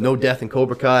 No death in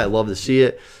Cobra Kai. I love to see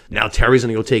it. Now Terry's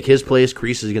going to go take his place.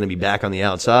 Kreese is going to be back on the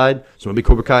outside. So maybe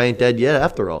Cobra Kai ain't dead yet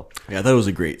after all. Yeah, I thought it was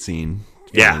a great scene.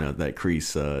 Yeah. finding out that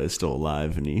Kreese is still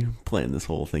alive and he planned this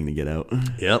whole thing to get out.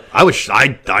 Yep.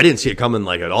 I didn't see it coming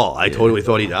like at all. I totally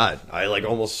thought he died. I like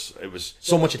almost, it was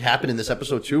so much had happened in this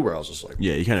episode too where I was just like,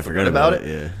 Yeah, you kind of forgot about it.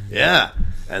 Yeah. Yeah.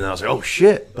 And I was like, oh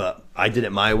shit. But I did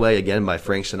it my way again by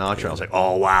Frank Sinatra. I was like,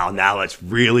 oh wow, now that's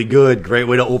really good. Great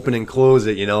way to open and close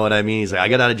it. You know what I mean? He's like, I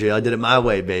got out of jail. I did it my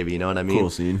way, baby. You know what I mean? Cool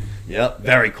scene. Yep.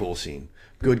 Very cool scene.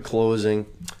 Good closing.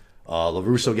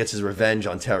 LaRusso gets his revenge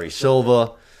on Terry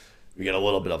Silva. We get a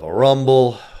little bit of a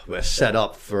rumble. We're set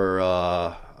up for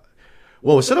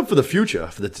we're set up for the future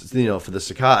for the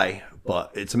Sakai,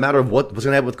 but it's a matter of what's going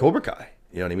to happen with Cobra Kai.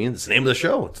 You know what I mean? It's the name of the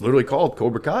show. It's literally called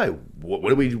Cobra Kai.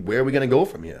 Where are we going to go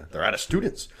from here? They're out of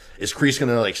students. Is Kreese going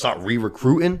to like start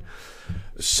re-recruiting?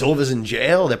 Silva's in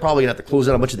jail. They're probably going to have to close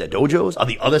out a bunch of their dojos. Are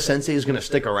the other senseis going to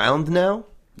stick around now?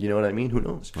 You know what I mean? Who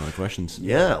knows? A lot of questions.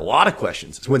 Yeah, a lot of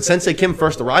questions. When Sensei Kim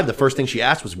first arrived, the first thing she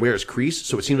asked was, where's Kreese?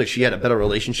 So it seemed like she had a better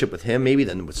relationship with him maybe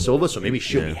than with Silva, so maybe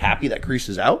she'll be happy that Kreese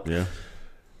is out. Yeah.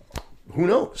 Who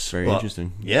knows? Very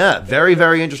interesting. Yeah, very,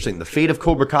 very interesting. The fate of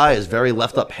Cobra Kai is very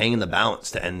left up hanging the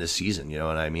balance to end this season, you know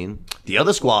what I mean? The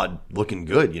other squad looking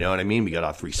good, you know what I mean? We got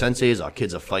our 3 senseis, our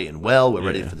kids are fighting well, we're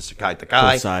ready for the Sakai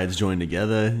Takai. Both sides join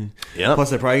together. Yeah.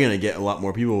 Plus, they're probably going to get a lot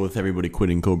more people with everybody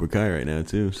quitting Cobra Kai right now,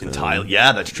 too. So. Entirely.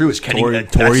 Yeah, that's true. Is Kenny...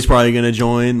 Tori's probably going to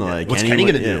join. Like, what's Kenny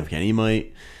going to do? Yeah, Kenny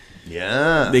might.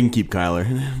 Yeah. They can keep Kyler.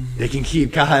 They can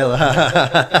keep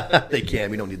Kyler. They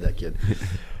can. We don't need that kid.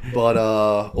 But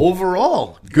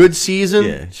overall, good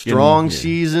season, strong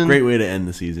season. Great way to end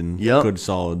the season. Yep. Good,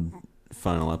 solid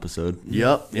final episode.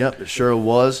 Yep, it sure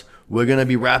was. We're going to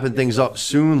be wrapping things up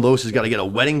soon. Los has got to get a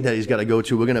wedding that he's got to go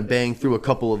to. We're going to bang through a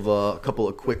couple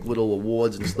of quick little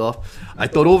awards and stuff. I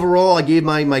thought overall I gave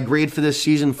my grade for this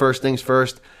season, first things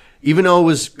first. Even though it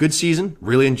was a good season,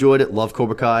 really enjoyed it, love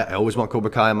Cobra Kai. I always want Cobra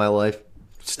Kai in my life.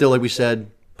 Still, like we said,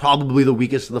 probably the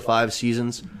weakest of the 5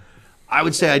 seasons. I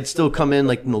would say I'd still come in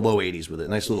like in the low 80s with it.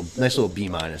 Nice little B-,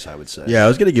 I would say. Yeah, I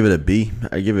was going to give it a B.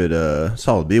 I give it a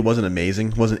solid B. It wasn't amazing.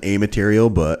 It wasn't A material,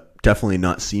 but definitely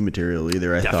not C material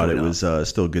either. I thought it was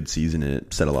still a good season, and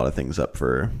it set a lot of things up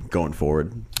for going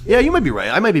forward. Yeah, you might be right.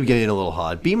 I might be getting a little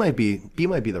hard. B might be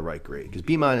the right grade, because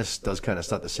B- does kind of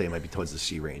start to say might be towards the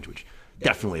C range, which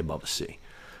definitely above a C.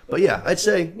 But yeah, I'd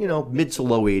say, mid to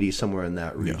low 80s, somewhere in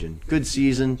that region. Yeah. Good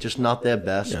season, just not their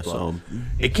best. Yeah, but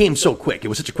it came so quick. It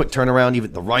was such a quick turnaround.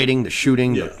 Even the writing, the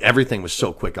shooting, everything was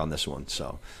so quick on this one.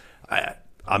 So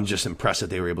I'm just impressed that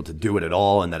they were able to do it at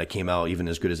all and that it came out even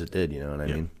as good as it did. You know what I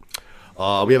mean?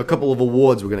 We have a couple of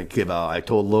awards we're going to give out. I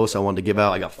told Los I wanted to give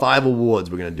out. I got 5 awards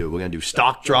we're going to do. We're going to do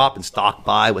stock drop and stock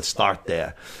buy. Let's start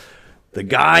there. The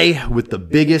guy with the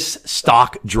biggest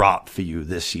stock drop for you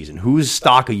this season. Whose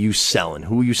stock are you selling?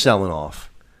 Who are you selling off?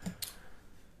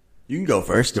 You can go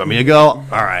first. You want me to go? All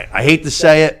right. I hate to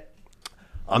say it.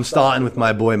 I'm starting with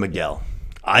my boy Miguel.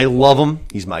 I love him.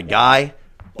 He's my guy.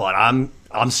 But I'm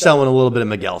selling a little bit of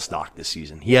Miguel stock this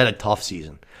season. He had a tough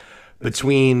season.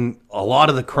 Between a lot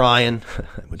of the crying,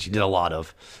 which he did a lot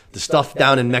of, the stuff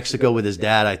down in Mexico with his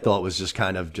dad, I thought was just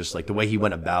kind of just like the way he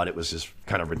went about it was just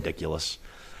kind of ridiculous.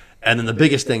 And then the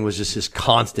biggest thing was just his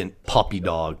constant puppy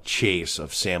dog chase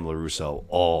of Sam LaRusso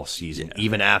all season,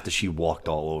 even after she walked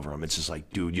all over him. It's just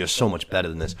like, dude, you're so much better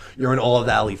than this. You're an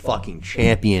All-Valley fucking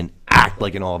champion. Act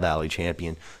like an All-Valley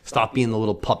champion. Stop being the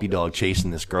little puppy dog chasing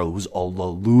this girl who's a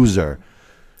loser.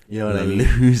 You know what I mean?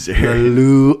 The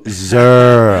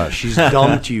loser. She's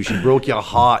dumb to you. She broke your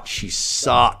heart. She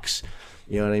sucks.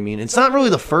 You know what I mean? It's not really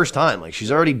the first time. Like,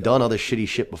 she's already done other shitty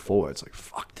shit before. It's like,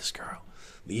 fuck this girl.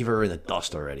 Leave her in the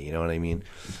dust already. You know what I mean?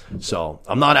 So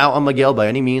I'm not out on Miguel by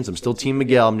any means. I'm still Team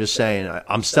Miguel. I'm just saying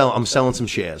I'm selling some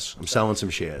shares.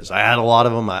 I had a lot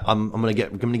of them. I'm gonna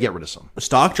get rid of some.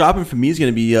 Stock dropping for me is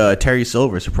gonna be Terry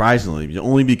Silver. Surprisingly,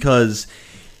 only because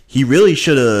he really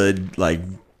should have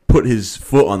put his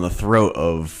foot on the throat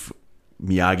of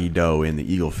Miyagi-Do in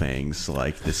the Eagle Fangs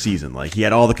this season. He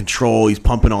had all the control. He's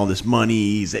pumping all this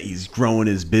money. He's growing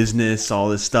his business, all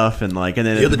this stuff, and then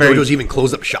the other dojos even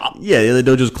closed up shop. Yeah, the other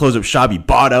dojos closed up shop. He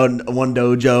bought out one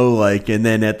dojo, and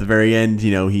then at the very end,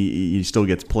 he still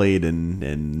ggets played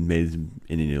and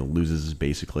loses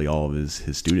basically all of his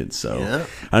students. So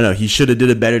I don't know. He should have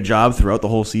did a better job throughout the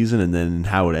whole season, and then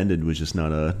how it ended was just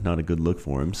not a good look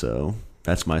for him. So.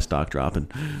 That's my stock dropping.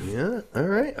 Yeah, all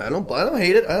right. I don't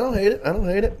hate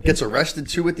it. Gets arrested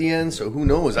too at the end, so who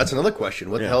knows? That's another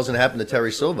question. What the hell's gonna happen to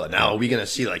Terry Silva? Now, are we gonna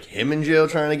see him in jail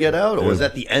trying to get out, or is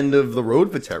that the end of the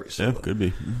road for Terry Silva? Yeah, could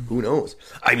be. Who knows?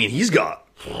 I mean,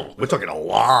 we're talking a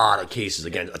lot of cases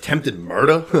again. Attempted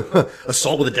murder,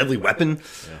 assault with a deadly weapon,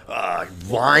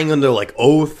 lying under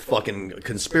oath, fucking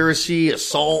conspiracy,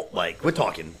 assault. We're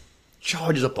talking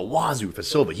charges up the wazoo for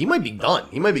Silva. He might be done.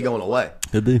 He might be going away.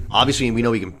 Could be. Obviously, we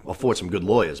know he can afford some good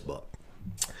lawyers, but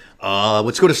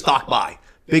let's go to stock buy.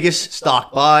 Biggest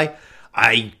stock buy.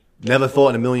 I never thought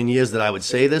in a million years that I would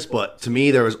say this, but to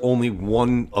me, there is only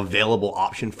one available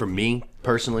option for me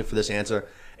personally for this answer,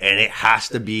 and it has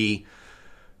to be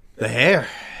the hair.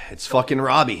 It's fucking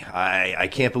Robbie. I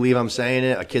can't believe I'm saying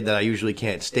it. A kid that I usually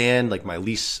can't stand, like my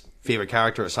least favorite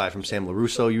character aside from Sam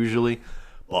LaRusso usually.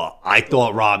 But I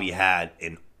thought Robbie had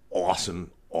an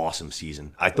awesome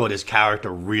season. I thought his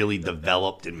character really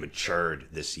developed and matured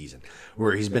this season.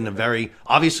 Where he's been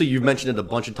obviously you've mentioned it a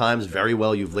bunch of times very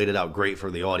well. You've laid it out great for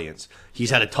the audience.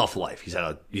 He's had a tough life.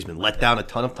 He's been let down a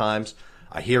ton of times.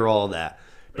 I hear all that.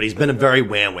 But he's been a very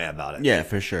wham-wham about it. Yeah,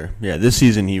 for sure. Yeah, this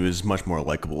season he was much more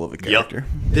likable of a character.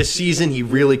 Yep. This season he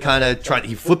really kind of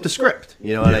he flipped the script.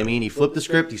 You know what I mean? He flipped the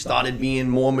script. He started being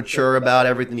more mature about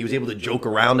everything. He was able to joke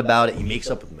around about it. He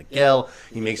makes up with Miguel.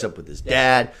 He makes up with his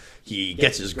dad. He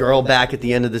gets his girl back at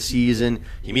the end of the season.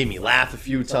 He made me laugh a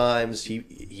few times.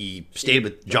 He stayed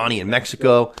with Johnny in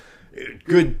Mexico.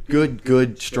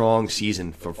 Good, strong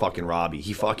season for fucking Robbie.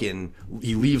 He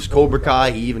leaves Cobra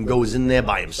Kai. He even goes in there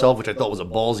by himself, which I thought was a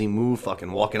ballsy move.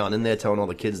 Fucking walking on in there, telling all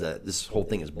the kids that this whole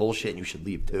thing is bullshit and you should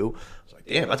leave too. I was like,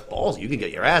 damn, that's ballsy. You could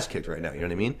get your ass kicked right now. You know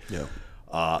what I mean?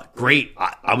 Yeah. Great.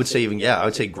 I would say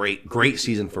great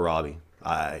season for Robbie.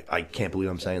 I can't believe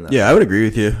I'm saying that. Yeah, I would agree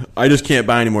with you. I just can't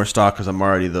buy any more stock because I'm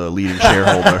already the leading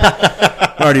shareholder.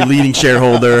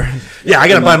 Yeah, I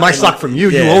got to buy my stock from you.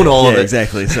 You own all of it.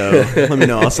 Exactly. So let me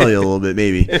know. I'll sell you a little bit,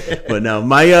 maybe. But no,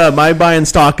 my buying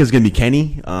stock is going to be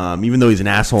Kenny. Even though he's an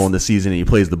asshole in this season and he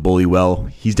plays the bully well,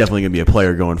 he's definitely going to be a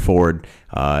player going forward.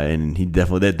 And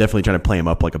they're definitely trying to play him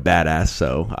up like a badass.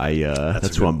 So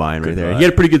that's who I'm buying right there. He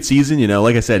had a pretty good season. You know,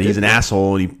 like I said, he's an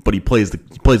asshole, but he plays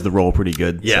the role pretty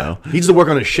good. Yeah, so. he needs to work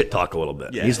on his shit talk a little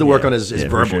bit. Yeah, he needs to work on his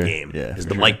verbal game. Yeah,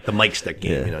 the mic stick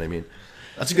game. You know what I mean?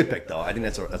 That's a good pick, though. I think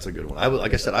that's a good one.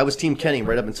 Like I said, I was Team Kenny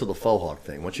right up until the faux hawk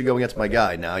thing. Once you go against my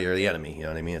guy, now you're the enemy. You know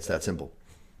what I mean? It's that simple.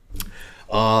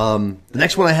 The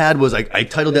next one I had was I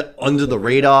titled it Under the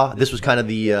Radar. This was kind of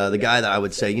the guy that I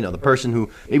would say, the person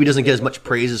who maybe doesn't get as much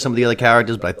praise as some of the other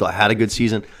characters, but I thought had a good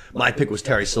season. My pick was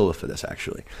Terry Silva for this,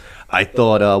 actually. I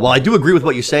thought, while I do agree with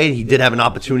what you say, he did have an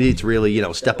opportunity to really,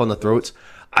 step on the throats.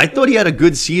 I thought he had a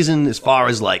good season as far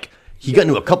as he got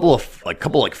into a couple of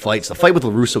fights. The fight with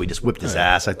LaRusso, he just whipped his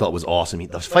ass. I thought was awesome.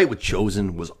 The fight with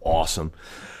Chosen was awesome.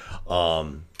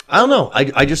 I don't know.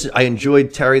 I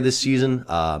enjoyed Terry this season.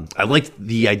 I liked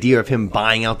the idea of him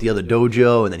buying out the other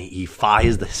dojo, and then he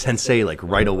fires the sensei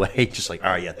right away. Just all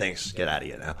right, yeah, thanks. Get out of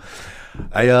here now.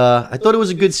 I thought it was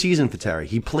a good season for Terry.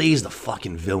 He plays the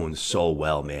fucking villain so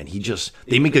well, man.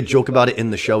 They make a joke about it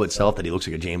in the show itself that he looks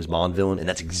like a James Bond villain, and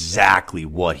that's exactly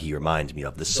what he reminds me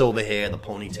of. The silver hair, the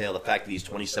ponytail, the fact that he's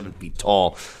 27 feet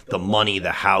tall, the money,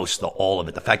 the house, all of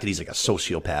it, the fact that he's like a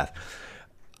sociopath.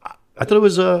 I thought it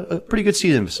was a pretty good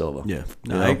season for Silva. Yeah,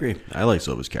 I agree. I like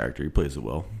Silva's character. He plays it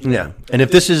well. Yeah, and if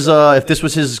this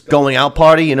was his going out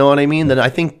party, you know what I mean, then I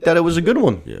think that it was a good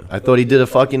one. Yeah, I thought he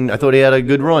had a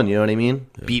good run. You know what I mean?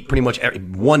 Yeah. Beat pretty much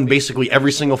won basically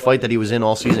every single fight that he was in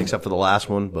all season except for the last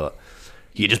one. But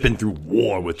he had just been through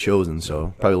war with Chosen,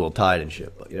 so probably a little tired and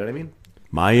shit. But you know what I mean?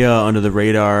 My under the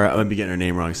radar, I might be getting her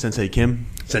name wrong. Sensei Kim.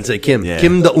 Yeah.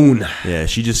 Kim Da-eun. Yeah,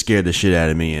 she just scared the shit out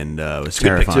of me and was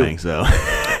terrifying. So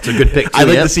it's a good pick. Too, I'd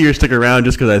like to see her stick around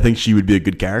just because I think she would be a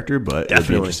good character. But definitely. It'd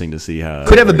be interesting to see how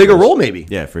could have a bigger role, maybe.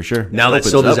 Yeah, for sure. Now that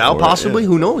Silva's out, possibly.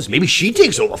 Who knows? Maybe she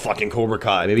takes over fucking Cobra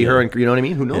Kai. Maybe her and you know what I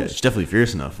mean. Who knows? Yeah, she's definitely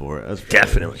fierce enough for it. That's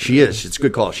definitely, she is. It's a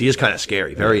good call. She is kind of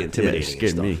scary, very intimidating. Yeah,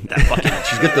 scared me. That fucking,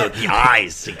 she's got the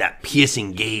eyes, that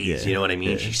piercing gaze. You know what I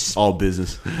mean? Yeah. She's all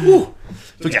business. Whew.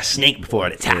 It's like a snake before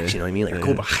it attacks. You know what I mean? Like a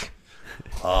cobra.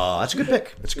 That's a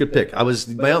good pick. I was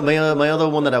my other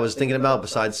one that I was thinking about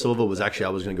besides Silva was actually I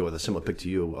was going to go with a similar pick to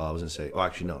you. I was going to say, I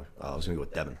was going to go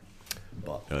with Devin.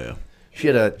 But she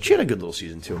had a good little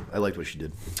season too. I liked what she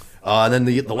did. And then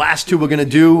the last two we're going to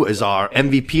do is our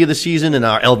MVP of the season and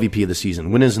our LVP of the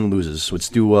season, winners and losers. Let's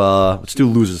do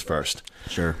losers first.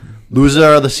 Sure.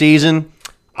 Loser of the season.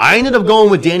 I ended up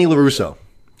going with Danny LaRusso.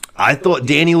 I thought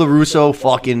Danny LaRusso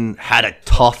fucking had a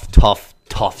tough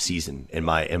season in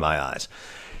my eyes.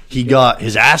 He got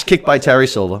his ass kicked by Terry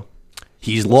Silva.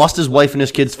 He's lost his wife and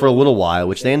his kids for a little while,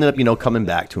 which they ended up, coming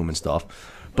back to him and stuff.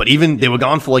 But even they were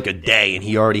gone for a day, and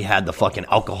he already had the fucking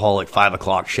alcoholic 5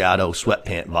 o'clock shadow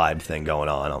sweatpant vibe thing going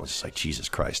on. I was just like, Jesus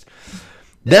Christ.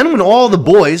 Then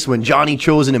when Johnny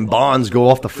Chosen and Bonds go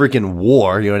off the freaking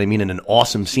war, you know what I mean, in an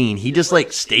awesome scene, he just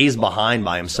like stays behind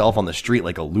by himself on the street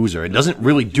like a loser and doesn't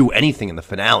really do anything in the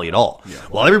finale at all. Yeah.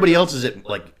 While everybody else is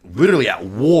literally at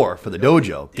war for the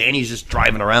dojo, Danny's just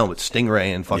driving around with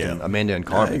Stingray and fucking Amanda and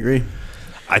Carmen. I agree.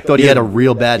 I thought he had a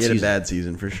real bad season. He had a bad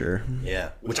season for sure. Yeah,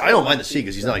 which I don't mind to see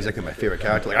because he's not exactly my favorite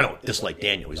character. Like I don't dislike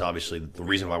Daniel. He's obviously the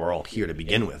reason why we're all here to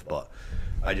begin with, but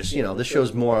I just, this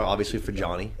show's more obviously for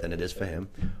Johnny than it is for him.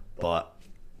 But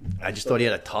I just thought he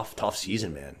had a tough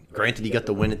season, man. Granted, he got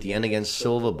the win at the end against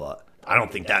Silva, but I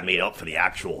don't think that made up for the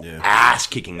actual ass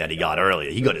kicking that he got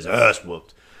earlier. He got his ass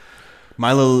whooped.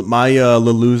 My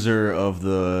loser of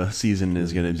the season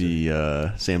is going to be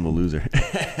Sam the Loser.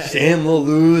 Sam the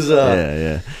Loser.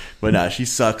 Yeah. But nah, she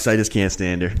sucks. I just can't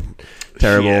stand her.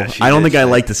 Terrible. Yeah, I don't think I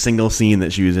liked a single scene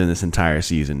that she was in this entire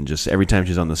season. Just every time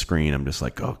she's on the screen, I'm just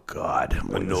like, oh god,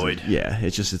 I'm annoyed.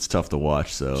 It's tough to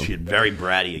watch. So she's very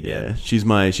bratty again. Yeah, she's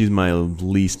my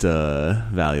least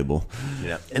valuable.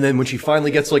 Yeah, and then when she finally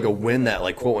gets like a win that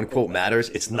like quote unquote matters,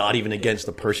 it's not even against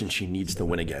the person she needs to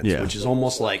win against, which is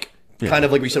almost like. Yeah. Kind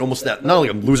of like we said, almost that not only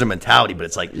a loser mentality, but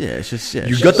it's like it's just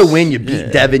you got the win, you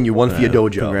beat Devin, you won for your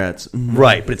dojo. Congrats.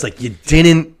 Right, but it's like you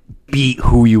didn't beat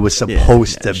who you were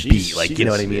supposed to beat. Like you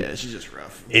know what I mean? Yeah, she's just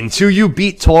rough. Until you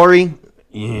beat Tori,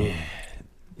 you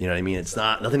know what I mean? It's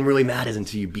nothing really matters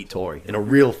until you beat Tori in a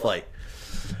real fight.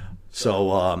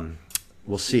 So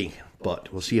we'll see,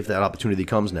 but we'll see if that opportunity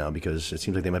comes now because it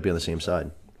seems like they might be on the same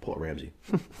side. Poor Ramsey.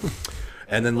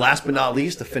 And then last but not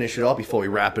least, to finish it up before we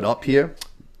wrap it up here.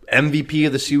 MVP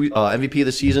of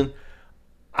the season.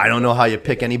 I don't know how you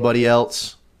pick anybody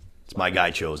else. It's my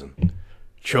guy Chosen.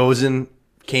 Chosen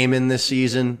came in this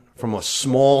season from a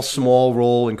small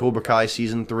role in Cobra Kai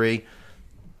season 3.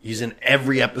 He's in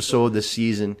every episode this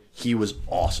season. He was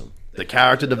awesome. The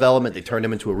character development, they turned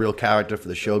him into a real character for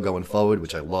the show going forward,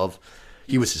 which I love.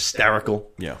 He was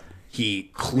hysterical. Yeah.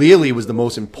 He clearly was the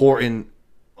most important.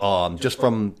 Just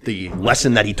from the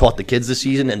lesson that he taught the kids this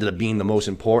season, ended up being the most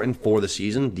important for the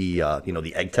season. The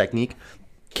egg technique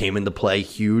came into play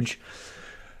huge.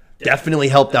 Definitely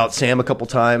helped out Sam a couple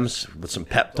times with some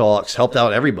pep talks. Helped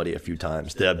out everybody a few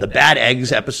times. The bad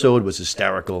eggs episode was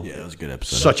hysterical. Yeah, it was a good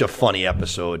episode. Such a funny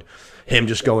episode. Him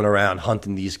just going around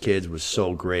hunting these kids was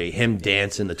so great. Him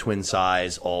dancing, the twin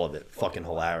size, all of it, fucking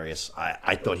hilarious.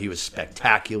 I thought he was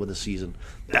spectacular this season.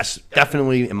 That's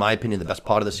definitely, in my opinion, the best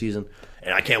part of the season.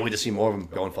 And I can't wait to see more of him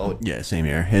going forward. Yeah, same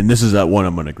here. And this is one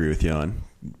I'm going to agree with you on.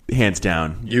 Hands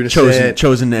down.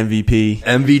 Chosen MVP.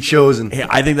 MV Chosen.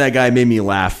 I think that guy made me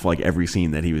laugh like every scene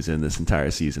that he was in this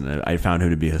entire season. I found him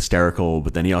to be hysterical,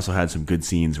 but then he also had some good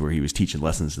scenes where he was teaching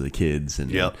lessons to the kids. And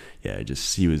he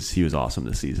was awesome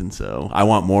this season. So I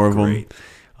want more of him.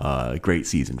 Great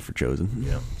season for Chosen.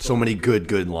 Yeah. So many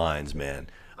good lines, man.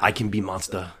 I can be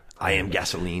monster. I am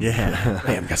gasoline. Yeah,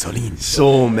 I am gasoline.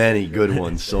 So many good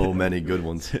ones.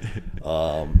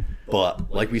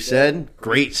 But like we said,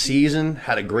 great season.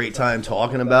 Had a great time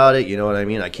talking about it. You know what I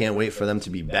mean? I can't wait for them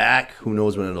to be back. Who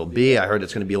knows when it'll be? I heard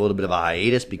it's going to be a little bit of a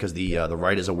hiatus because the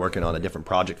writers are working on a different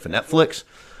project for Netflix.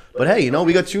 But hey,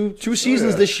 we got two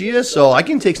seasons this year, so I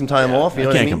can take some time off. You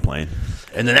know I can't what I mean? complain.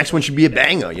 And the next one should be a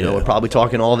banger. We're probably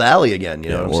talking All Valley again.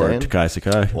 You know what I'm saying? Or Takai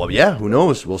Sakai. Well, yeah, who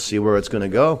knows? We'll see where it's going to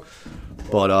go.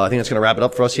 But I think that's going to wrap it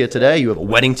up for us here today. You have a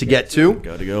wedding to get to.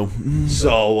 Got to go.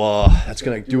 So that's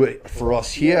going to do it for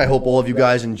us here. I hope all of you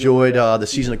guys enjoyed the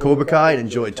season of Cobra Kai and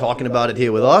enjoyed talking about it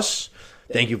here with us.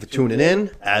 Thank you for tuning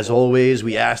in. As always,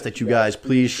 we ask that you guys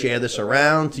please share this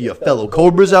around to your fellow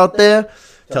Cobras out there.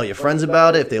 Tell your friends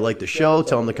about it. If they like the show,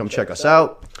 tell them to come check us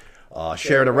out.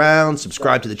 Share it around.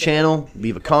 Subscribe to the channel.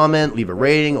 Leave a comment. Leave a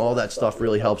rating. All that stuff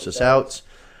really helps us out.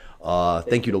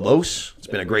 Thank you to Los. It's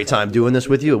been a great time doing this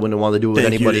with you. I wouldn't have wanted to do it with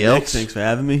anybody else. Nick. Thanks for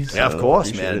having me. Yeah, of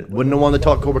course, man. Wouldn't have wanted to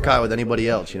talk Cobra Kai with anybody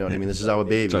else. You know what I mean? This is our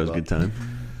baby. It's always a good time.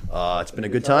 It's been a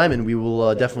good time, and we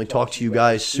will definitely talk to you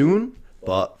guys soon.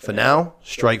 But for now,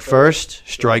 strike first,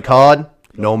 strike hard,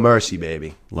 no mercy,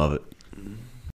 baby. Love it.